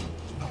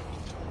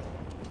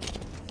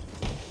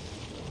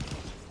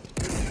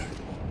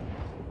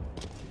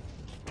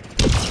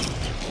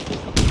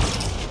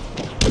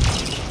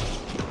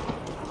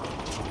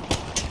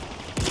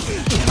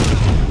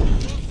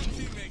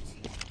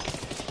 Teammates.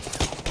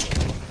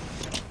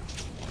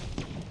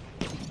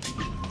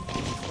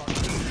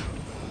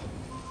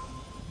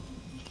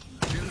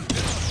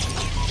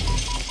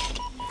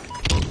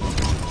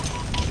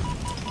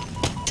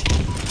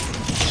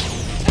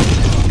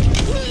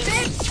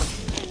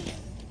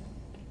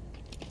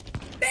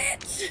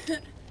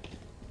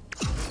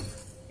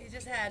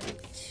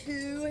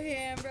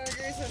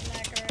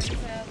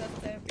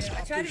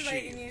 tried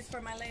inviting you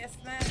for my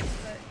last match,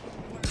 but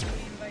you weren't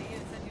really invite you.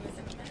 Said you was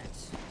in a match.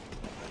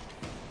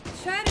 I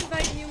tried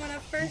inviting you when I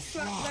first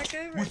swapped back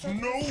over. With no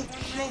let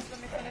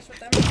me finish with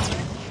them.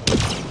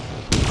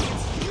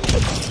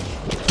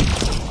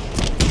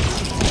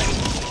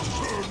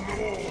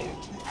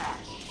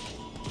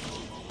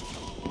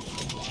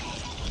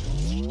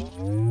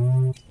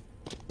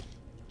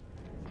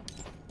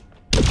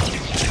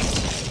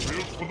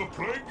 Built for the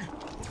plague?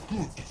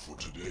 Good for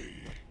today.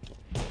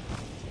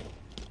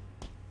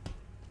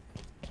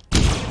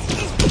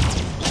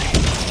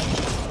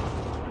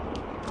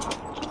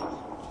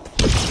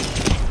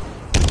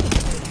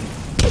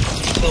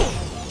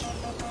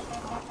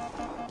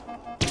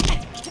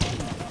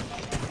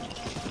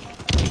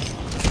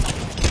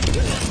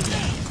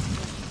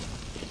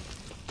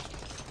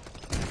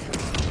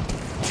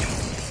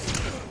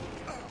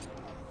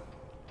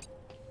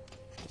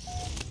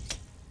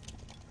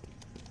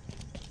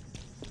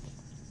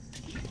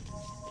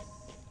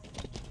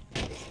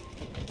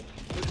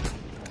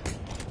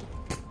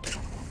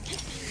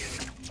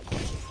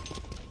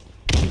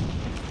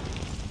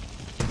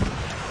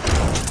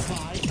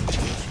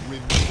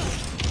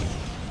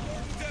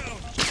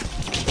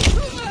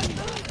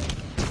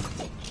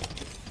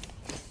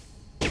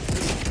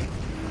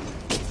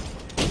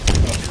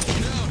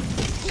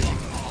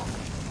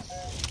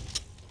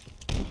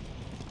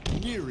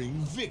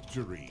 Nearing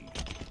victory.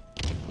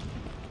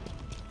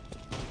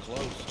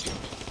 Close.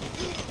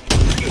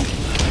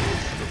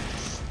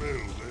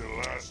 Smell their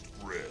last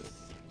breath.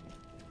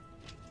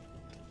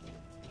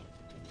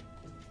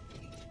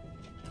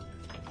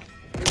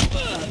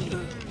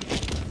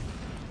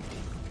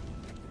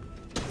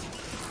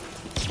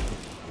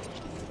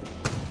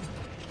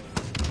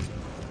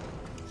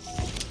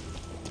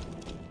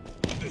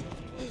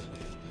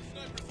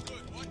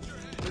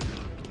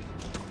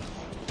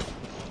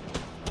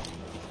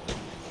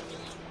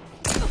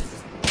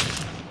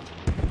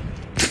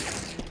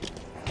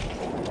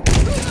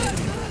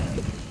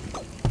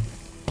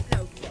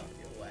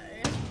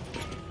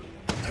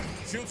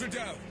 Shields are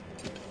down.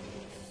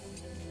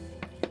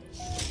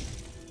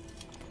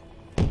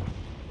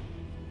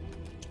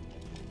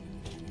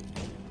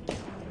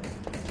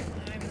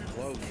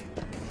 Close.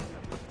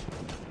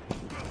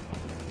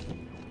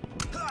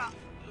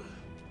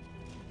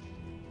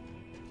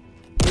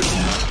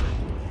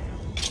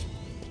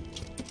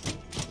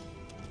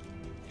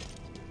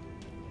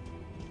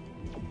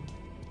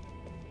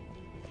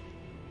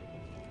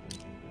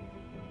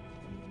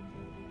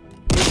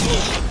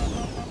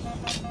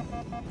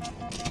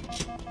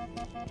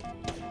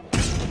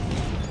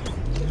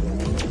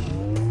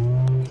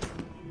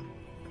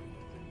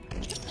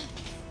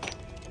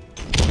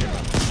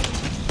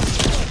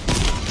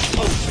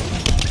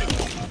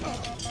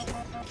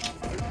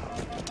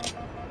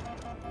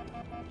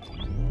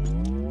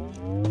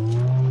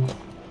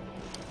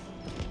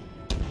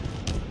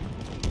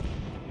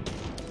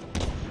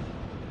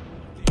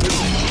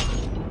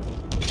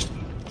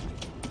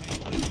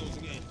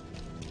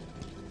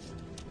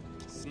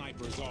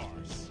 Sniper's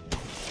ours.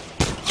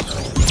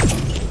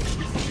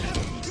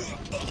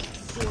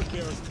 Sword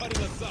bearers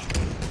cutting us up.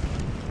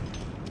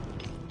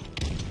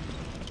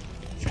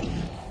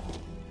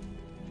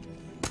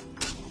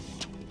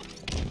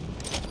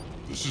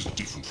 This is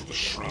different for the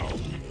Shroud,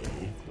 you know.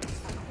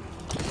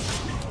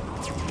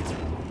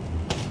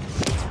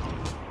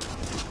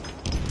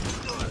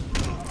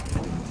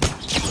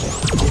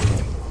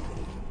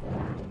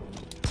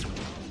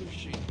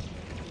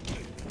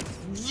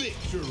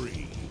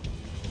 Victory.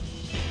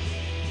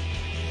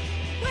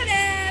 What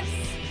else?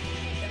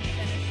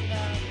 Finish it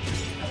up.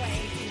 I want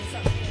 18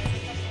 something.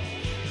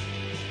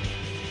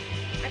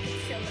 I could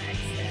chillax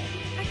that.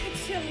 I could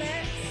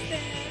chillax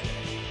that.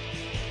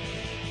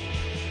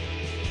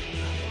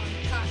 On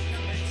pot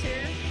number 2.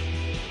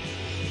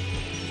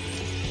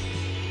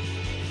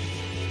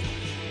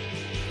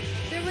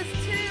 There was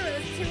 2. It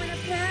was 2 in a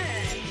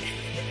pen.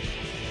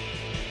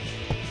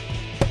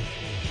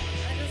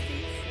 I just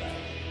eat slow.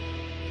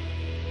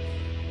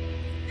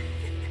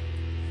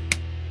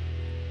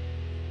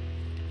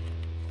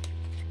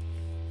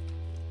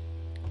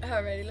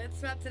 Alrighty, let's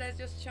swap today's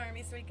just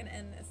Charmy so we can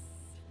end this.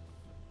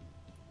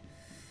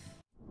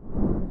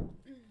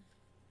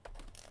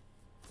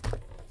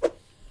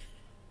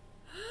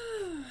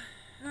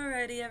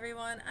 Alrighty,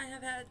 everyone. I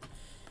have had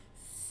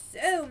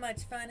so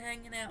much fun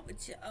hanging out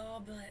with you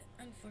all, but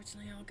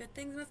unfortunately, all good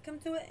things must come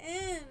to an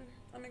end.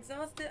 I'm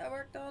exhausted. I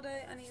worked all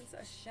day. I need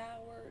a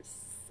shower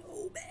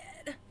so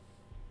bad.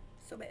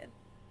 So bad.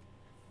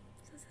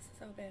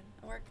 So bad.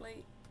 I worked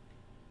late,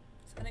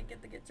 so I didn't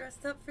get to get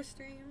dressed up for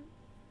stream.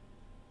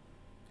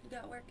 You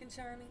got working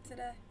Charmy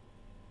today.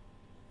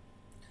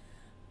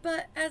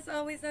 But as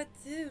always, I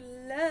do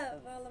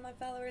love all of my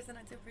followers, and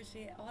I do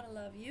appreciate all the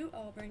love you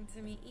all bring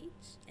to me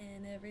each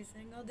and every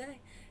single day.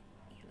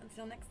 And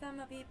until next time,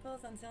 my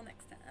peoples, until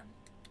next time.